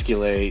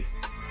emasculate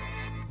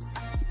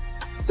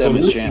them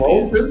as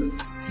champions.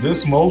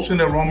 This motion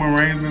that Roman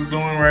Reigns is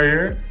doing right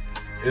here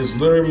is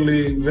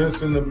literally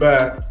Vince in the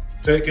back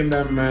taking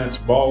that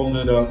match, balling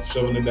it up,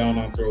 shoving it down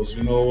our throats.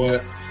 You know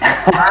what?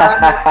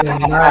 I am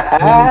not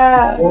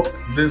going to book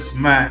this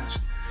match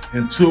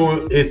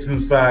until it's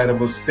inside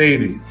of a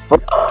stadium.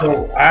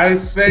 So I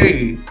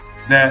say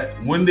that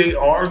when they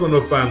are going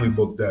to finally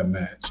book that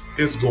match,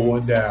 it's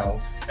going down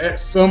at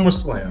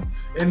SummerSlam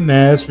in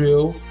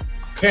Nashville,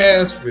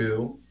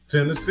 Cashville,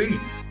 Tennessee.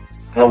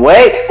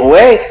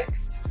 Wait.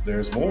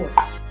 There's more.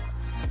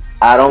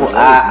 I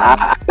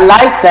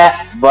like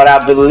that, but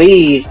I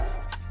believe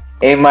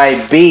it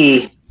might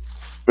be.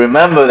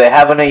 Remember, they're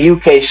having a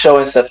UK show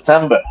in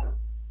September.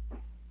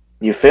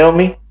 You feel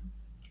me?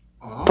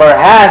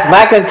 Perhaps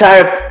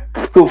McIntyre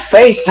could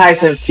face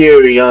Tyson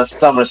Fury on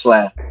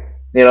SummerSlam.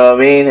 You know what I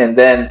mean? And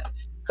then,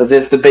 because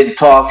it's the big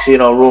talks,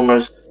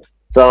 rumors.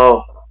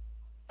 So,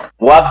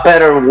 what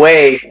better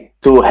way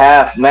to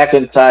have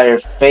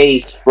McIntyre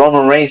face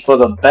Roman Reigns for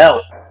the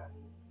belt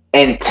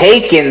and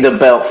taking the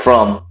belt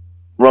from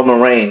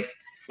Roman Reigns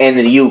in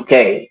the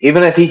UK,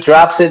 even if he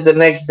drops it the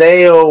next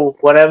day or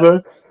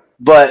whatever,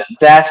 but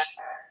that's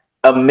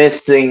a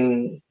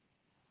missing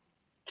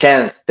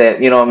chance that,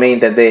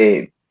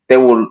 that they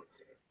will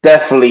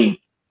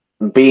definitely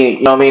be,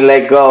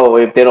 let go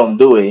if they don't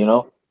do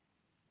it,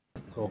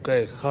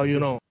 Okay, how you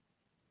know?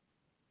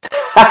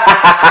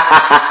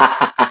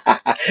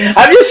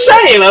 I'm just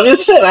saying,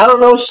 I don't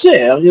know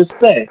shit, I'm just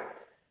saying.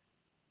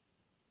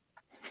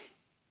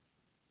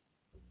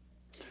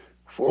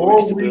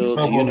 4 weeks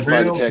to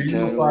unify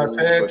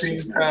tag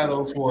team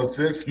titles for a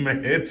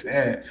 6-man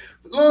tag.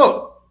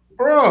 Look,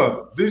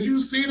 bro, did you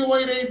see the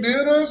way they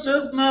did us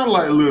just now?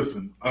 Like,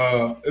 listen,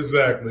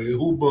 exactly.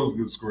 Who books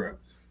this crap?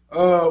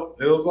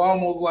 It was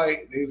almost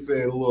like they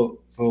said,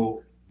 look,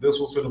 so this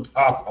was for the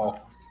pop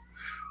off.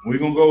 We're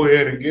going to go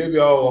ahead and give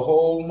y'all a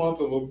whole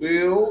month of a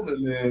build,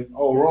 and then,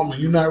 Roman,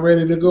 you not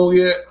ready to go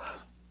yet?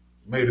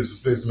 Made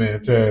us a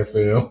 6-man tag,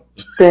 Phil.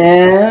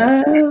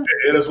 Damn.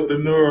 Hit us with the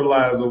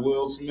neuralizer,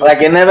 Will Smith.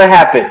 Like it never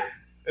happened.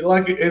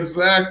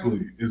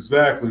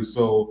 Exactly.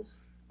 So,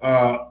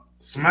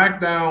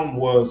 SmackDown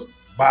was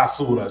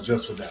basura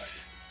just for that.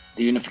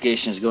 The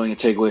unification is going to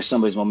take away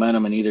somebody's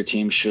momentum, and either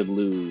team should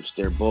lose.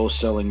 They're both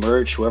selling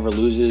merch. Whoever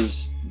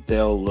loses,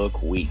 they'll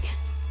look weak.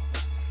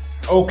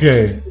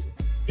 Okay.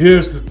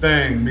 Here's the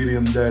thing,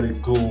 Medium Daddy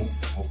Cool.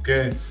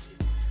 Okay?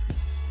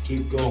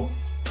 Keep going.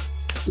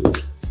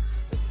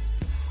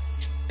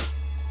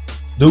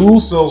 The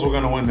Usos were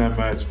going to win that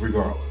match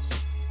regardless.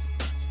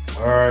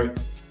 All right.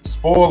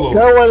 Spoiler.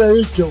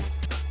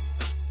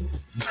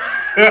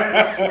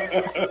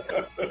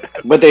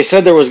 But they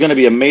said there was going to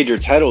be a major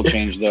title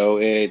change, though,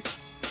 at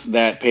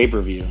that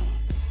pay-per-view.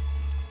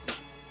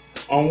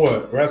 On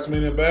what?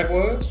 WrestleMania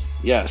Backlash?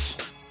 Yes.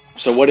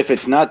 So what if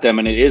it's not them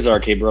and it is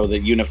RK Bro that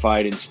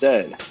unified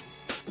instead?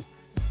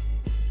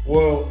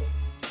 Well,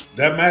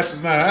 that match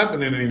is not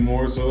happening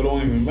anymore, so it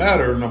don't even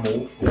matter, number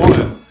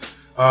one.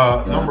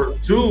 Number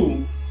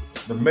two,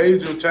 the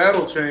major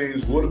title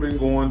change would have been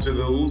going to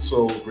the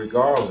Usos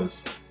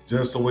regardless,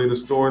 just the way the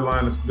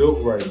storyline is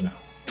built right now.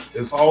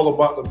 It's all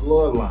about the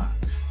bloodline.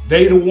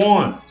 They the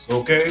ones,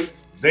 okay?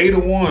 They the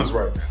ones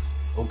right now,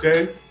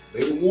 okay?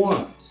 They the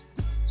ones.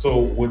 So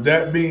with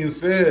that being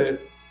said,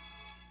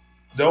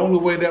 the only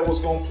way that was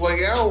going to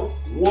play out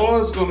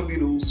was going to be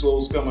the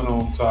Usos coming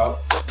on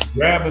top,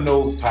 grabbing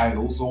those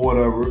titles or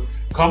whatever,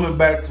 coming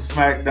back to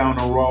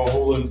SmackDown and Raw,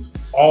 holding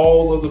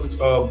all of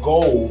the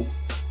gold,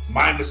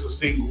 minus the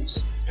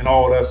singles and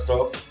all that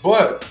stuff.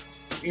 But,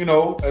 you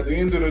know, at the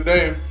end of the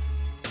day,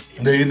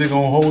 they're either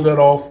going to hold that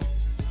off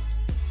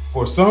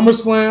for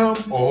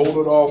SummerSlam or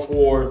hold it off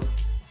for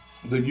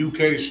the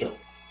UK show.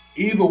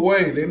 Either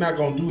way, they're not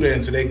going to do that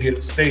until they get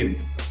the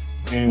stadium.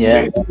 And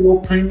when they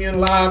do premium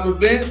live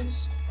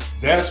events,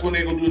 that's when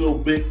they're going to do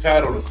those big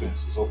title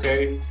defenses,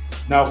 okay?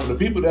 Now, for the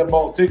people that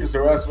bought tickets to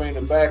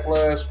WrestleMania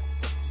Backlash,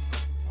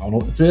 I don't know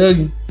what to tell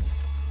you.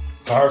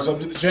 Card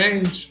subject to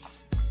change.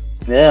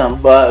 Yeah,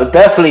 but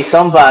definitely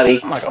somebody.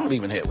 I'm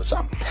leaving here with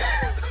something.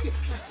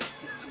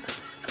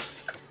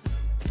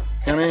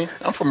 You know what I mean?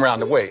 I'm from around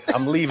the way.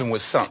 I'm leaving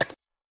with something.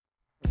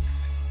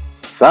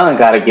 Son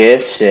gotta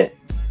give shit.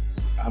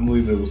 I'm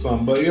leaving it with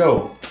something. But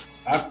yo,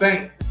 I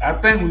think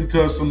we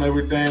touched on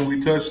everything. We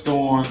touched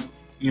on,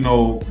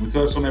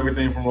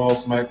 everything from Raw,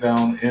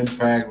 SmackDown,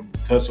 Impact. We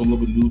touched on a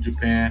little bit New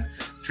Japan,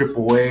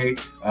 AAA.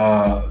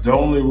 The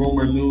only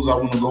rumor news I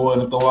want to go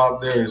ahead and throw out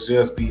there is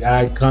just the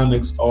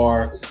Iconics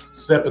are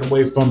stepping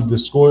away from the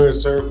Square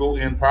Circle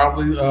and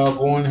probably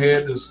going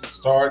ahead to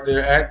start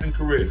their acting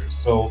careers.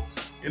 So,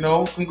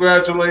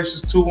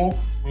 congratulations to them.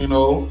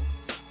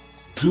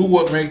 Do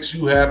what makes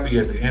you happy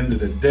at the end of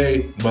the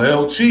day. But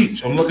El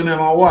Cheech, I'm looking at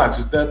my watch.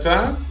 Is that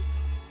time?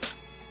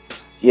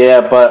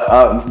 Yeah, but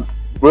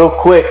real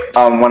quick,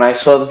 when I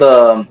saw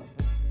the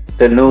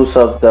news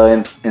of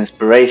the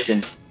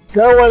inspiration,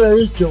 but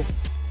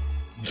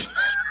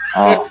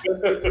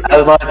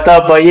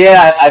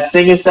yeah, I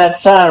think it's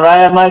that time,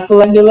 right,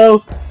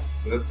 Michelangelo?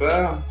 It's that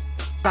time.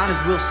 Sound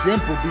is real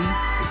simple, B.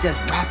 It says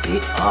wrap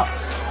it up.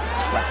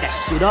 Wrap that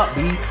shit up,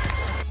 B.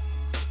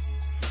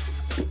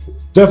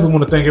 Definitely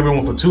want to thank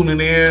everyone for tuning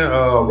in,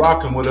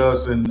 rocking with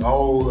us and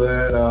all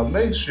that.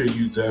 Make sure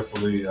you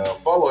definitely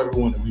follow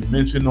everyone that we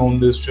mentioned on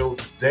this show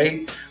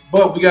today.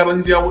 But we got to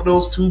leave y'all with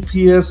those two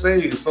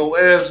PSAs. So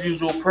as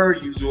usual, per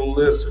usual,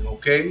 listen,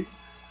 okay?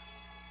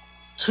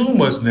 Too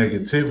much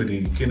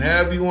negativity can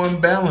have you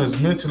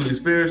unbalanced mentally,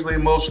 spiritually,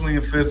 emotionally,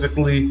 and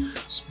physically.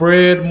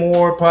 Spread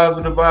more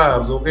positive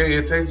vibes, okay?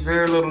 It takes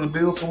very little to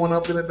build someone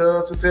up than it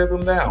does to tear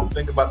them down.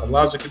 Think about the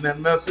logic in that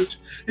message.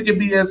 It can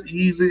be as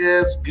easy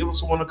as giving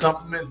someone a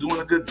compliment, doing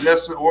a good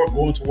gesture, or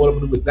going to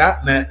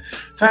whatever.net,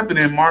 typing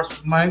in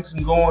Marks Mikes,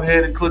 and going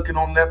ahead and clicking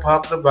on that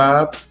positive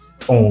vibe.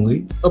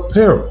 Only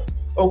apparel.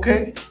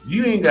 Okay,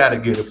 you ain't got to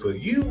get it for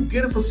you.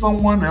 Get it for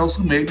someone else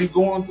who may be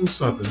going through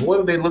something.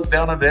 Whether they look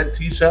down at that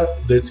t-shirt,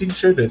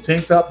 the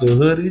tank top, the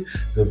hoodie,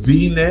 the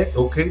V-neck,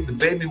 okay, the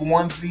baby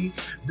onesie,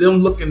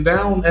 them looking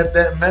down at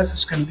that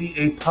message can be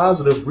a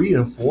positive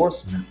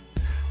reinforcement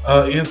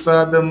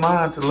inside their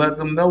mind to let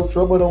them know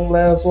trouble don't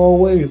last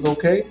always,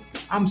 okay?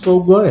 I'm so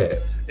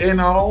glad. And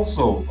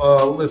also,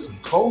 listen,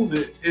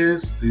 COVID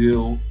is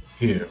still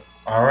here,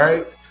 all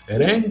right? It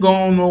ain't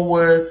going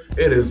nowhere.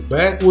 It is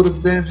back with a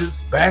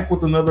vengeance, back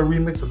with another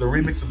remix of the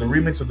remix of the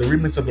remix of the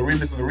remix of the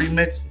remix of the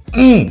remix.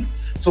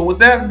 So with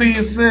that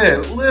being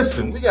said,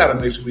 listen, we got to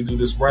make sure we do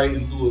this right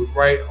and do it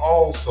right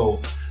also.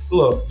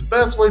 Look, the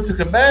best way to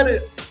combat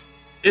it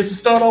is to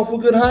start off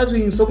with good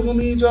hygiene. So we're going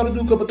to need y'all to do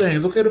a couple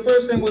things. Okay, the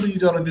first thing we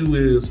need y'all to do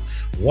is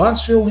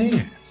wash your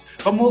hands.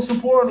 But most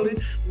importantly,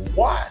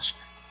 wash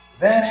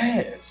that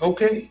ass,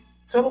 okay?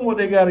 Tell them what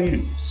they got to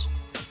use.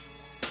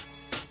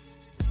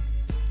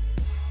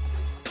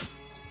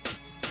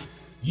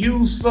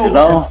 Use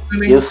soap.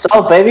 Use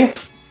soap, baby.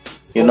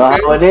 You know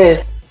how it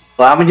is.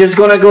 But I'm just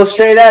gonna go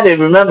straight at it.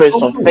 Remember, it's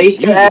from face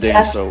to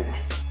ass.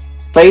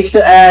 Face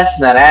to ass,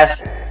 not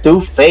ass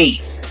to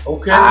face.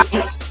 Okay.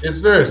 It's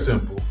very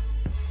simple.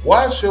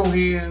 Wash your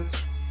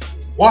hands.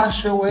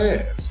 Wash your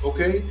ass.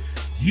 Okay.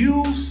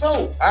 Use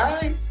soap.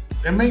 Alright?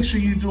 And make sure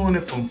you're doing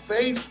it from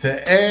face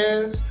to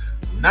ass,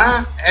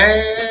 not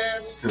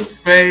ass to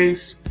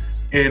face.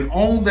 And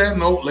on that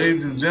note,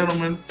 ladies and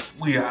gentlemen,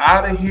 we are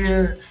out of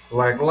here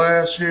like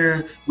last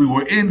year. We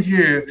were in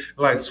here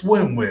like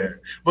swimwear.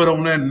 But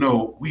on that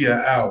note, we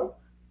are out.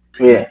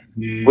 Yeah.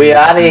 We are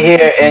out of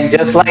here. And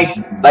just like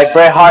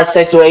Bret Hart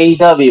said to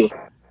AEW,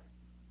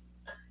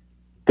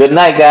 good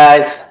night,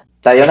 guys.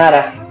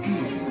 Sayonara.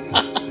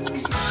 I don't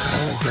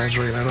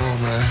exaggerate at all,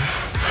 man.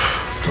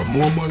 The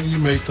more money you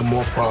make, the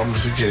more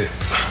problems you get.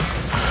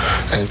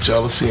 And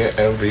jealousy and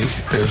envy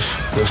is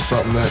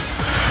something that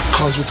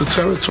comes with the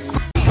territory.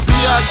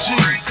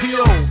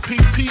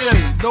 B-I-G-P-O-P-P-A,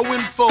 no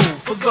info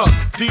for the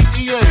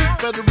DEA.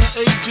 Federal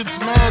agents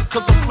mad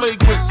cause I'm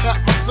flagrant, tap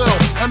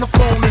myself and the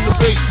phone in the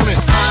basement.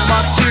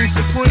 My team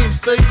supreme,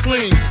 stay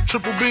clean.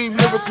 Triple beam,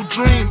 lyrical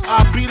dream.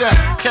 I be that.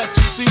 Catch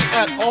a seat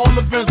at all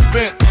events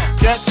bent.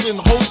 Gats in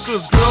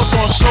holsters, girls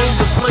on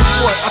shoulders.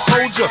 Playboy, I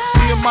told ya,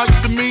 me and Mike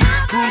to me,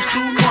 bruise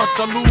too much,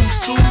 I lose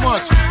too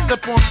much.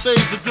 Step on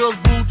stage, the girls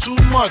boo too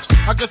much.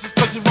 I guess it's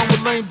cause you run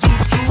with lame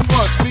dudes too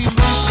much. Me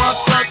lose my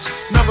touch,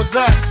 never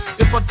that.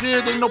 If I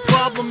did, ain't no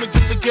problem to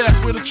get the gap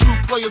where the true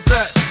players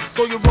at.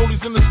 Throw your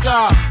rollies in the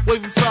sky,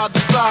 waving side to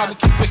side, and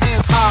keep your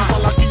hands high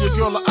while I give your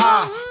girl an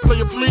eye.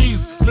 Player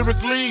please,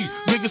 lyrically,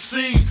 nigga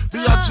C,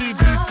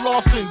 B.I.G.B.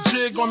 flossing,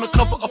 jig on the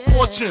cover of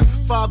Fortune,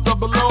 500.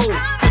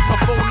 Here's my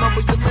phone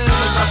number, your man,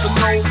 I got the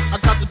know, I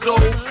got the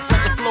dough,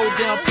 got the flow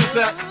down,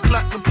 pizzazz,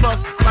 platinum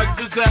plus, like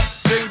Zizak,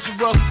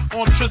 dangerous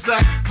on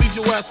Trizak, leave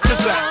your ass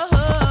pizzazz.